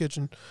Steele's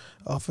kitchen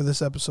for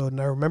this episode, and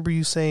I remember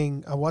you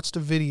saying, I watched a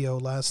video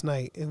last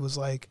night. It was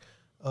like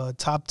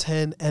top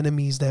 10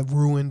 enemies that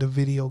ruined a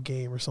video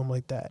game or something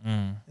like that.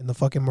 And the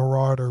fucking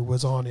Marauder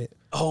was on it.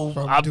 Oh,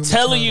 from I'm Doom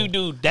telling you,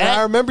 Eternal. dude, And I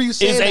that remember you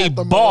saying is a that,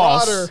 the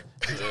boss. Marauder.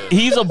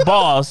 He's a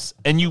boss,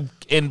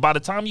 and by the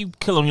time you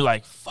kill him, you're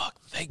like, fuck,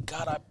 thank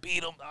God I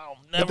beat him. I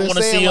don't never They're want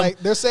to saying see him. like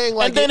they're saying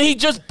like and then he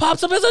just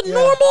pops up as a Yeah.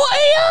 normal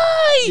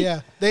AI.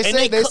 yeah they And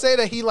say they co- say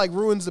that he like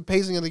ruins the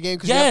pacing of the game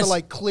because you have Yes. to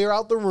like clear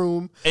out the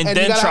room And you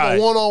then gotta try have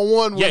it. a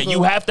one-on-one. Yeah, with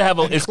you him have to have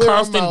and it's clear him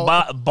constant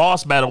out.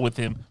 boss battle with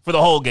him for the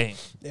whole game.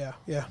 Yeah,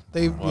 yeah,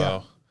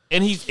 Wow.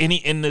 And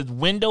in the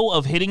window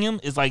of hitting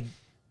him is like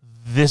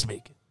this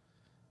big.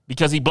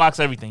 Because he blocks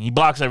everything. He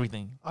blocks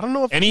everything. I don't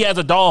know if And he has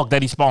a dog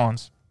that he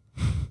spawns.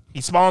 He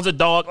spawns a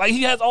dog. Like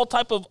he has all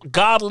type of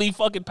godly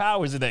fucking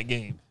powers in that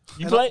game.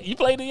 You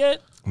played it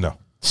yet? No.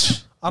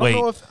 I don't Wait.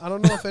 know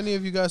if any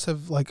of you guys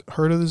have like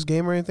heard of this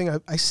game or anything.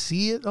 I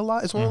see it a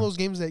lot. It's one of those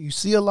games that you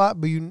see a lot,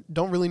 but you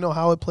don't really know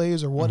how it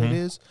plays or what it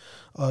is.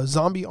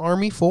 Zombie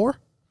Army 4.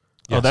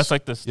 Oh, Yes. that's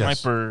like the Yes.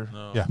 sniper.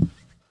 Yeah.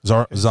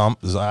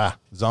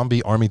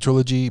 Zombie Army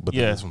Trilogy, but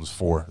Yeah. this one's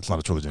 4. It's not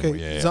a trilogy Okay,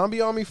 anymore. Yeah, yeah.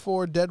 Zombie Army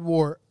 4, Dead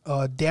War,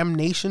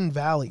 Damnation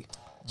Valley.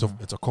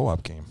 It's a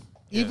co-op game.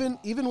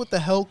 Even with the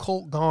Hell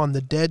Cult gone,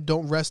 the dead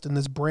don't rest in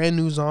this brand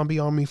new Zombie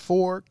Army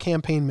 4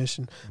 campaign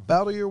mission.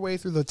 Battle your way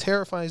through the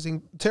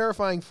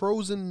terrifying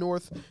frozen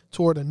north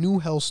toward a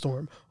new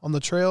hellstorm on the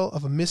trail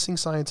of a missing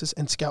scientist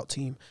and scout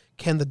team.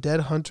 Can the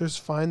dead hunters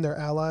find their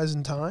allies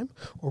in time,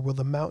 or will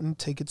the mountain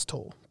take its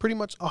toll? Pretty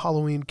much a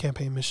Halloween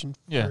campaign mission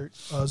for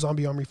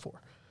Zombie Army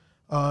 4.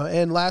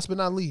 And last but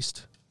not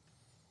least,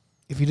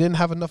 if you didn't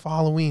have enough of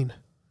Halloween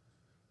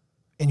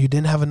and you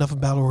didn't have enough of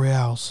Battle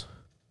Royales,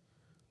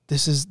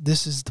 this is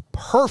the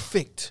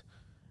perfect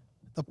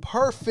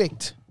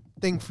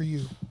thing for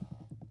you.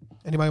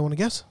 Anybody want to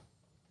guess?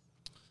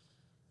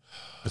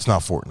 It's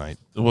not Fortnite.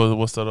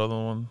 What's that other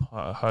one?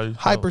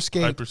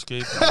 Hyperscape.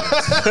 Hyperscape.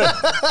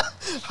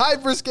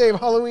 Hyperscape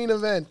Halloween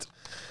event.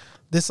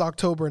 This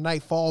October,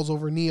 night falls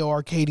over Neo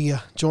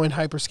Arcadia. Join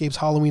Hyperscape's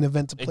Halloween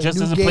event to It play just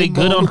new doesn't game play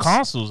good on modes,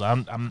 consoles.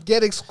 I'm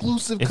get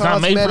exclusive It's not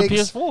made for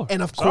cosmetics, PS4.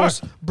 and of Sorry.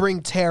 course,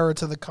 bring terror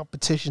to the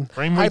competition.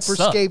 Frame rates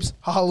suck. Hyperscape's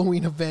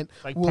Halloween event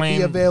Like will be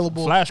playing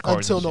available flashcards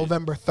until and shit.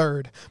 November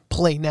 3rd.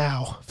 Play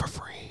now for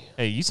free.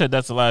 Hey, you said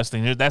that's the last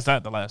thing. That's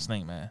not the last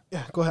thing, man.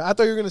 Yeah, go ahead. I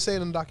thought you were going to say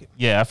it on the docket.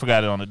 Yeah, I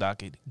forgot it on the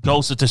docket.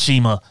 Ghost of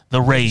Tsushima, the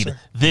raid, Sure.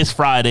 this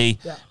Friday.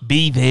 Yeah.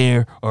 Be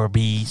there or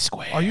be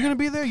square. Are you going to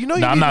be there? You know,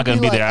 No, I'm not going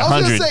to be there. I was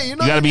 100. gonna say, You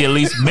got to be at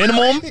least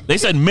minimum. They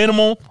said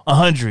minimum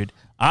 100.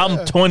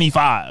 I'm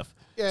 25.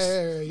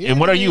 Yeah. And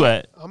what are you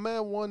at? I'm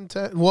at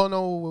 110,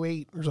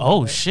 108 or something. Oh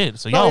like that. shit!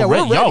 So No, y'all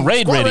we're y'all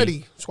raid Squad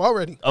ready. Squad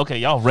ready. Okay,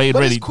 y'all raid But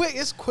ready.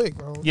 it's quick,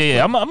 bro.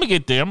 Yeah. I'm gonna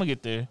get there. I'm gonna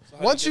get there.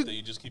 Once you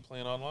just keep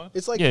playing online.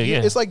 it's like Yeah.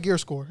 it's like gear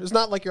score. It's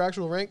not like your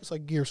actual rank. It's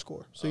like gear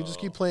score. So you just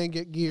keep playing,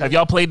 get gear. Have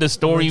y'all played the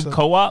story Ranks up.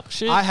 co-op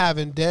shit? I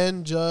haven't.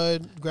 Den,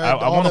 Judd, I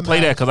grabbed. want to them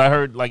play that out. because I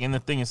heard like in the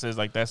thing it says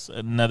like that's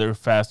another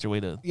faster way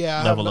to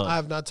level up. I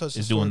have not touched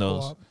Is the doing story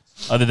those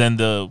co-op. other than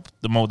the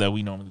mode that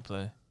we normally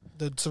play.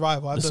 The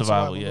survival. I've The done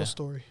survival, survival, yeah. no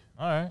story.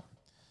 All right.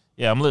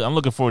 Yeah, I'm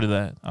looking forward to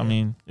that. I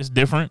mean, it's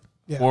different.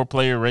 Yeah.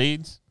 4-player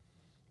raids,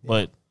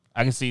 but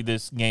I can see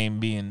this game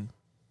being,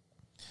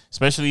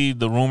 especially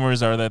the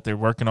rumors are that they're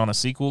working on a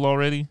sequel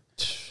already.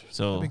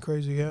 So That'd be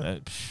crazy. Yeah,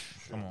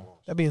 come on.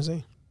 that'd be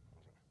insane.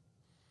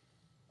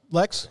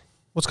 Lex,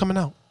 what's coming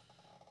out?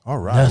 All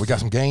right, we got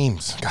some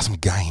games.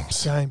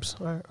 Games.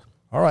 All right.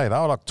 All right,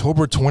 out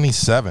October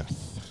 27th.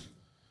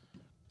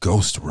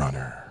 Ghost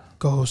Runner.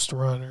 Ghost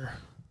Runner.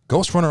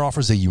 Ghost Runner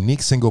offers a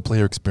unique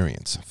single-player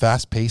experience,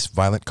 fast-paced,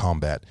 violent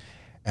combat,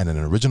 and an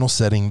original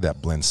setting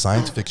that blends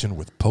science fiction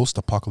with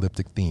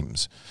post-apocalyptic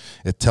themes.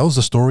 It tells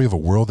the story of a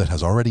world that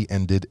has already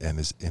ended and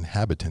its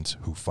inhabitants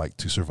who fight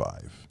to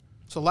survive.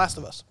 So Last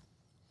of Us.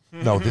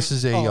 No, this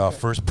is a okay.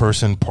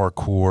 first-person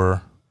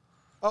parkour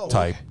Oh,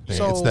 type okay. thing.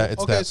 So It's that.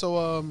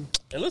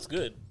 It looks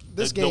good.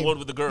 this the game, one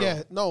with the girl.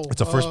 Yeah, no.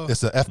 It's a first.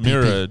 It's a FPP.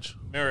 Mirror Edge.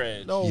 Mirror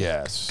Edge. No.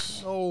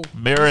 Yes. No.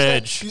 Mirror You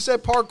said- Edge. You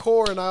said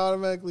parkour, and I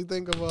automatically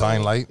think of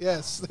Dying Light?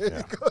 Yes. There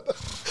you go.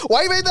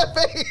 Why you made that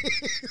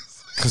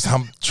face? Because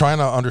I'm trying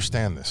to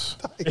understand this.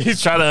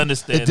 He's trying to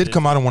understand. It did this.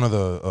 come out in one of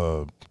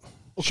the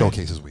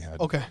showcases we had.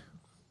 Okay.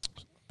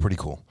 Pretty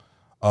cool.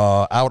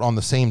 Out on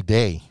the same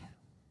day,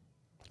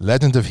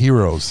 Legend of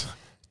Heroes,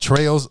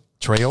 Trails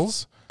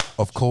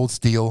of Cold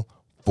Steel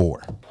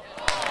 4.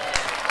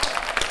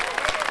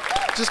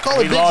 Just call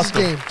We it lost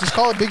Biggs' him. game. Just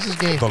call it Biggs'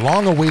 game. The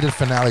long-awaited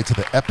finale to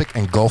the epic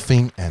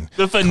engulfing and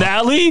The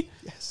finale.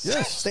 Yes.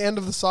 It's the end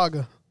of the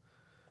saga.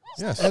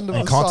 End of and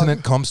the continent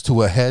saga. comes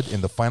to a head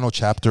in the final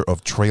chapter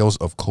of Trails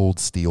of Cold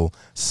Steel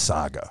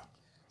saga.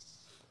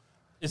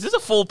 Is this a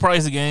full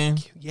price game?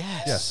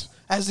 Yes. Yes.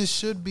 As it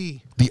should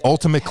be. The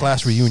ultimate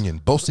class reunion,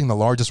 boasting the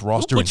largest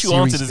roster in put you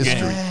onto series this game?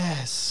 history.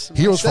 Yes.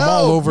 Heroes from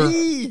all over.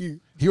 Me.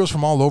 Heroes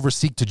from all over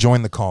seek to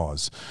join the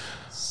cause.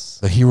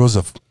 The heroes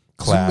of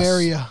Class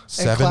Zumeria and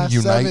 7 Class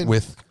unite 7.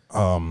 with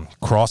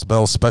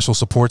Crossbell's special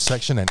support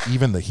section and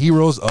even the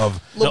heroes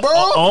of The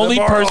LeBron? only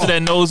LeBron. person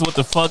that knows what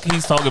the fuck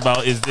he's talking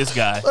about is this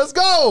guy. Let's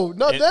go.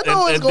 No, that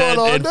know what's going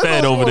on. And That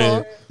Fed knows over what's there.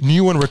 going on.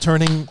 new and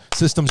returning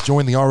systems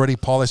join the already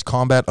polished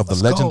combat of the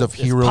Let's Legend go. of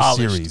It's Heroes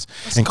polished. series,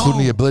 Let's including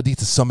go. the ability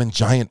to summon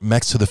giant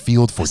mechs to the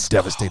field for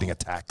devastating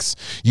attacks,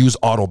 use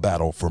auto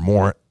battle for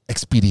more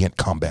expedient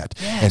combat,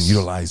 and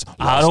utilize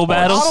lost Auto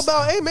battle? arts. Auto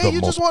battle. Hey, man, The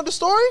you just most- want the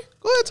story?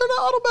 Go ahead, turn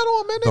that auto battle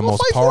on, man. They the gonna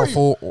most fight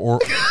powerful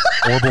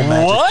orbital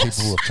magic What?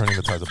 capable of turning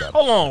the tides of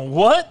battle. Hold on,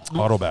 what?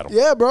 Auto battle. for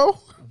you. Yeah, bro.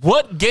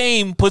 What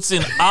game puts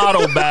in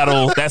auto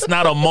battle that's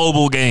not a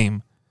mobile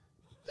game?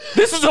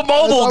 This is a That's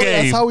mobile how,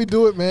 game. That's how we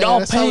do it, man. Y'all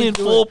That's how we paying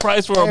do full it.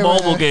 price for a Hey,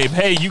 mobile man. game.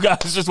 Hey, you guys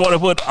just want to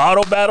put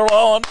auto battle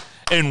on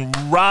and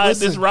ride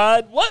this Listen.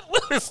 ride? What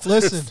is this?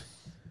 Listen.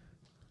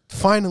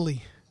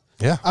 Finally.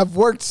 Yeah. I've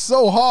worked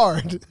so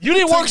hard. You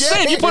didn't to work get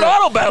shit. You put here.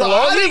 auto battle No,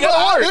 on. I You didn't, got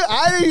I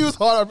hard. didn't use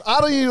hard.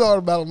 I don't use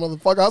auto battle,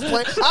 motherfucker. I was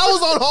playing. I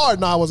was on hard.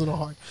 No, I wasn't on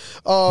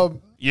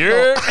hard.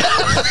 You're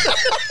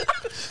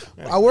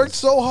I worked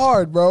so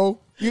hard, bro.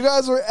 You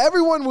guys were.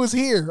 Everyone was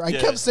here. I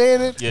Yeah. kept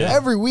saying it Yeah.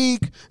 every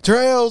week.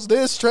 Trails,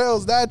 this,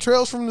 trails, that,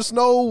 trails from the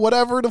snow,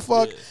 whatever the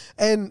fuck.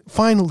 And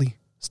finally,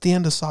 it's the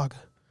end of Saga.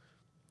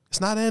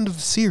 It's not the end of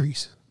the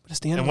series, but it's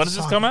the end. and of when the does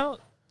this saga. come out?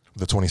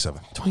 The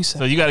 27th. 27.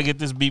 So you got to get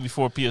this beat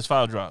before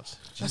PS5 drops.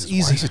 That's Why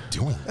easy. is it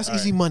doing that? That's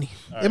easy money.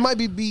 It might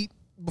be beat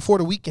before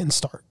the weekend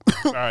start.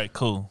 All right,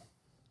 cool,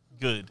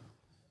 good.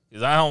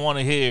 Because I don't want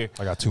to hear,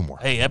 I got two more.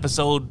 hey,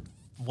 episode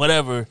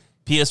whatever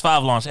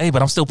PS5 launch. Hey,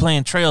 but I'm still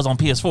playing Trails on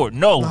PS4.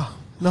 No,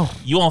 No.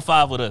 you on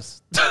 5 with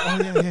us. Oh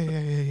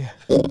yeah.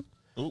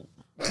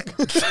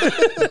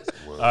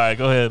 All right,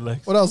 go ahead,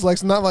 Lex. What else,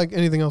 Lex? Not like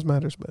anything else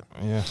matters, but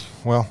Yeah.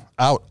 Well,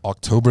 out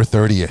October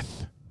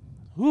 30th.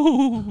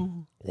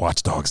 Ooh.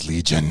 Watch Dogs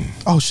Legion.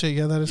 oh shit,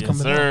 yeah, that is Yes,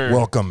 coming out. sir.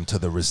 Welcome to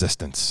the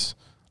Resistance.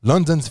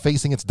 London's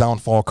facing its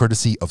downfall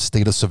courtesy of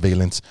state of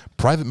surveillance,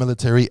 private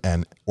military,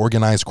 and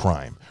organized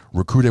crime.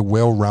 Recruit a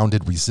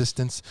well-rounded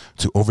resistance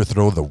to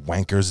overthrow the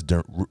wankers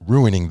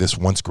ruining this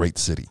once great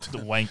city. The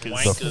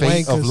wankers. The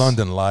fate of Wankers.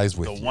 London lies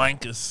with The you.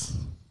 wankers.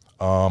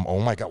 Oh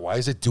my God, why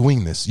is it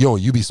doing this? Yo,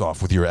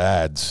 Ubisoft with your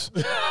ads.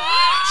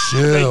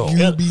 Chill.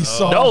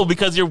 Ubisoft. No,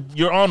 because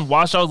you're on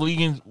Watch Dogs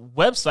Legion's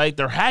website.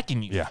 They're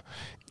hacking you. Yeah.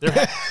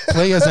 They're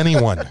Play as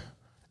anyone.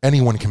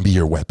 Anyone can be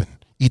your weapon.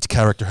 Each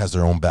character has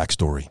their own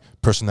backstory,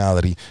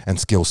 personality, and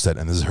skill set,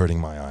 and this is hurting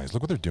my eyes.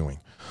 Look what they're doing.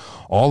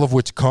 All of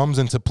which comes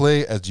into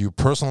play as you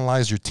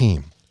personalize your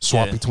team.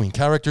 Swap Yeah. between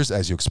characters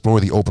as you explore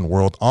the open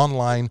world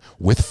online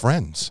with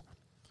friends.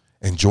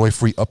 Enjoy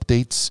free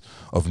updates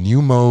of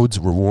new modes,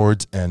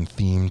 rewards, and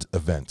themed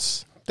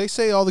events. they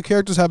say all the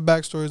characters have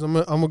backstories, I'm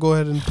gonna go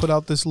ahead and put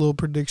out this little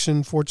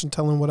prediction, fortune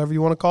telling, whatever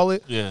you want to call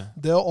it. Yeah.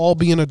 They'll all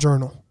be in a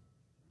journal.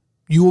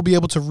 You will be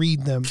able to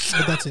read them,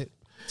 but that's it.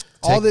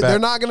 They're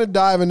not gonna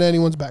dive into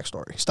anyone's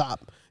backstory.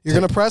 Stop. You're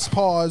gonna press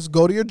pause,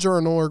 go to your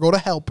journal or go to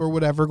help or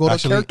whatever. Go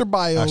to character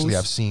bios. Actually,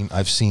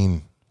 I've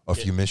seen a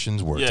few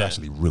missions where it's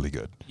actually really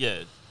good. Yeah.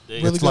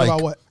 Really It's good like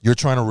about what? you're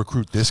trying to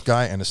recruit this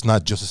guy, and it's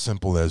not just as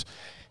simple as,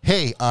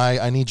 "Hey,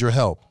 I need your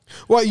help."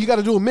 Well, you got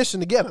to do a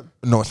mission to get him.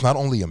 No, it's not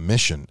only a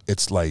mission.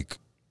 It's like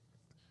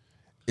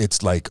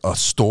a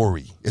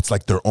story. It's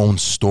like their own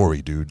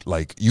story, dude.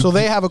 Like So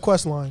they have a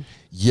quest line.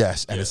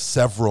 Yes, and it's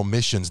several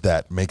missions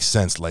that make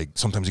sense. Like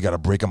sometimes you got to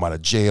break them out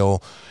of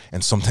jail,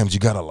 and sometimes you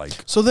got to like.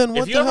 So then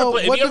what If you the ever hell?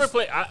 play, what if you the ever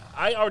play,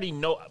 I already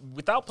know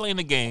without playing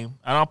the game,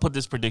 and I'll put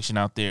this prediction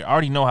out there. I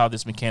already know how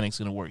this mechanic's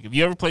gonna work. If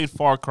you ever played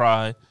Far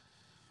Cry,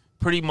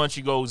 pretty much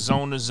you go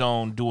zone to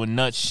zone doing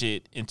nut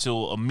shit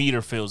until a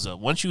meter fills up.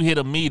 Once you hit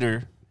a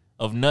meter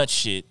of nut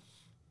shit,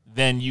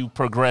 then you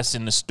progress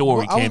in the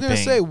story I was campaign. gonna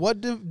say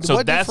what So that's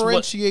what-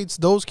 differentiates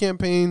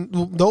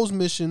those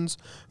missions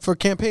for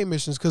campaign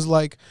missions? Because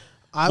like,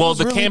 I was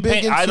the really campaign.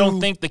 big into, I don't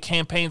think the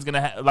campaign's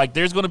gonna have like.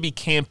 There's gonna be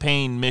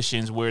campaign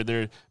missions where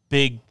there are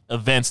big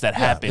events that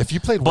happen. If you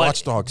played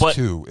Watch Dogs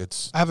 2,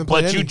 it's I haven't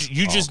played But any.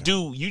 you just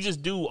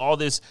do all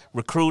this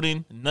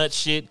recruiting nut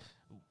shit.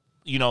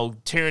 You know,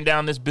 tearing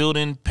down this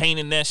building,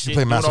 painting that shit,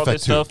 play doing Mass all Effect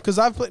this 2. stuff. Because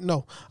I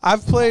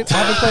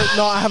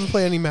haven't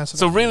played any Mass Effect.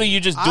 So really, you're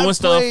just doing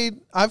stuff.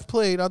 I've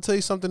played. I'll tell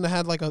you something that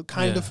had like a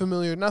kind of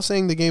familiar. Not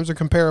saying the games are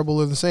comparable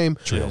or the same.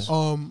 Trails.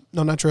 No,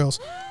 not Trails.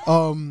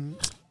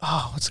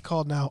 What's it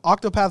called now?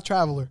 Octopath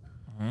Traveler.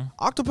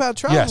 Octopath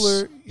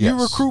Traveler. You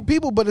Yes. recruit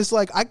people, but it's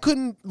like I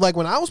couldn't like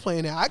when I was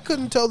playing it. I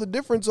couldn't tell the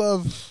difference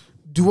of.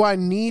 Do I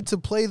need to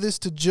play this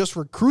to just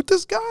recruit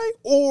this guy,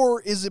 or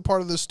is it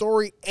part of the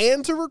story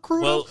and to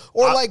recruit him?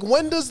 Or like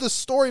when does the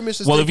story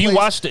missions? Well, take if you place?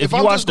 watch the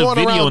I'm just going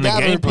video around and the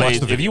gathering gameplay,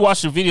 people- if you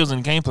watch the videos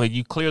and the gameplay,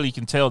 you clearly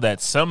can tell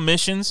that some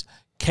missions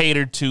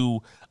cater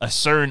to a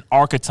certain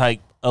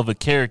archetype of a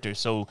character.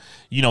 So,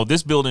 you know,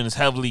 this building is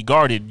heavily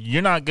guarded.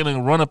 You're not going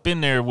to run up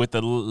in there with a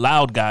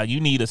loud guy.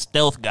 You need a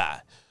stealth guy.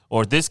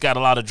 Or this got a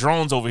lot of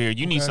drones over here.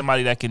 You need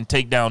somebody that can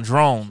take down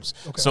drones.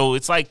 So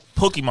it's like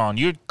Pokemon.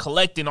 You're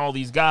collecting all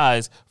these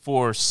guys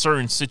for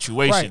certain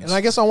situations. Right, and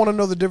I guess I want to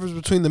know the difference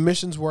between the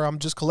missions where I'm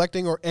just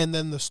collecting and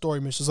then the story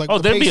missions. Like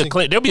there'll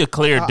be a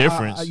clear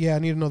difference. Yeah, I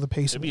need to know the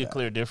pacing. There'll be a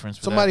clear difference.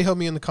 For Somebody that. help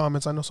me in the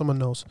comments. I know someone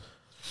knows.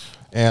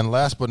 And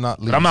last but not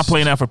least, But I'm not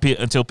playing that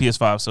until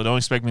PS5, so don't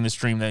expect me to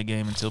stream that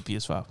game until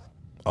PS5.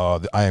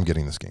 I am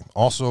getting this game.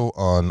 Also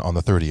on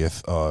the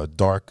 30th,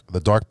 the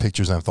Dark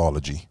Pictures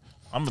anthology,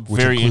 I'm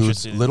which very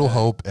includes interested. Little in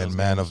Hope and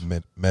Man of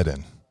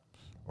Medan.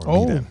 Or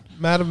Oh, Medan.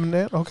 Madam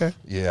Net. Okay.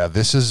 Yeah,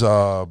 this is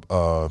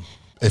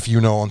if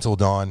you know Until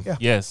Dawn. Yeah.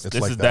 Yes, It's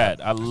this like is that.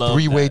 that. I love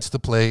 3 that. ways to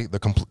play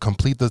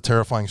complete the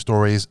terrifying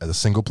stories as a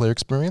single player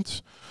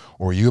experience,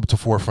 or you up to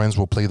 4 friends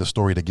will play the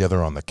story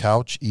together on the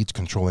couch, each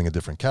controlling a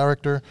different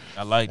character.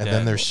 I like And that.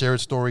 then there's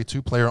shared story,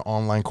 2-player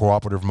online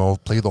cooperative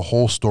mode. Play the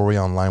whole story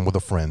online with a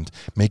friend,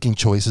 making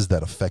choices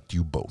that affect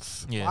you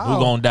both. Yeah, Wow. who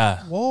gonna die?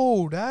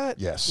 Whoa, that.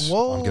 Yes,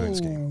 Whoa. I'm getting this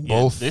game.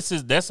 Yeah, Both.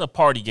 that's a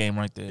party game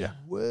right there. Yeah.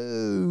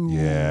 Whoa.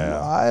 Yeah.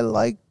 I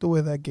like the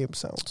way that game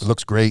sounds. It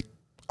looks great.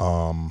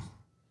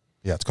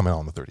 Yeah, it's coming out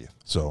on the 30th.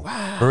 So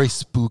very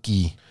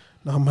spooky.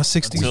 No, my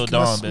 60. Until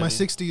dawn, my baby.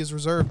 60 is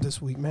reserved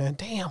this week, man.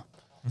 Damn.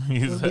 I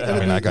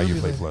mean, I got you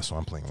play Plus, so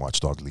I'm playing Watch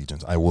Dogs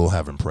Legions. I will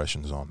have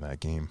impressions on that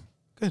game.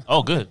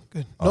 Oh, good.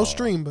 Good. No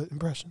stream, but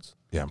impressions.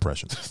 Yeah,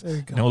 impressions. There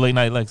you go. No late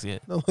night Lex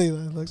yet. No late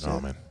night legs. Oh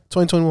man.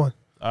 2021.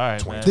 All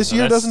right, man. This So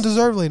year that's- doesn't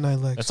deserve late night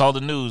legs. That's all the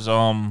news.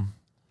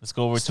 Let's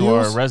go over to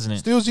our resident.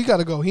 Steels, you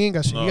gotta go. He ain't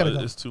got shit. No, you gotta go.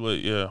 it's too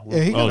late. Yeah. Yeah,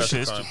 he we're gotta past go.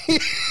 the Oh, time. He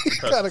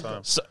We're gotta past the go.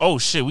 time. So, oh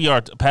shit, we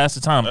are past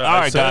the time. All I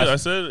right, said, I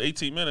guys. said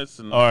 18 minutes.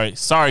 And All right,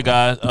 sorry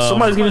guys.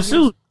 Somebody's getting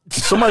sued.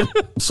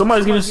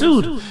 Somebody's getting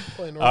sued.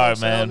 Playing the All right, wrong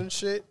sound man. and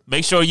shit.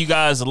 Make sure you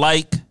guys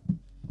like,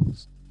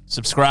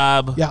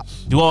 subscribe, Yeah.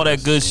 do all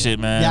that good shit,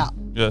 man. Yeah.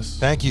 yes. Do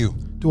Thank you.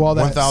 all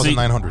that.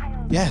 1,900.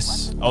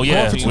 Yes. Oh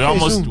yeah, Going for we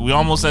 2K soon.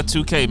 almost at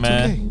 2K,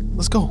 man. Okay,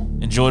 let's go.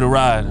 Enjoy the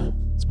ride.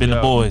 It's been the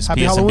Yeah. boys.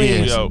 Happy PS and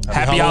Halloween. BS. Yo.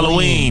 Happy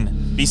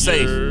Halloween. Be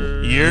safe.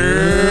 Yeah.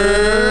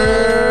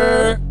 Yeah.